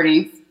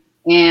Recordings,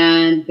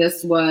 and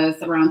this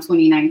was around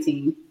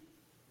 2019.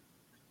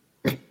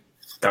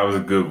 That was a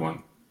good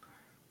one.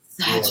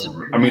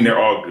 I mean, they're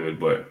all good,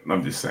 but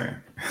I'm just saying.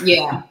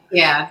 Yeah,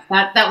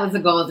 that was a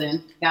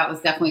golden. That was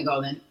definitely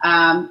golden.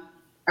 A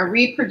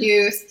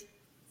reproduced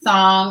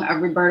song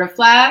of Roberta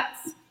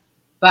Flack's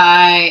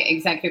by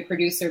executive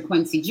producer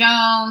Quincy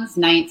Jones,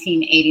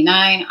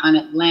 1989 on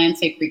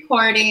Atlantic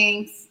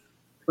Recordings.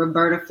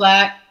 Roberta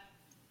Flack,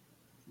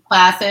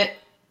 classic.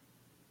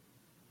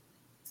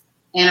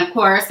 And of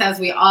course, as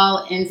we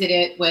all ended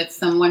it with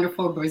some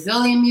wonderful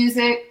Brazilian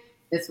music,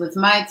 this was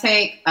my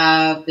take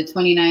of the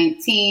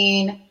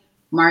 2019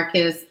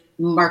 Marcos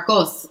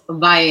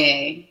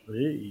Valle.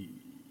 Hey.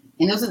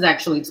 And this was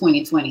actually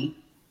 2020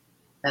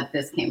 that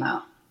this came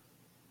out.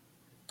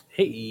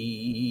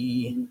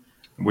 Hey.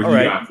 What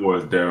you got for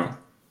us, Daryl?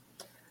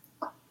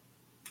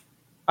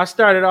 I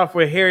started off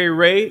with Harry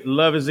Ray,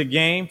 Love is a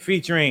Game,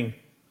 featuring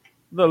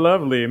the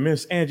lovely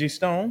Miss Angie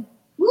Stone.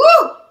 Woo!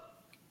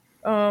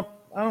 I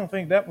don't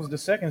think that was the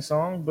second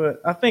song,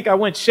 but I think I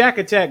went Shack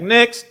Attack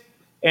next.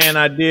 And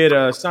I did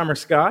Summer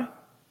Sky.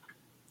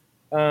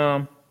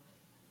 From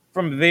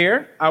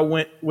there, I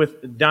went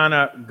with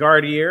Donna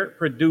Gardier,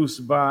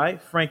 produced by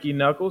Frankie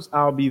Knuckles,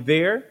 I'll Be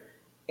There.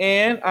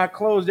 And I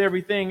closed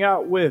everything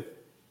out with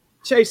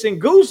Chasing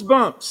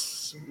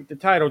Goosebumps, with the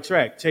title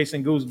track,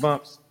 Chasing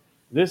Goosebumps.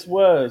 This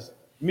was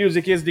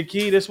Music is the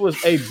Key. This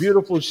was a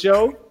beautiful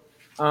show.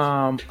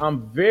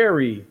 I'm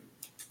very,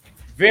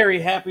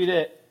 very happy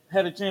that I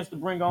had a chance to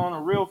bring on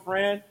a real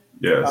friend.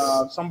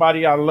 Yes.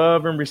 Somebody I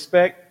love and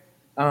respect.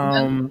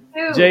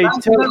 Jay,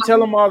 tell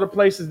them all the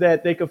places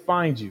that they could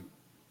find you.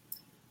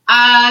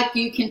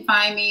 You can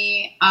find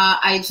me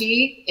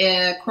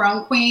IG,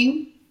 Chrome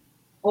Queen,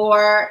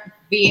 or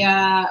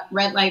via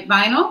Red Light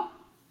Vinyl.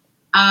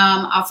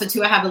 Also,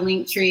 too, I have a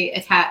link tree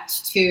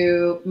attached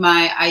to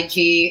my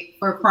IG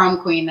for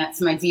Chrome Queen.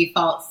 That's my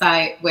default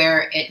site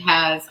where it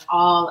has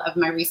all of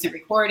my recent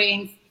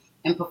recordings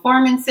and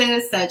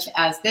performances, such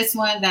as this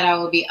one that I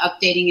will be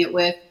updating it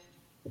with.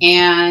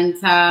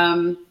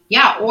 And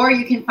yeah, or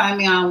you can find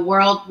me on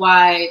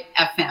Worldwide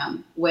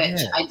FM, which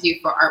I do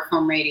for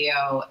Artform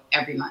Radio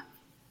every month.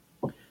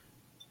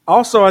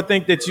 Also, I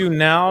think that you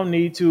now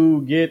need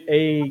to get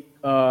a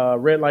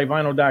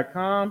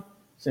redlightvinyl.com,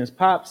 since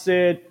Pop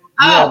said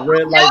you have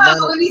Red Light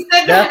Vinyl. When he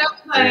said that, I was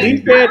like, he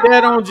said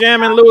that on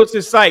Jam and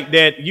Lewis's site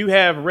that you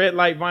have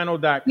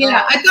redlightvinyl.com.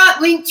 Yeah, I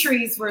thought link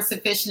trees were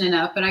sufficient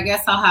enough, but I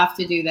guess I'll have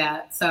to do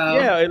that. So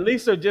yeah, at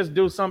least just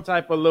do some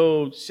type of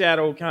little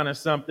shadow kind of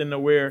something to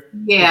where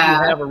you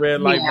have a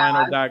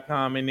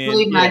redlightvinyl.com, and then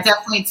believe me, I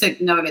definitely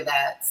took note of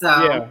that. So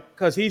yeah,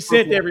 because he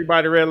sent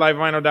everybody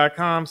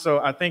redlightvinyl.com, so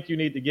I think you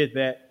need to get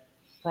that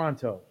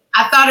pronto.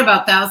 I thought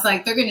about that. I was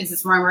like, they're gonna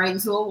just run right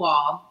into a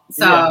wall.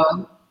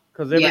 So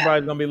because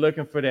everybody's gonna be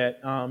looking for that,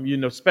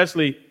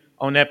 especially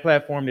on that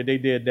platform that they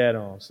did that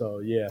on. So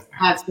yeah,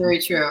 that's very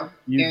true.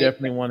 You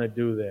definitely want to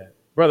do that,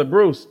 brother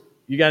Bruce.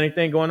 You got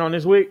anything going on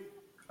this week?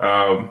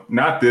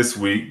 Not this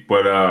week,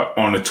 but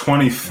on the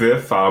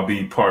 25th, I'll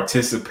be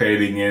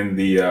participating in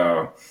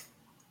the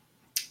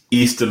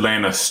East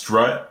Atlanta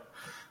Strut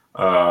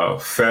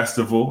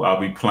Festival.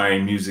 I'll be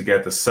playing music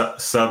at the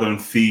Southern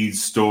Feed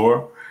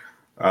Store,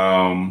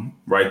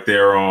 right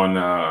there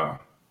on.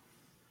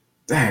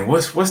 Dang,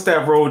 what's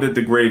that road that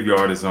the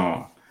graveyard is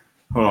on?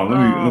 Hold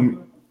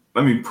on,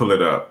 let me pull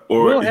it up.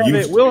 Or we'll have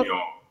it.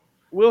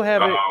 We'll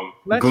have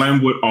it.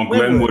 Glenwood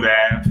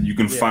Ave. You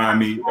can find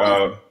me.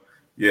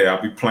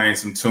 I'll be playing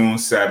some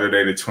tunes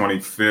Saturday the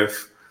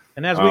 25th.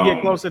 And as we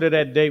get closer to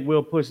that date,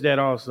 we'll push that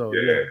also.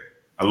 Yeah,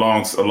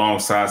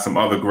 alongside some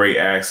other great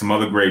acts, some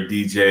other great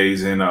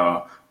DJs, and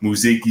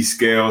Muziki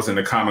Scales and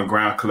the Common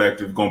Ground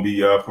Collective going to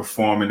be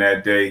performing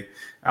that day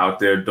out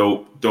there.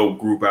 Dope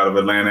group out of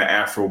Atlanta,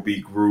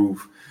 Afrobeat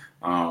Groove.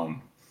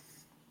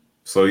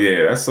 So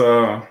yeah, that's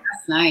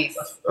nice.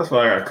 That's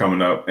what I got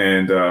coming up,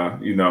 and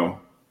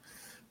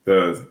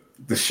the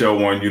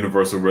show on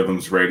Universal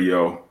Rhythms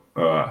Radio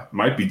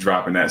might be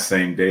dropping that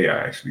same day. I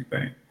actually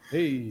think.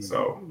 Hey,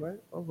 So,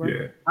 all right.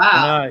 Yeah.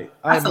 Wow. And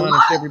I That's a admonish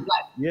lot.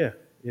 everybody. Yeah,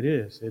 it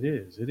is.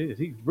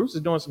 Bruce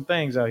is doing some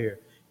things out here.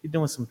 He's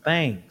doing some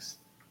things.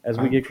 As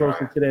we get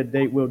closer to that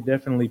date, we'll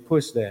definitely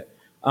push that.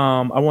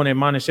 I want to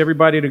admonish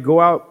everybody to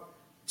go out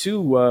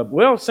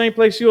to same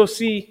place you'll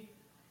see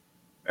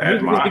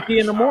Music is the Key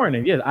in the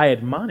morning. Yes, I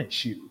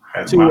admonish you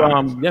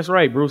to that's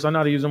right, Bruce. I know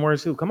how to use them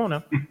words too. Come on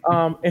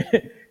now.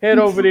 Head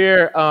over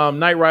there.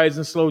 Night Rides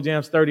and Slow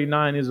Jams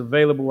 39 is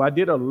available. I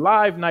did a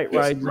live Night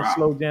Rides and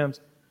Slow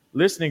Jams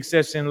listening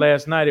session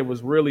last night. It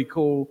was really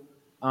cool.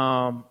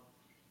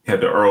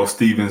 Had the Earl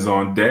Stevens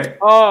on deck.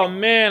 Oh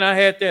man, I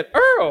had that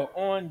Earl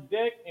on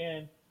deck,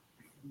 and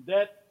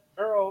that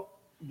Earl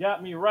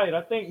got me right.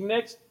 I think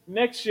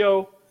next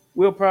show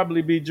we'll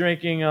probably be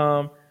drinking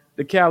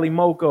the Cali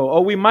Moco.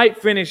 Oh, we might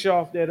finish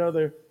off that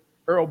other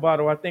Earl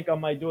bottle. I think I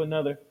might do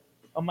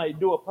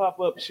a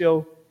pop-up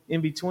show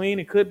in between.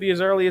 It could be as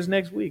early as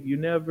next week. You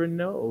never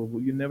know.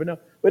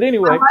 But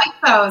anyway. I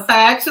like those.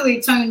 I actually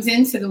tuned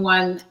into the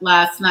one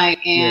last night,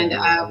 and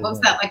what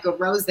was that, like a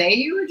rosé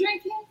you were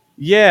drinking?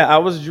 Yeah, I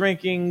was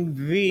drinking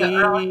the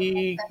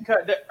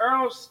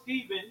Earl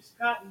Stevens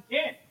Cotton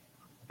Candy.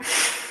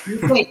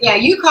 Yeah,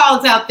 you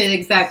called out the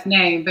exact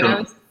name,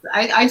 but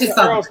I just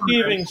saw Earl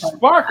Stevens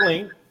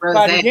Sparkling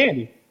Cotton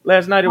Candy.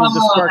 Last night it was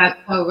the sparkling.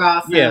 That's so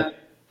awesome. Yeah,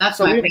 that's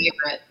my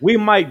favorite. We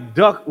might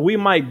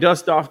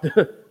dust off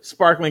the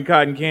sparkling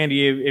cotton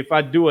candy if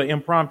I do an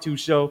impromptu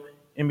show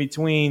in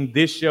between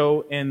this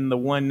show and the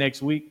one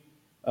next week.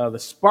 The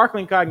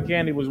sparkling cotton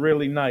candy was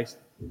really nice.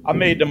 I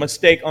made the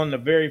mistake on the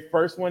very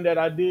first one that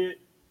I did. It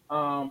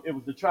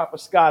was the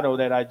Tropiscato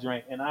that I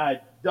drank, and I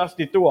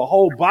dusted through a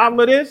whole bottle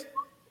of this.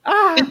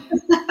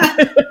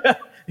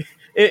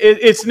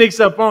 It sneaks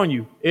up on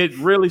you. It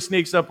really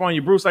sneaks up on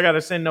you. Bruce, I got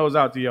to send those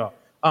out to y'all.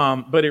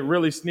 But it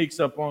really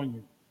sneaks up on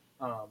you.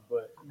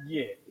 But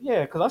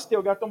yeah, because I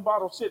still got them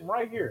bottles sitting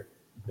right here.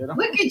 Look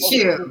at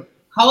you.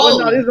 Well,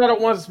 no, these are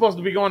the ones supposed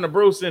to be going to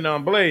Bruce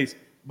and Blaze.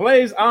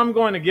 Blaze, I'm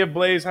going to give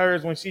Blaze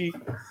hers when she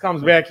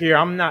comes back here.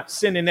 I'm not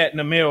sending that in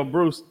the mail.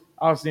 Bruce,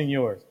 I'll send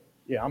yours.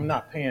 Yeah, I'm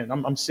not paying.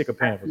 I'm sick of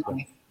paying for stuff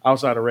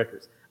outside of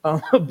records.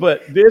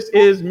 But this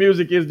is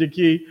Music is the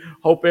Key.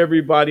 Hope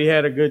everybody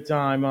had a good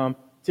time.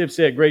 Tip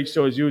said great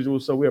show as usual,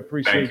 so we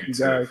appreciate you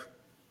guys.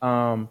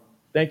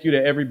 Thank you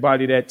to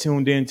everybody that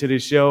tuned in to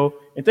this show.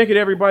 And thank you to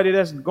everybody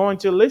that's going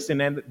to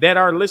listen and that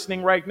are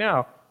listening right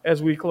now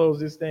as we close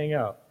this thing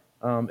out.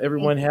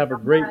 Everyone have a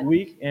great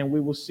week, and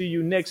we will see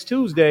you next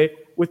Tuesday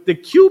with the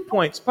Q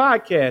Points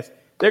podcast.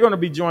 They're going to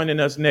be joining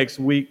us next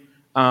week.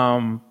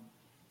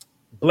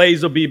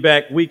 Blaze will be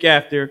back week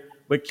after,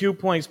 but Q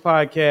Points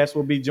podcast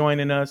will be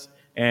joining us.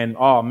 And,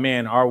 oh,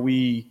 man, are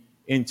we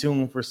in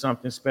tune for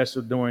something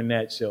special during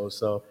that show.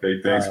 So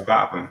thanks for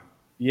popping.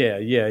 Yeah.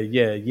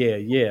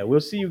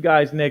 We'll see you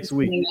guys next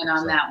week. In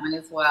on that one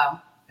as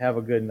well. Have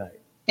a good night.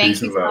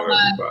 Thank you so much.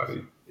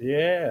 Everybody.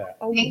 Yeah.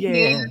 Thank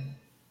you.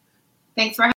 Thanks for